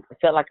only it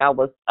felt like I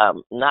was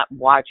not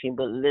watching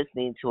but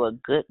listening to a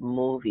good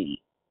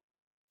movie,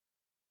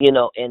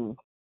 and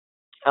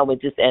I was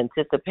just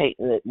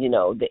anticipating,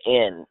 the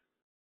end,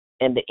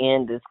 and the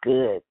end is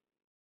good.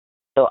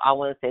 So I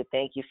want to say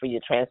thank you for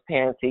your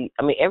transparency.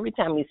 I mean, every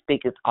time you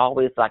speak, it's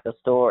always like a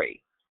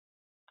story.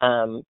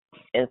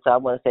 And so I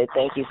want to say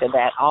thank you for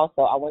that.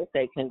 Also, I want to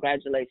say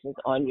congratulations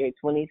on your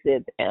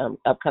 25th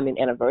upcoming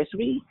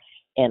anniversary.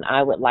 And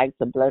I would like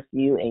to bless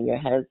you and your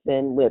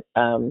husband with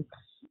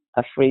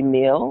a free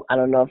meal. I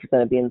don't know if it's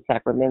going to be in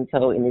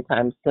Sacramento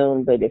anytime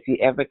soon, but if you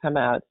ever come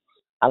out,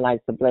 I'd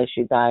like to bless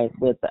you guys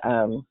with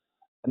a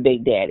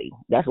Big Daddy.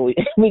 That's what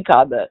we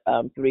call the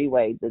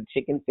three-way, the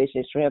chicken, fish,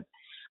 and shrimp,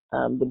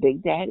 the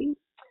Big Daddy.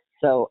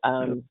 So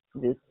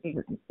just,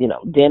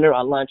 dinner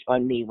or lunch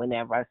on me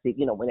whenever I see,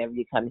 whenever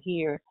you come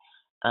here.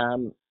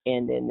 And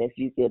then if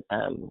you could,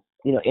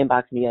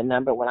 inbox me a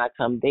number when I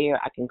come there,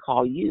 I can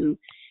call you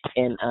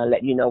and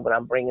let you know what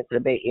I'm bringing to the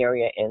Bay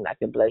Area, and I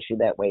can bless you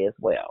that way as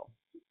well.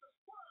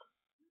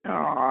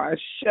 Oh,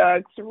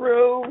 shucks,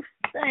 Ruth.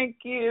 Thank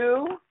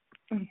you.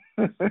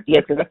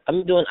 Yeah, because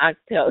I'm doing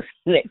oxtails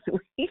next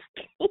week.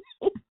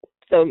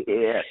 So,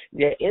 yeah,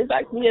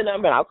 inbox me a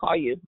number and I'll call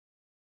you.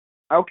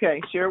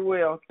 Okay, sure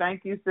will.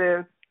 Thank you,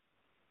 sis.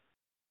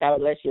 God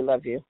bless you.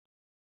 Love you.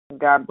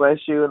 God bless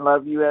you and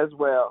love you as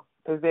well.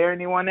 Is there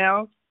anyone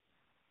else?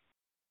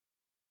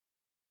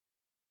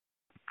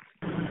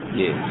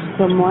 Yes.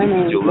 Good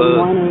morning. Good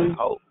morning.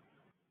 Oh.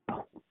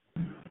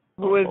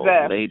 Who is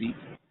that? Lady.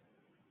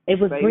 It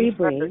was Bree.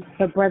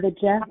 For Brother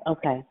Jeff?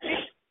 Okay.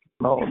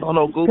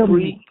 No. Go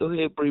Bree. Go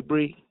ahead,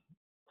 Bree.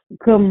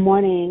 Good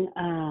morning,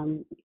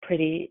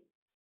 pretty.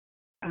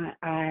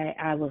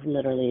 I was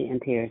literally in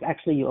tears.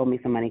 Actually, you owe me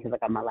some money because I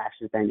got my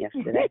lashes done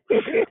yesterday.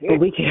 But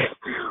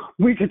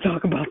we could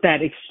talk about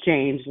that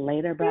exchange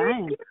later. But I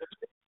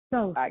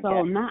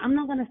am I'm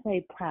not gonna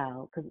say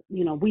proud because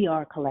we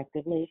are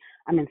collectively.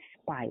 I'm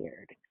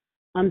inspired.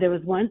 There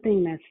was one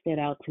thing that stood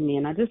out to me,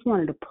 and I just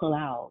wanted to pull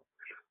out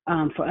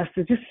for us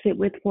to just sit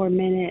with for a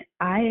minute.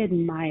 I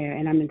admire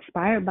and I'm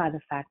inspired by the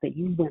fact that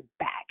you went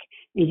back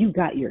and you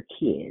got your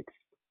kids.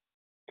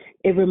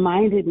 It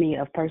reminded me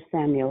of 1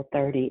 Samuel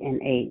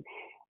 30:8.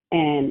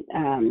 And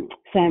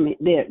Samuel,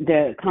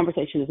 the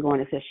conversation is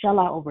going, it says, shall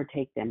I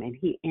overtake them? And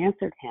he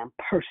answered him,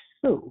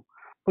 pursue,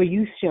 for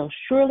you shall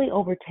surely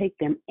overtake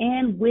them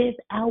and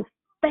without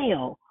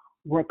fail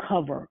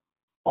recover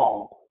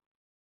all.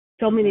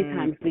 So many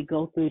times we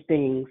go through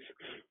things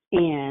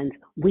and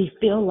we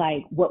feel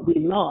like what we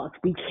lost,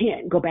 we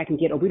can't go back and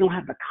get, or we don't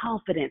have the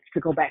confidence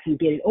to go back and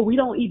get it, or we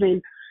don't even,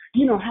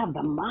 have the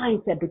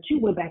mindset, but you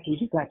went back and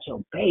you got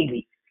your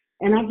baby.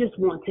 And I just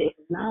want to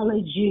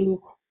acknowledge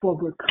you for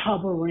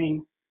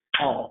recovering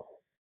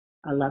all.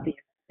 I love you.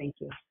 Thank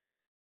you.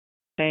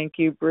 Thank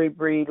you,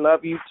 Bree.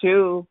 Love you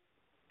too.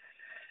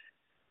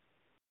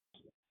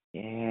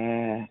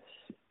 Yes.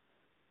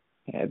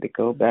 Had to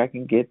go back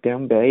and get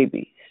them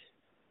babies.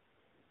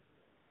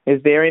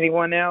 Is there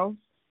anyone else?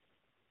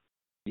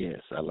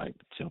 Yes, I'd like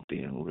to jump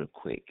in real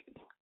quick.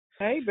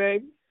 Hey,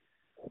 baby.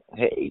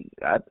 Hey,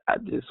 I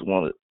just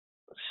want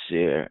to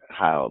share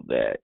how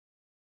that,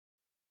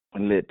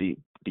 and let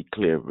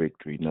Declare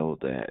Victory know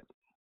that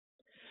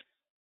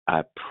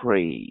I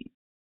prayed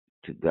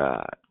to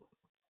God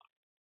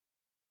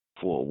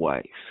for a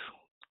wife.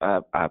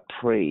 I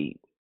prayed,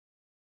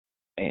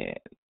 and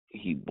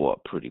He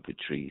brought Pretty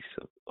Patrice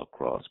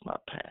across my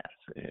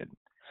path, and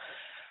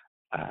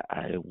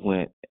I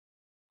went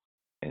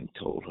and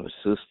told her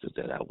sister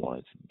that I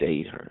wanted to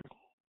date her,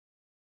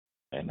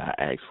 and I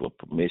asked for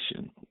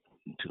permission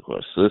to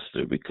her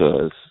sister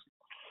because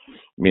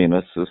me and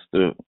her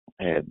sister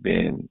had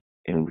been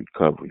in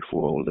recovery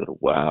for a little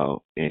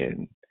while,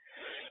 and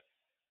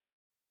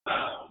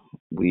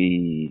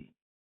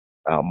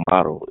our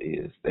motto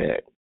is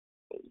that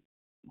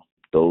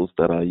those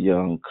that are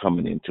young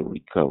coming into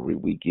recovery,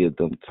 we give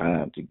them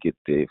time to get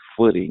their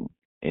footing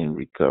in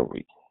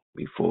recovery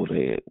before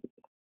they,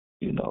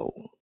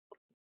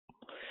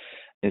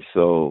 And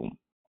so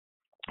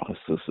her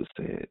sister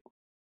said,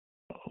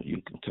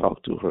 you can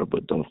talk to her,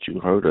 but don't you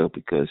hurt her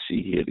because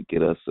she here to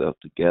get herself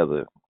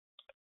together,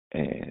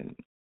 and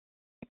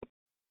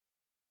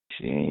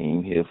she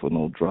ain't here for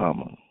no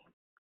drama.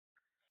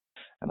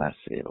 And I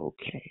said,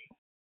 okay.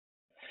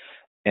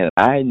 And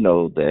I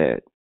know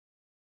that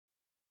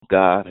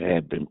God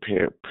had been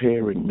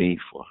preparing me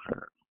for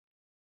her.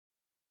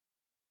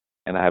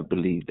 And I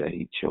believe that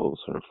He chose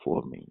her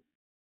for me.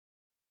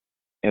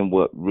 And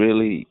what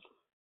really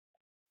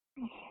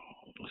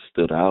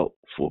stood out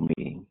for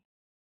me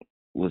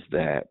was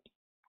that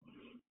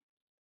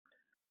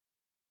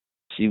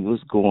she was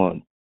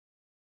going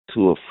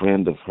to a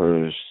friend of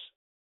hers,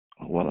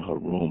 one of her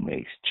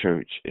roommates'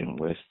 church in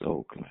West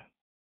Oakland.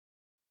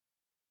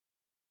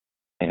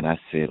 And I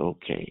said,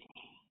 okay,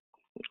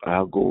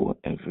 I'll go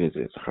and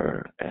visit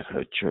her at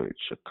her church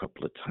a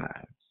couple of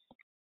times.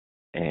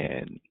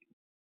 And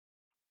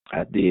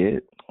I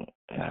did.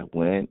 And I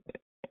went,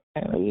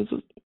 and it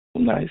was a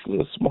nice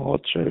little small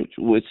church,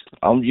 which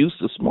I'm used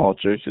to small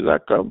churches. I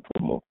come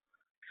from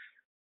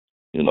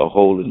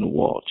hole in the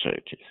wall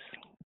churches.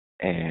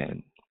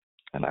 And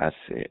I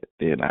said,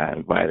 then I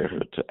invited her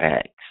to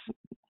Acts,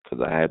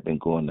 because I had been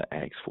going to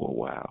Acts for a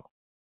while.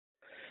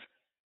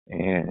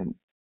 And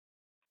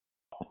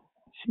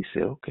she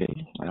said,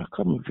 okay, I'll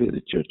come and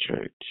visit your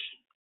church.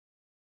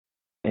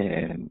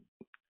 And,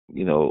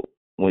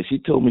 when she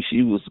told me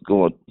she was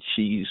going,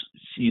 she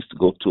used to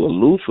go to a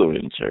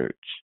Lutheran church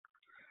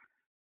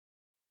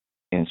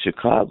in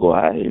Chicago.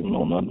 I didn't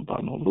know nothing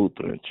about no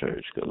Lutheran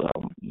church because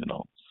I'm,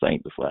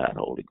 sanctified,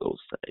 Holy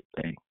Ghost type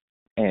thing.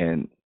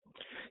 And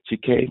she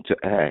came to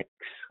Acts,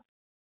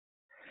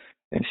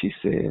 and she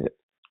said,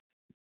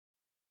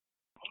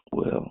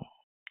 well,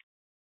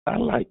 I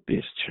like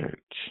this church.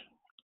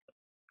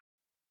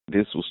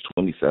 This was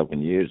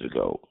 27 years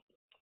ago,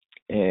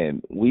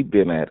 and we've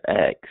been at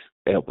Acts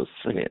ever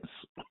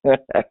since.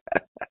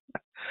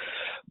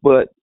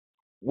 But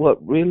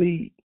what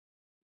really,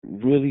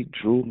 really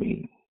drew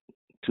me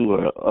to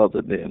her,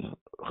 other than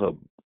her,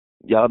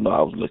 y'all know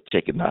I was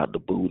checking out the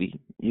booty,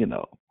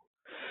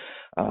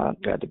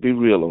 Got to be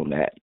real on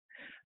that.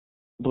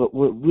 But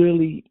what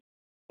really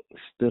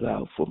stood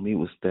out for me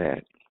was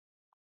that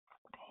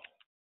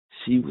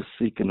she was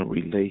seeking a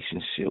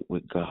relationship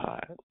with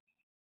God.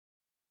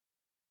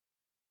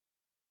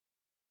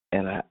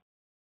 And I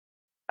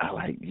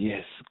like,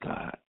 yes,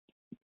 God.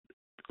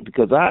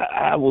 Because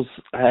I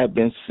had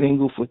been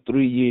single for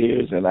 3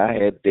 years and I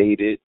had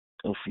dated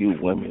a few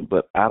women,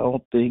 but I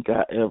don't think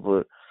I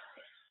ever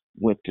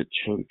went to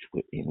church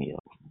with any of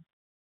them.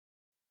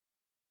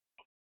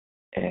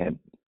 And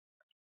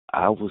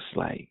I was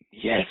like,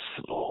 yes,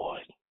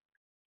 Lord.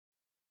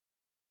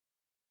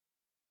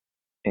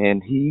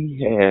 And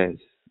he has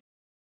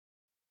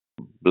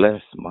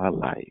blessed my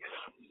life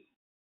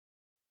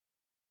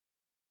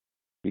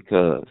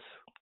because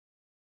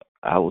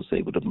I was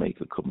able to make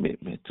a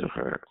commitment to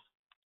her.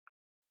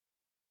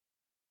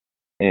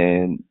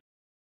 And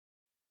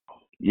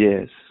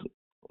yes,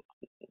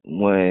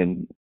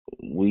 when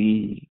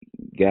we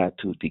got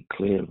to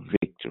declare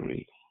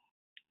victory,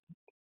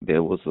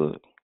 there was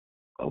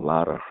a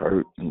lot of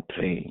hurt and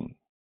pain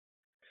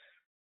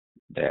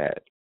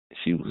that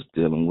she was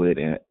dealing with.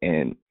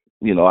 And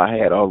you know, I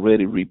had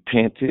already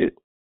repented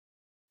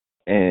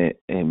and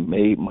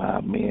made my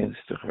amends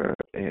to her,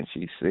 and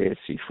she said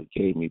she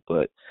forgave me,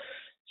 but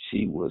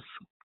she was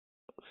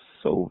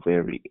so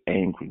very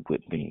angry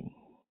with me.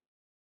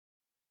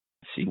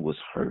 She was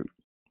hurt.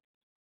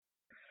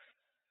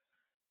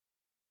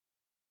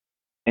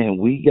 And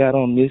we got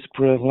on this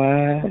prayer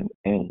line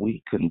and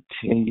we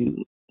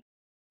continued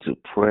to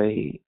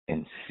pray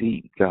and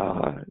seek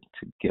God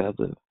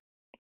together.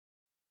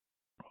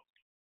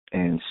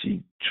 And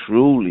she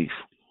truly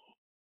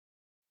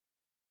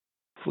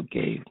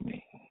forgave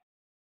me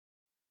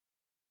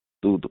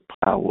through the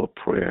power of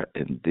prayer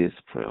in this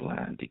prayer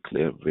line,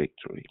 declare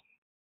victory.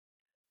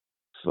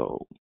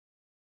 So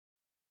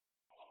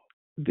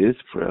this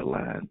prayer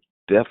line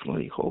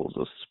definitely holds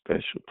a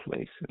special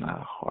place in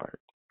our heart.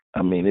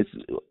 I mean, it's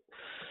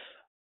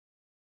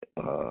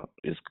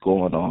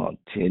going on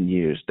 10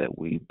 years that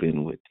we've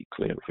been with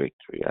Declare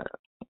Victory.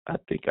 I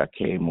think I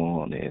came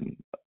on in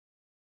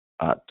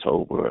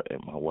October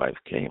and my wife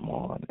came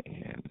on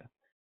in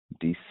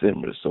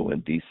December. So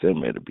in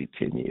December it'll be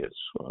 10 years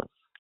for us.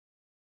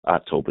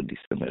 October,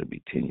 December it'll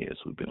be 10 years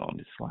we've been on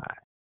this line.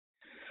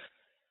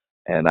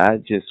 And I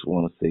just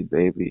want to say,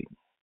 baby,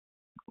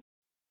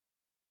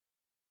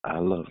 I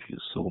love you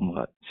so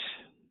much.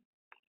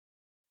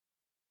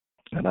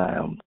 And I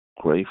am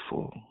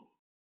grateful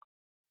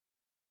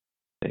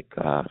that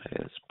God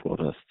has brought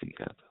us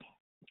together.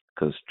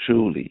 Because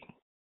truly,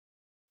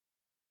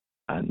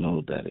 I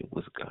know that it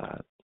was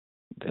God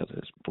that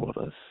has brought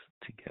us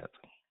together.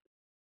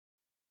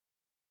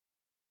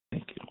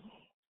 Thank you.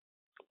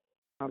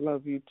 I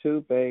love you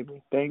too,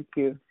 baby. Thank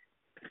you.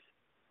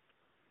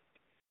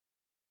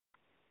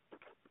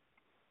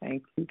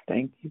 Thank you,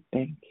 thank you,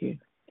 thank you.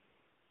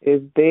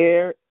 Is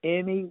there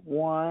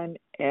anyone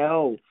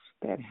else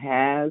that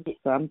has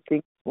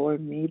something for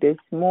me this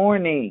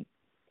morning?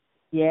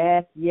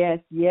 Yes, yes,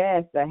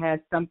 yes. I have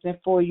something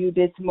for you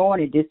this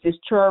morning. This is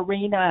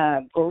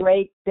Charina.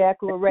 Great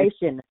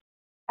declaration.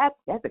 I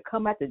have to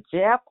come out the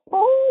jail.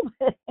 Oh,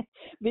 but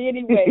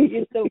anyway,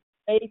 it's so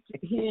great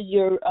to hear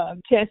your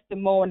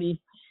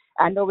testimony.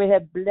 I know it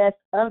has blessed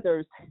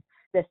others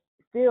that's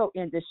still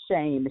in the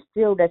shame,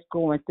 still that's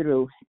going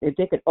through. If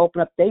they could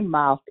open up their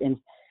mouth and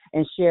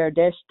share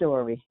their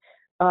story.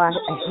 I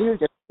hear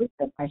the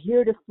freedom. I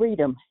hear the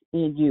freedom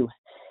in you.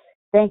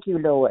 Thank you,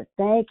 Lord.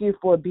 Thank you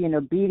for being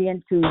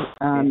obedient to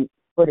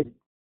for the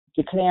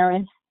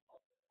declaring.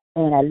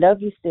 And I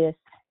love you, sis.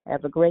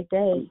 Have a great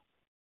day.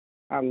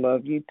 I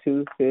love you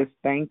too, sis.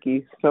 Thank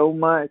you so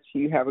much.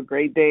 You have a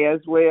great day as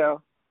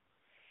well.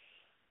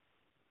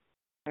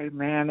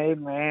 Amen,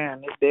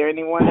 amen. Is there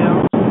anyone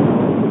else?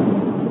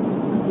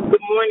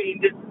 Good morning.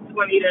 This is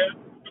Juanita.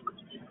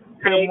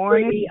 Good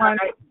morning, Pretty,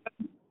 Juanita.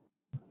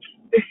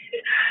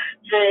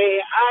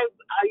 Hey,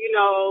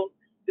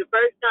 the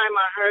first time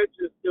I heard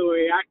your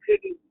story, I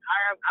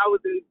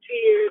was in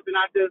tears, and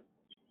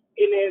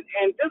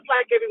and just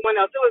like everyone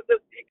else, it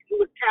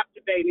was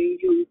captivating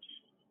you,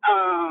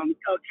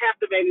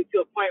 captivating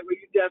to a point where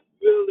you just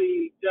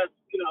really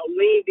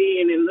leaned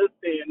in and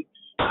listened.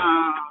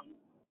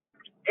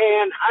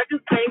 And I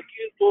just thank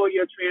you for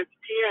your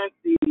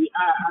transparency.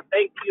 I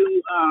thank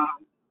you,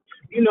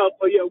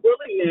 for your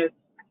willingness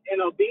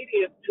and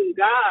obedience to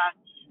God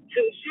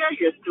to share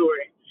your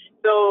story.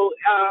 So,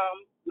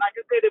 like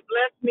I said, it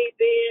blessed me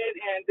then,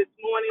 and this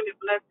morning it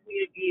blessed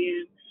me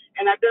again.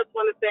 And I just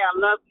want to say I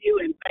love you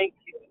and thank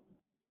you.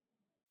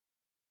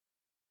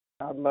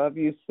 I love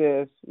you,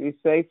 sis. Be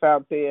safe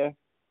out there.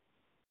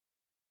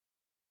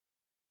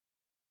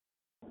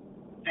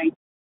 Thank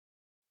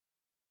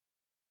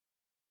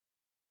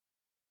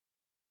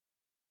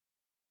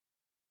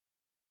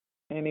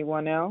you.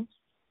 Anyone else?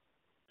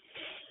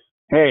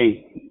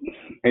 Hey,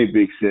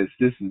 big sis.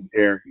 This is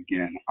Eric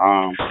again.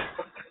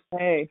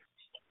 Hey.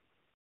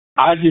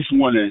 I just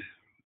want to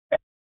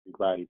ask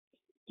everybody,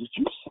 did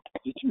you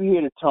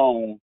hear the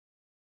tone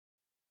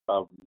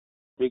of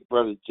Big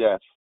Brother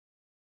Jeff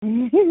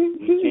He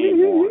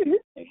came on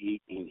and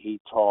he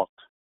talked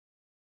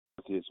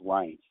with his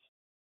wife.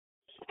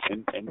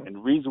 And the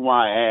reason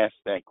why I asked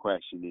that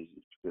question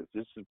is because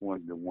this is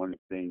one of the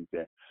things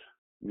that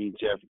me and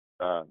Jeff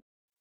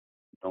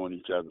known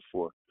each other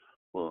for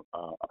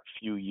a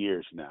few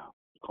years now.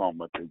 Call him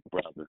my big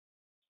brother.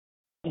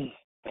 And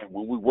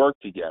when we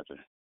worked together,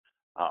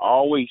 I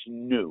always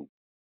knew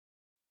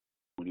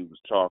when he was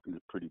talking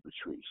to Pretty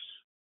Patrice,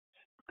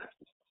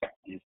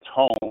 his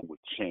tone would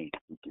change.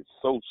 We get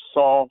so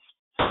soft,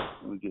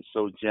 we get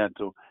so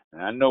gentle.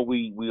 And I know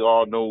we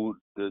all know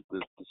the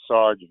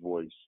Sarge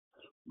voice.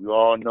 We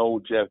all know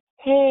Jeff,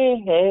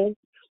 hey,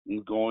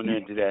 he's going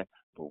into that.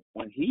 But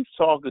when he's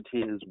talking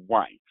to his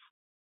wife,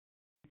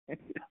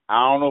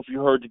 I don't know if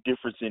you heard the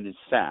difference in his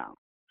sound,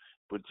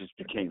 but it just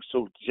became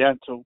so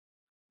gentle,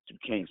 it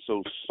became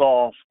so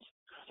soft,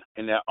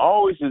 and that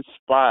always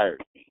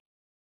inspired me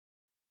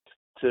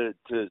to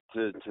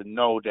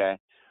know that,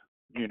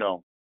 you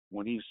know,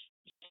 when he's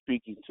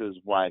speaking to his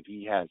wife,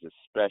 he has a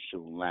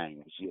special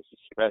language, he has a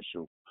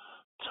special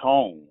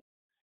tone,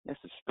 he has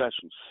a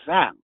special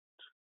sound.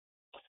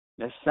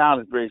 That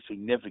sound is very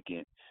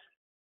significant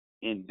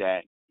in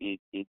that it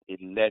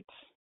lets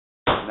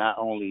not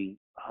only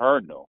her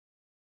know,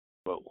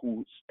 but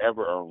who's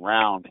ever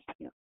around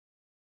him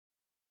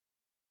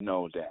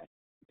know that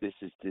this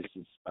is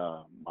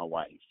my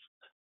wife.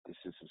 This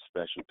is a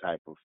special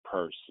type of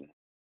person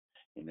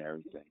and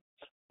everything.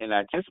 And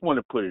I just want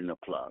to put in a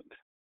plug.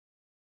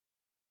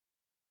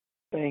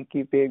 Thank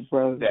you, big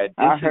brother. That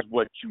this is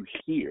what you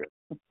hear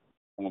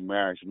on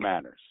Marriage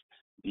Matters.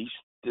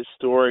 This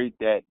story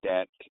that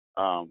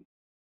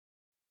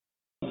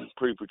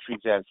Pretty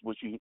Patrice has, what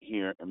you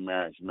hear in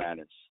Marriage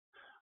Matters.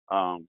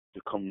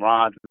 The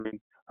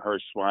camaraderie, I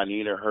heard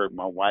Swanita, heard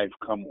my wife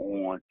come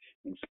on.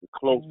 It's the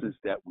closest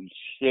that we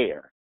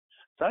share.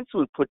 So I just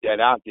want to put that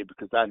out there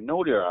because I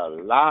know there are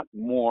a lot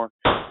more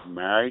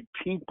married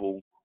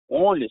people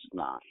on this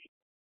line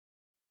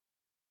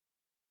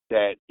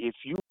that if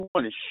you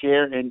want to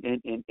share in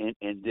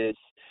this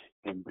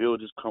and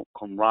build this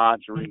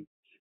camaraderie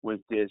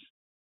with this,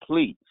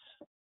 please.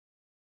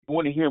 You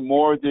want to hear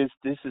more of this?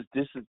 This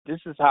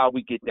is how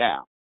we get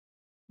down.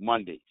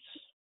 Mondays.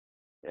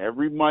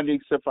 Every Monday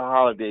except for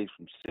holidays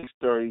from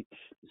 6:30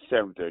 to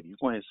 7:30. You're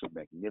going to hear some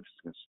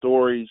magnificent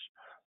stories.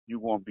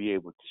 You're going to be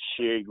able to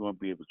share. You're going to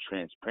be able to be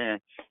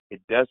transparent.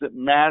 It doesn't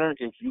matter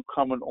if you're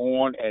coming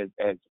on as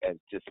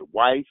just a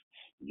wife,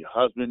 your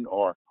husband,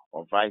 or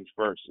vice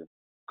versa.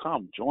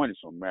 Come join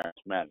us on Marriage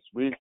Matters.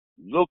 We're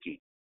looking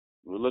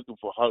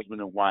for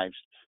husband and wives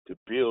to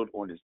build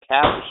on this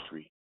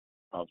tapestry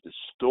of the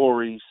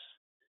stories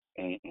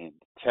and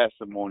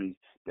testimonies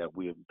that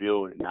we have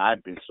built. And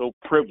I've been so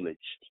privileged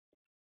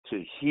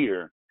to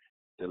hear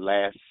the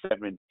last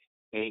 7-8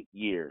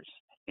 years.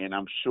 And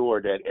I'm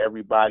sure that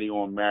everybody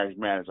on Marriage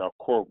Matters, our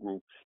core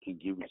group, can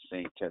give you the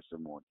same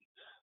testimony.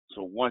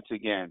 So once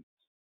again,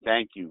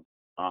 thank you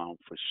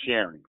for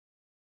sharing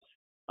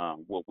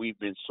what we've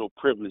been so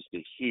privileged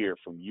to hear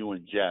from you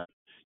and Jeff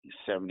these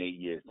 7-8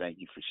 years. Thank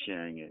you for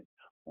sharing it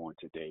on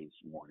today's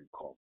morning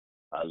call.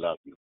 I love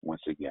you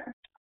once again.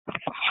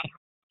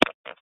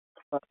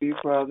 Love you,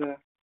 brother.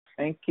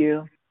 Thank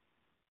you.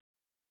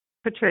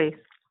 Patrice.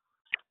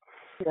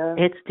 Yeah.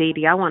 It's Dee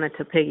Dee. I wanted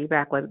to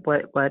piggyback with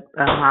what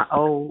my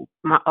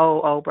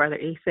old brother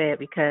E said,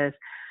 because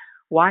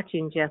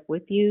watching Jeff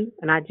with you,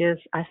 and I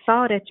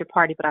saw it at your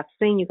party, but I've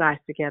seen you guys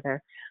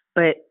together.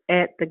 But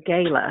at the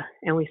gala,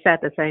 and we sat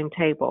at the same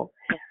table.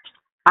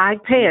 I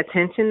pay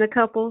attention to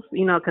couples,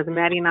 you know, because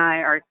Maddie and I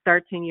are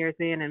 13 years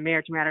in, and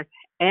Marriage Matters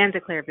and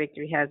Declare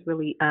Victory has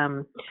really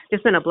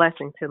just been a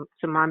blessing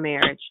to my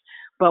marriage.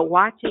 But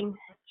watching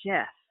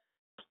Jeff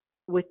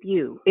with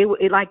you,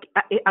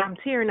 I'm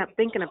tearing up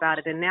thinking about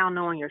it, and now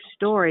knowing your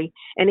story,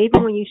 and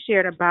even when you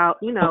shared about,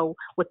 you know,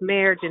 with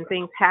marriage and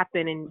things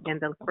happen and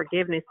the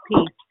forgiveness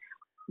piece,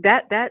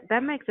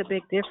 that makes a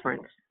big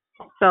difference.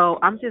 So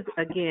I'm just,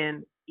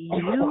 again,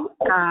 you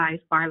guys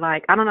are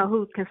like, I don't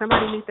know can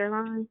somebody mute their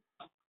line?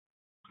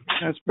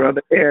 That's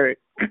Brother Eric.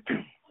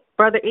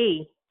 Brother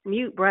E,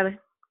 mute, brother.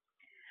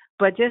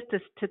 But just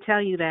to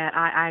tell you that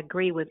I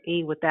agree with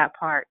E with that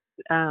part.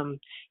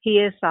 He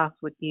is soft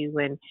with you,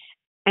 and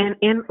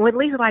at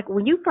least like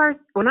when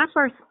I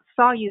first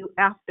saw you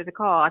after the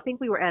call, I think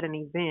we were at an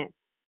event.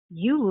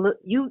 You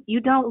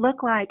don't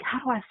look like, how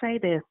do I say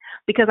this?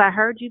 Because I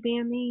heard you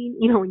being mean,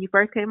 you know, when you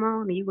first came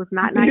on, and you was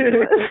not nice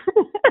to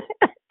us.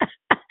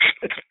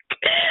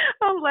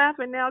 I'm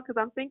laughing now because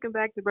I'm thinking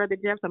back to Brother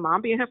Jeff.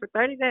 I'm being here for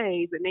 30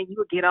 days, and then you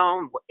would get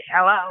on,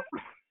 hello.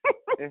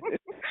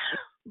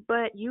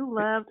 But you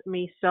loved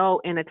me so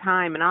in a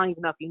time, and I don't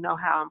even know if you know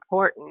how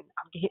important.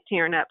 I'm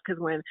tearing up because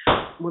when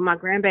my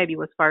grandbaby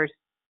was first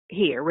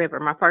here, River,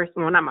 my first,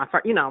 well, not my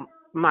first, you know,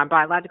 my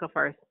biological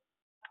first,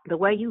 the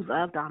way you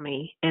loved on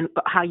me and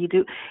how you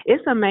do,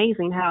 it's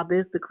amazing how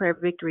this Declare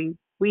Victory,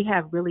 we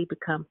have really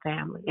become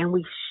family, and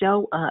we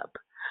show up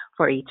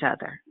for each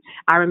other.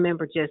 I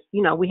remember just,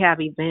 you know, we have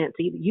events.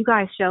 You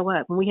guys show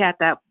up. When we had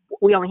that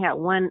we only had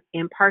one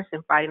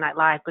in-person Friday Night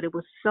Live, but it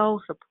was so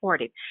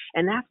supportive.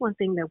 And that's one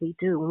thing that we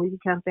do when we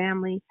become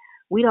family.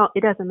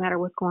 It doesn't matter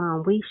what's going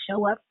on. We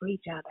show up for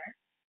each other.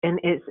 And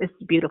it's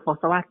beautiful.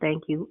 So I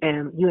thank you,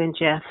 and you and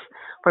Jeff,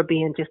 for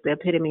being just the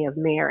epitome of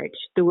marriage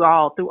through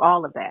all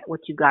of that,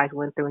 what you guys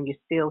went through, and you're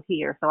still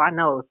here. So I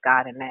know it's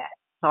God in that.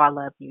 So I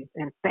love you,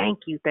 and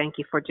thank you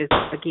for just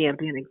again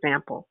being an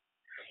example.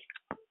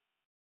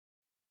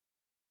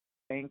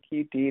 Thank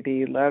you, Dee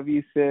Dee. Love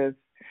you, sis.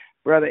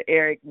 Brother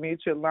Eric,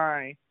 mute your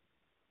line.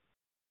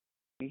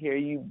 We hear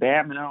you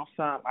bamming on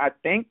something. I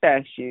think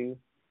that's you.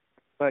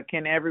 But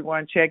can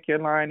everyone check your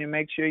line and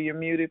make sure you're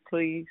muted,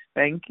 please?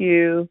 Thank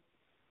you.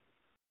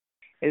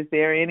 Is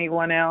there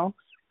anyone else?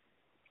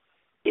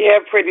 Yeah,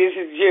 pretty. This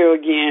is Jill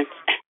again.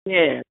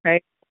 Yeah.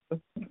 Hey.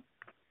 Can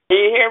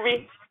you hear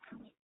me?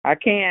 I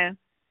can.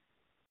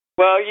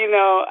 Well,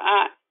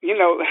 I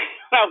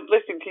was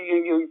listening to you,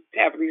 and you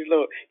having these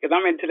little, because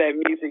I'm into that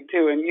music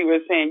too, and you were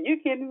saying, you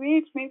can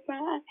reach me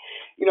fine,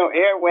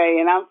 airway,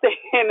 and I'm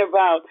thinking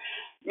about,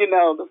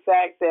 the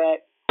fact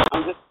that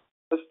I'm just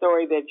the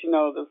story that,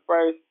 the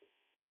first,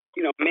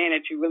 man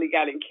that you really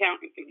got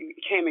encounter,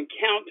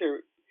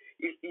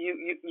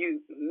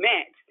 you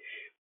met.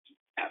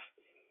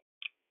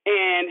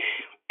 And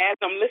as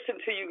I'm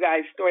listening to you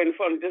guys' story on the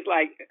phone, just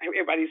like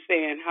everybody's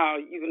saying how,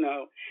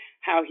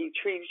 how he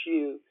treats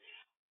you,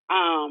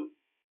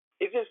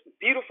 it's just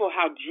beautiful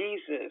how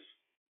Jesus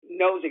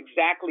knows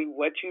exactly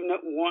what you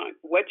want,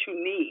 what you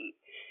need,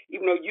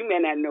 even though you may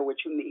not know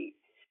what you need,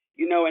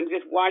 and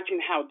just watching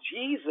how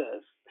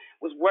Jesus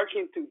was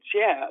working through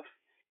Jeff,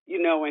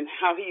 and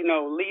how he,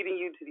 leading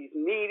you to these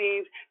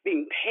meetings,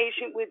 being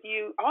patient with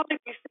you, all of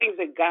these things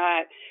that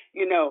God,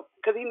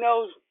 because he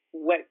knows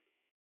what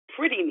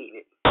Pretty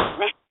needed,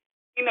 right?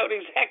 He knows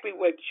exactly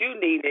what you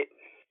needed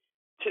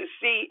to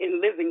see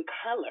in living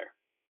color.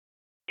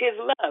 His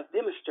love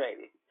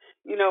demonstrated,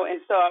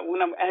 and so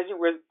as you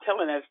were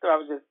telling that story,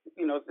 I was just,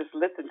 just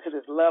listening to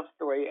this love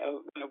story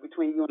of,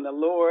 between you and the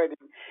Lord,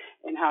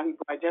 and how he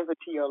brought Jeff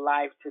into your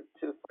life to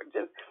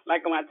just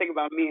like when I think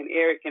about me and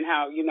Eric, and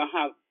how,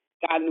 how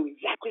God knew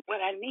exactly what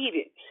I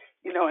needed,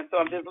 and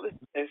so I'm just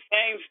listening to the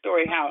same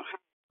story, how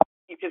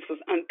he just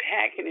was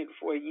unpacking it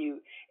for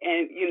you,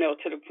 and,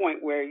 to the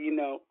point where,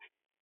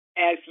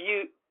 as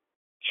you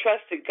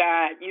trusted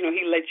God, he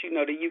let you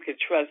know that you could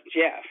trust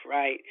Jeff,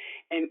 right?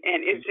 And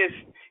it's just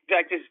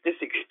like this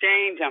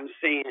exchange I'm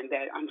seeing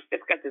that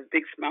it's got this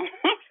big smile on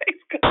my face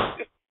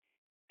because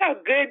how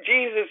good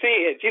Jesus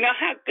is,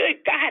 how good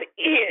God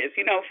is,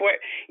 for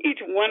each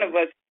one of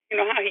us,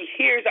 how he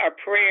hears our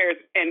prayers.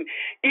 And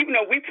even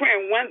though we pray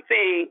in one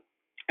thing,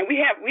 and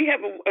we have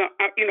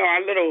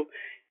our little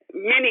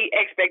many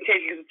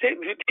expectations.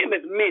 Tim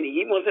is many.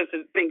 He wants us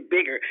to think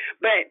bigger.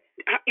 But,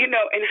 and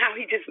how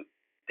he just,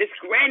 this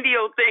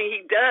grandiose thing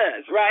he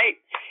does, right?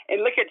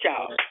 And look at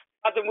y'all.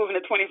 After moving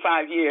to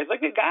 25 years,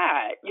 look at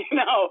God,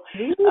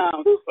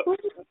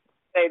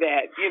 say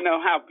that,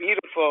 how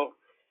beautiful,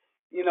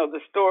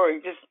 the story,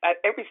 just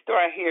every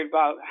story I hear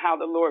about how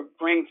the Lord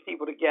brings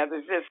people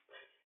together, is just,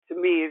 to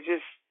me, it's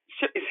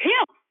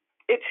him.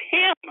 It's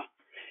him,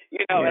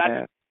 and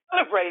I just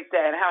celebrate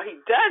that, how he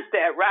does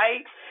that,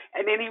 right?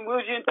 And then he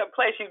moves you into a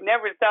place you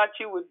never thought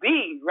you would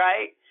be,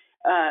 right?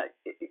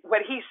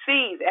 What he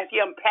sees as he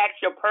unpacks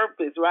your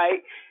purpose,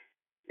 right?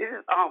 This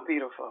is all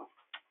beautiful.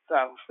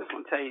 So just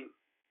want to tell you,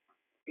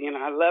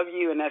 I love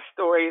you, and that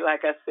story,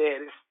 like I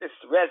said, it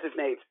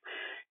resonates.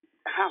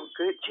 How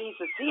good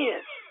Jesus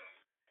is.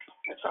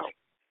 That's all.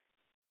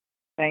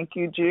 Thank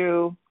you,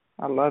 Jew.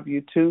 I love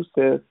you too,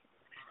 sis.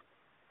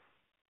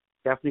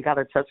 Definitely got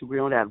to touch agree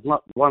on that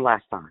one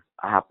last time.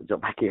 I have to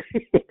jump back in.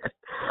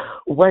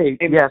 Wait,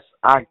 yes,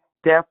 I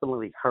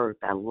definitely heard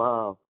that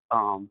love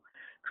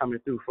coming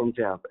through from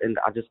Jeff, and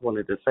I just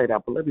wanted to say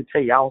that. But let me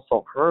tell you, I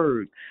also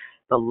heard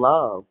the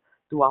love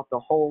throughout the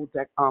whole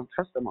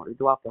testimony,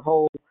 throughout the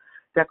whole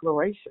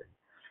declaration.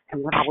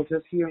 And what I was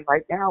just hearing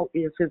right now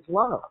is his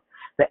love,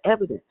 the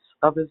evidence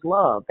of his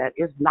love that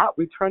is not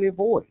returning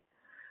void.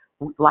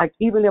 Like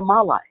even in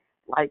my life,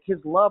 like his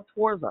love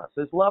towards us,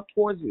 his love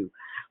towards you.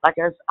 Like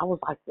as I was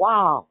like,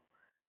 wow,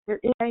 it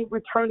ain't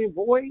returning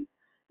void.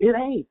 It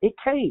ain't. It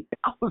can't.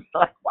 I was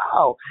like,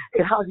 wow.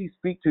 And how he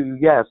speak to you,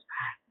 yes.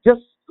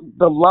 Just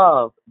the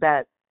love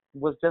that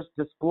was just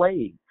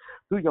displayed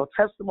through your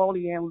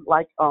testimony, and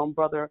like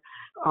brother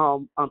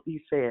he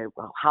said,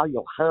 well, how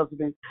your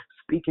husband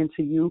speaking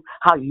to you,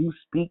 how you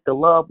speak, the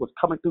love was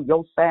coming through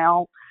your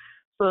sound.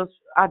 So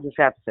I just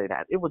have to say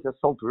that. It was just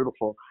so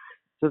beautiful.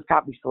 Just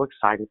got me so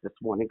excited this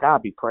morning.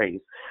 God be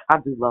praised. I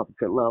do love a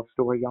good love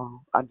story,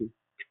 y'all. I do.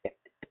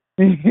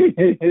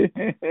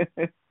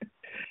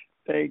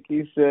 Thank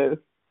you, sis.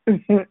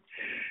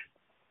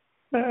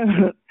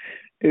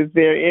 Is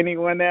there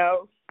anyone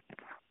else?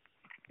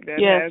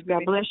 Yes,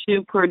 God bless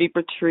you, pretty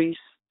Patrice.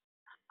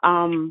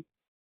 I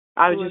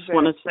just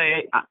want to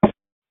say,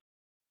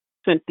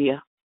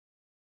 Cynthia.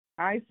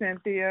 Hi,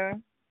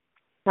 Cynthia.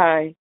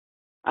 Hi.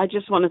 I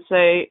just want to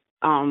say,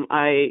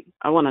 I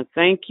want to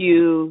thank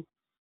you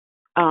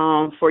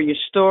for your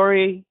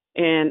story,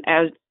 and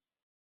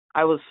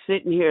I was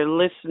sitting here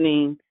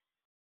listening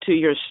to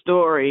your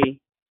story,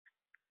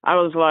 I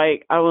was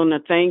like, I want to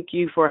thank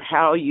you for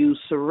how you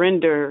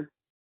surrender,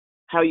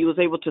 how you was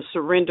able to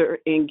surrender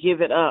and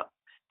give it up,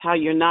 how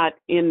you're not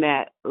in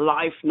that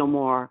life no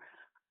more.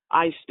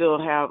 I still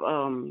have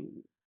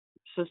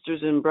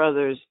sisters and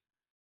brothers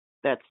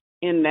that's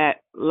in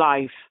that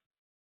life,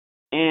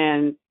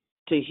 and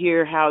to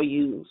hear how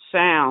you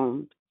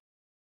sound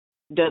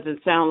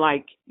doesn't sound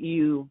like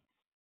you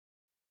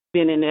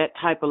been in that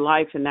type of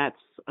life, and that's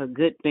a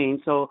good thing.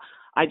 So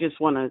I just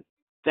want to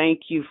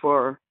thank you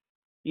for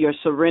your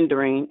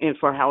surrendering and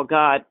for how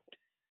God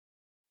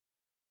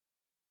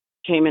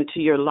came into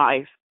your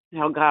life,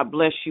 how God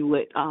bless you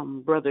with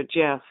Brother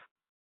Jeff.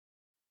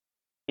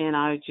 And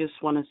I just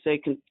want to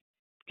say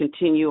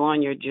continue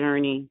on your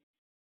journey,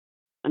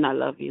 and I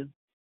love you.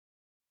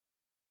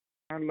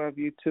 I love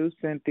you too,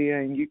 Cynthia,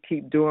 and you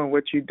keep doing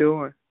what you're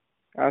doing.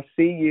 I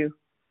see you.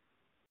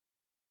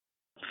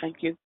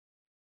 Thank you.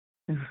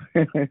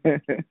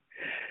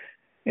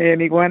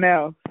 Anyone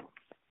else?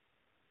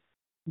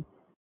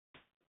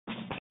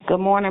 Good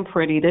morning,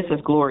 pretty. This is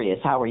Glorious.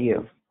 How are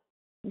you?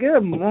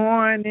 Good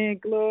morning,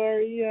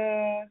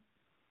 Gloria.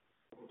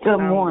 Good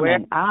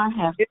morning.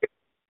 I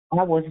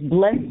was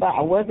blessed by.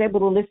 I was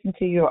able to listen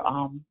to your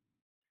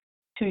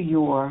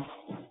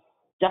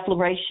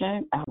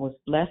declaration. I was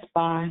blessed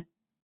by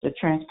the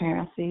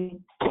transparency.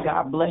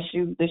 God bless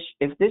you.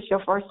 If this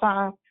your first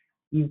time,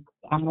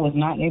 I was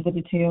not able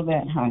to tell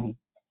that, honey.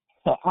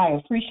 So I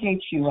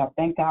appreciate you. I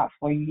thank God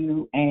for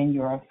you and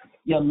your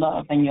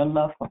love and your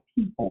love for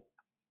people.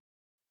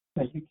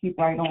 Because you keep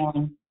right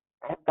on,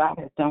 as God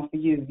has done for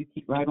you, you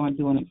keep right on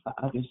doing it for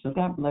others. So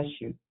God bless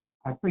you.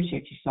 I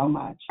appreciate you so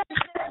much. God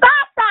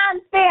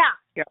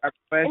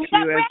bless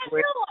you as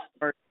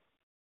well.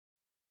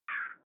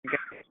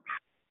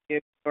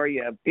 Give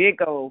Gloria a big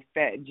old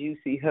fat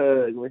juicy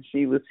hug when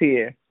she was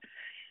here.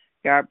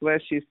 God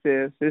bless you,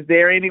 sis. Is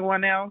there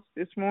anyone else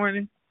this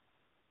morning?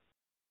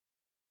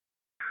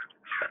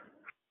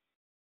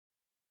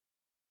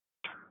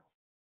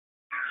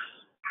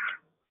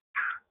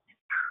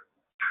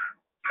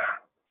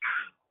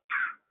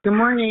 Good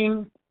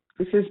morning.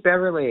 This is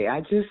Beverly.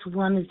 I just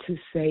wanted to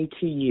say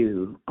to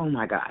you, oh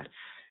my God.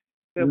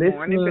 Good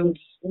morning.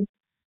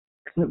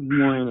 Good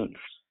morning.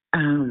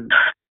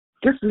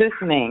 Just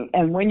listening,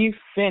 and when you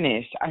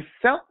finished, I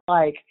felt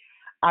like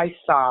I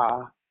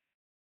saw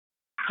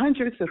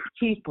hundreds of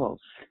people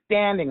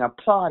standing,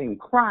 applauding,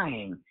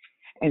 crying,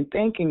 and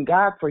thanking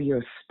God for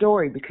your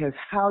story because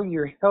how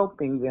you're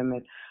helping them.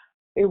 And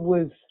it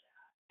was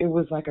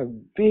like a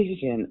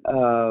vision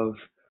of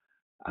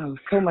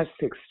so much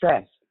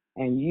success,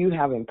 and you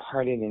have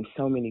imparted in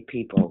so many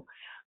people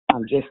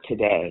just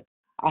today.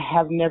 I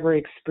have never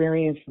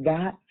experienced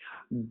that,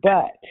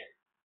 but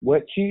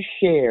what you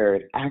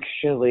shared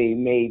actually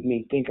made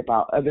me think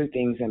about other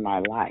things in my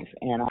life,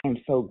 and I am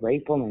so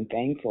grateful and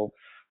thankful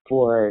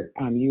for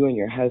you and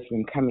your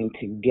husband coming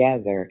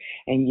together.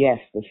 And yes,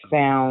 the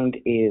sound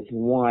is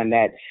one.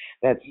 That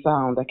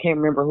sound, I can't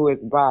remember who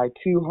it's by,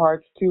 two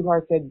hearts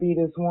that beat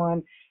as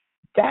one.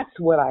 That's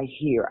what I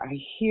hear. I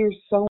hear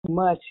so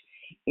much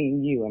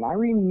in you. And I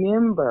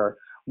remember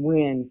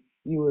when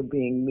you were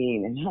being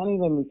mean. And honey,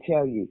 let me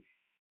tell you,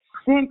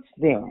 since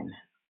then,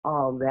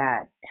 all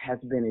that has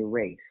been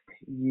erased.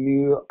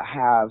 You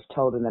have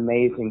told an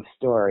amazing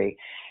story.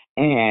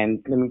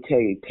 And let me tell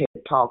you,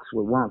 TED Talks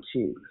will want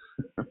you.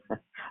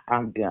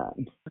 I'm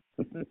done.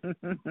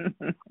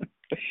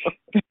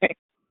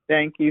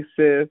 Thank you,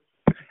 sis.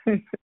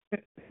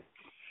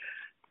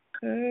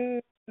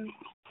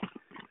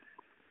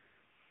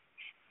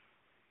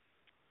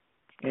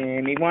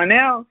 Anyone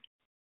else?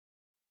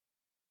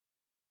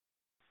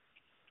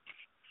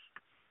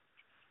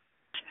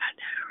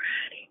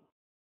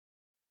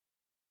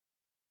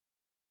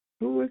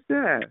 Who is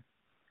that?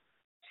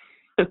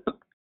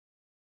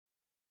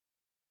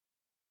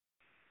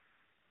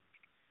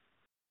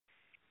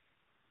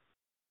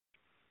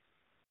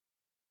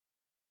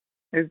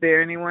 Is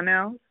there anyone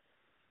else?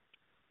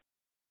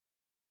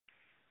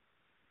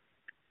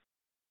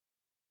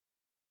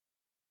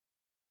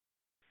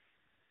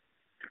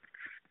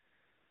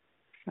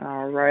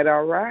 All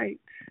right.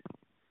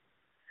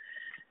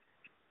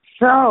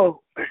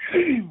 So,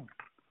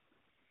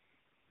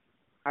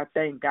 I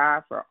thank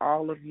God for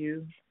all of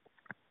you.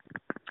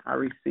 I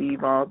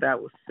receive all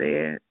that was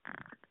said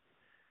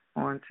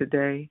on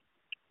today.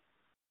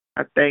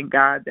 I thank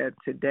God that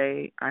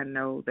today I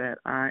know that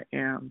I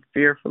am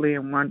fearfully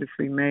and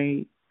wonderfully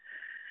made.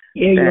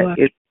 Yeah, you are.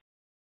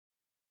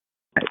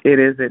 It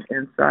is an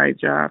inside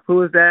job.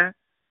 Who is that?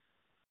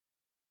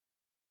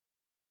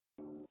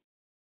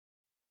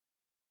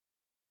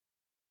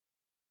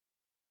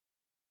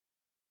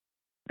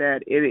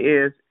 That it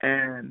is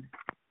an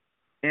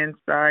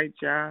inside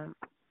job,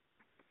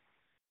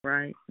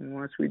 right? And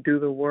once we do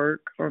the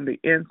work on the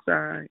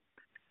inside,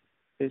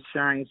 it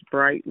shines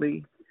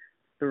brightly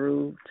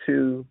through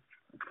to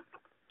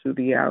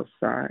the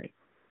outside.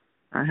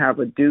 I have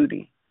a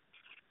duty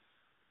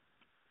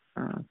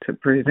to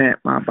present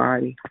my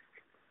body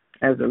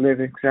as a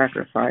living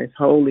sacrifice,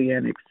 holy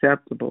and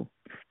acceptable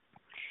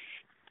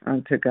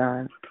unto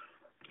God.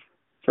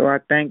 So I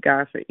thank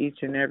God for each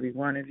and every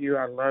one of you.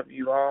 I love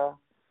you all.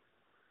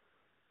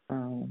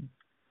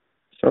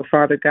 So,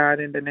 Father God,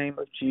 in the name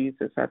of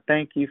Jesus, I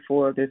thank you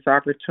for this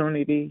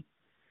opportunity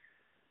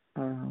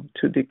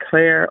to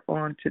declare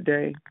on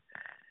today.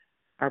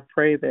 I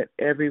pray that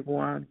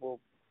everyone will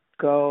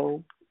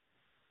go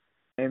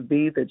and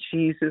be the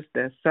Jesus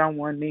that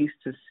someone needs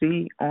to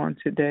see on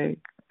today.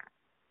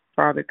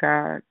 Father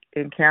God,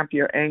 encamp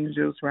your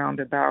angels round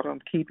about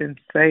them, keep them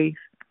safe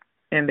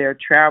in their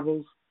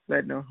travels.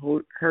 Let no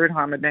hurt,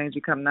 harm, or danger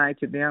come nigh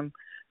to them,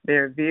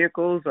 their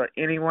vehicles, or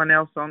anyone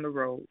else on the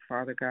road,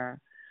 Father God.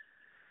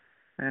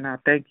 And I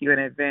thank you in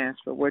advance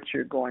for what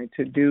you're going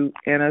to do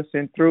in us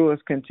and through us.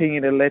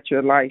 Continue to let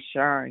your light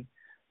shine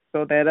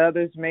so that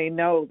others may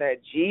know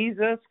that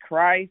Jesus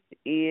Christ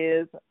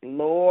is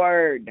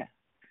Lord.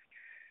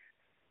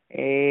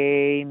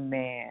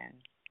 Amen.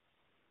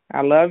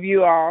 I love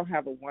you all.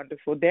 Have a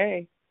wonderful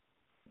day.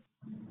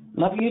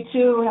 Love you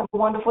too. Have a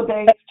wonderful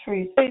day,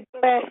 Patrice.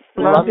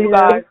 Love you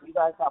guys. You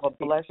guys have a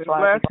blessed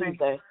Friday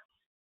Tuesday.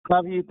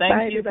 Love you.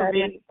 Thank you for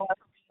being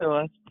to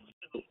us.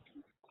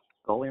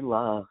 Go in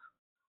love.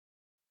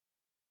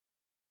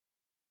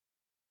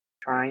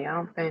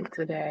 Triumphant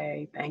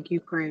today. Thank you,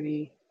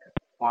 Pretty,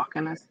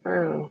 walking us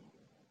through.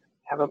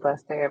 Have a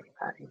blessed day,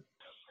 everybody.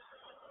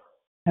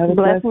 Have a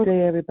blessed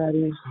day,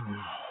 everybody.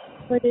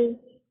 Pretty.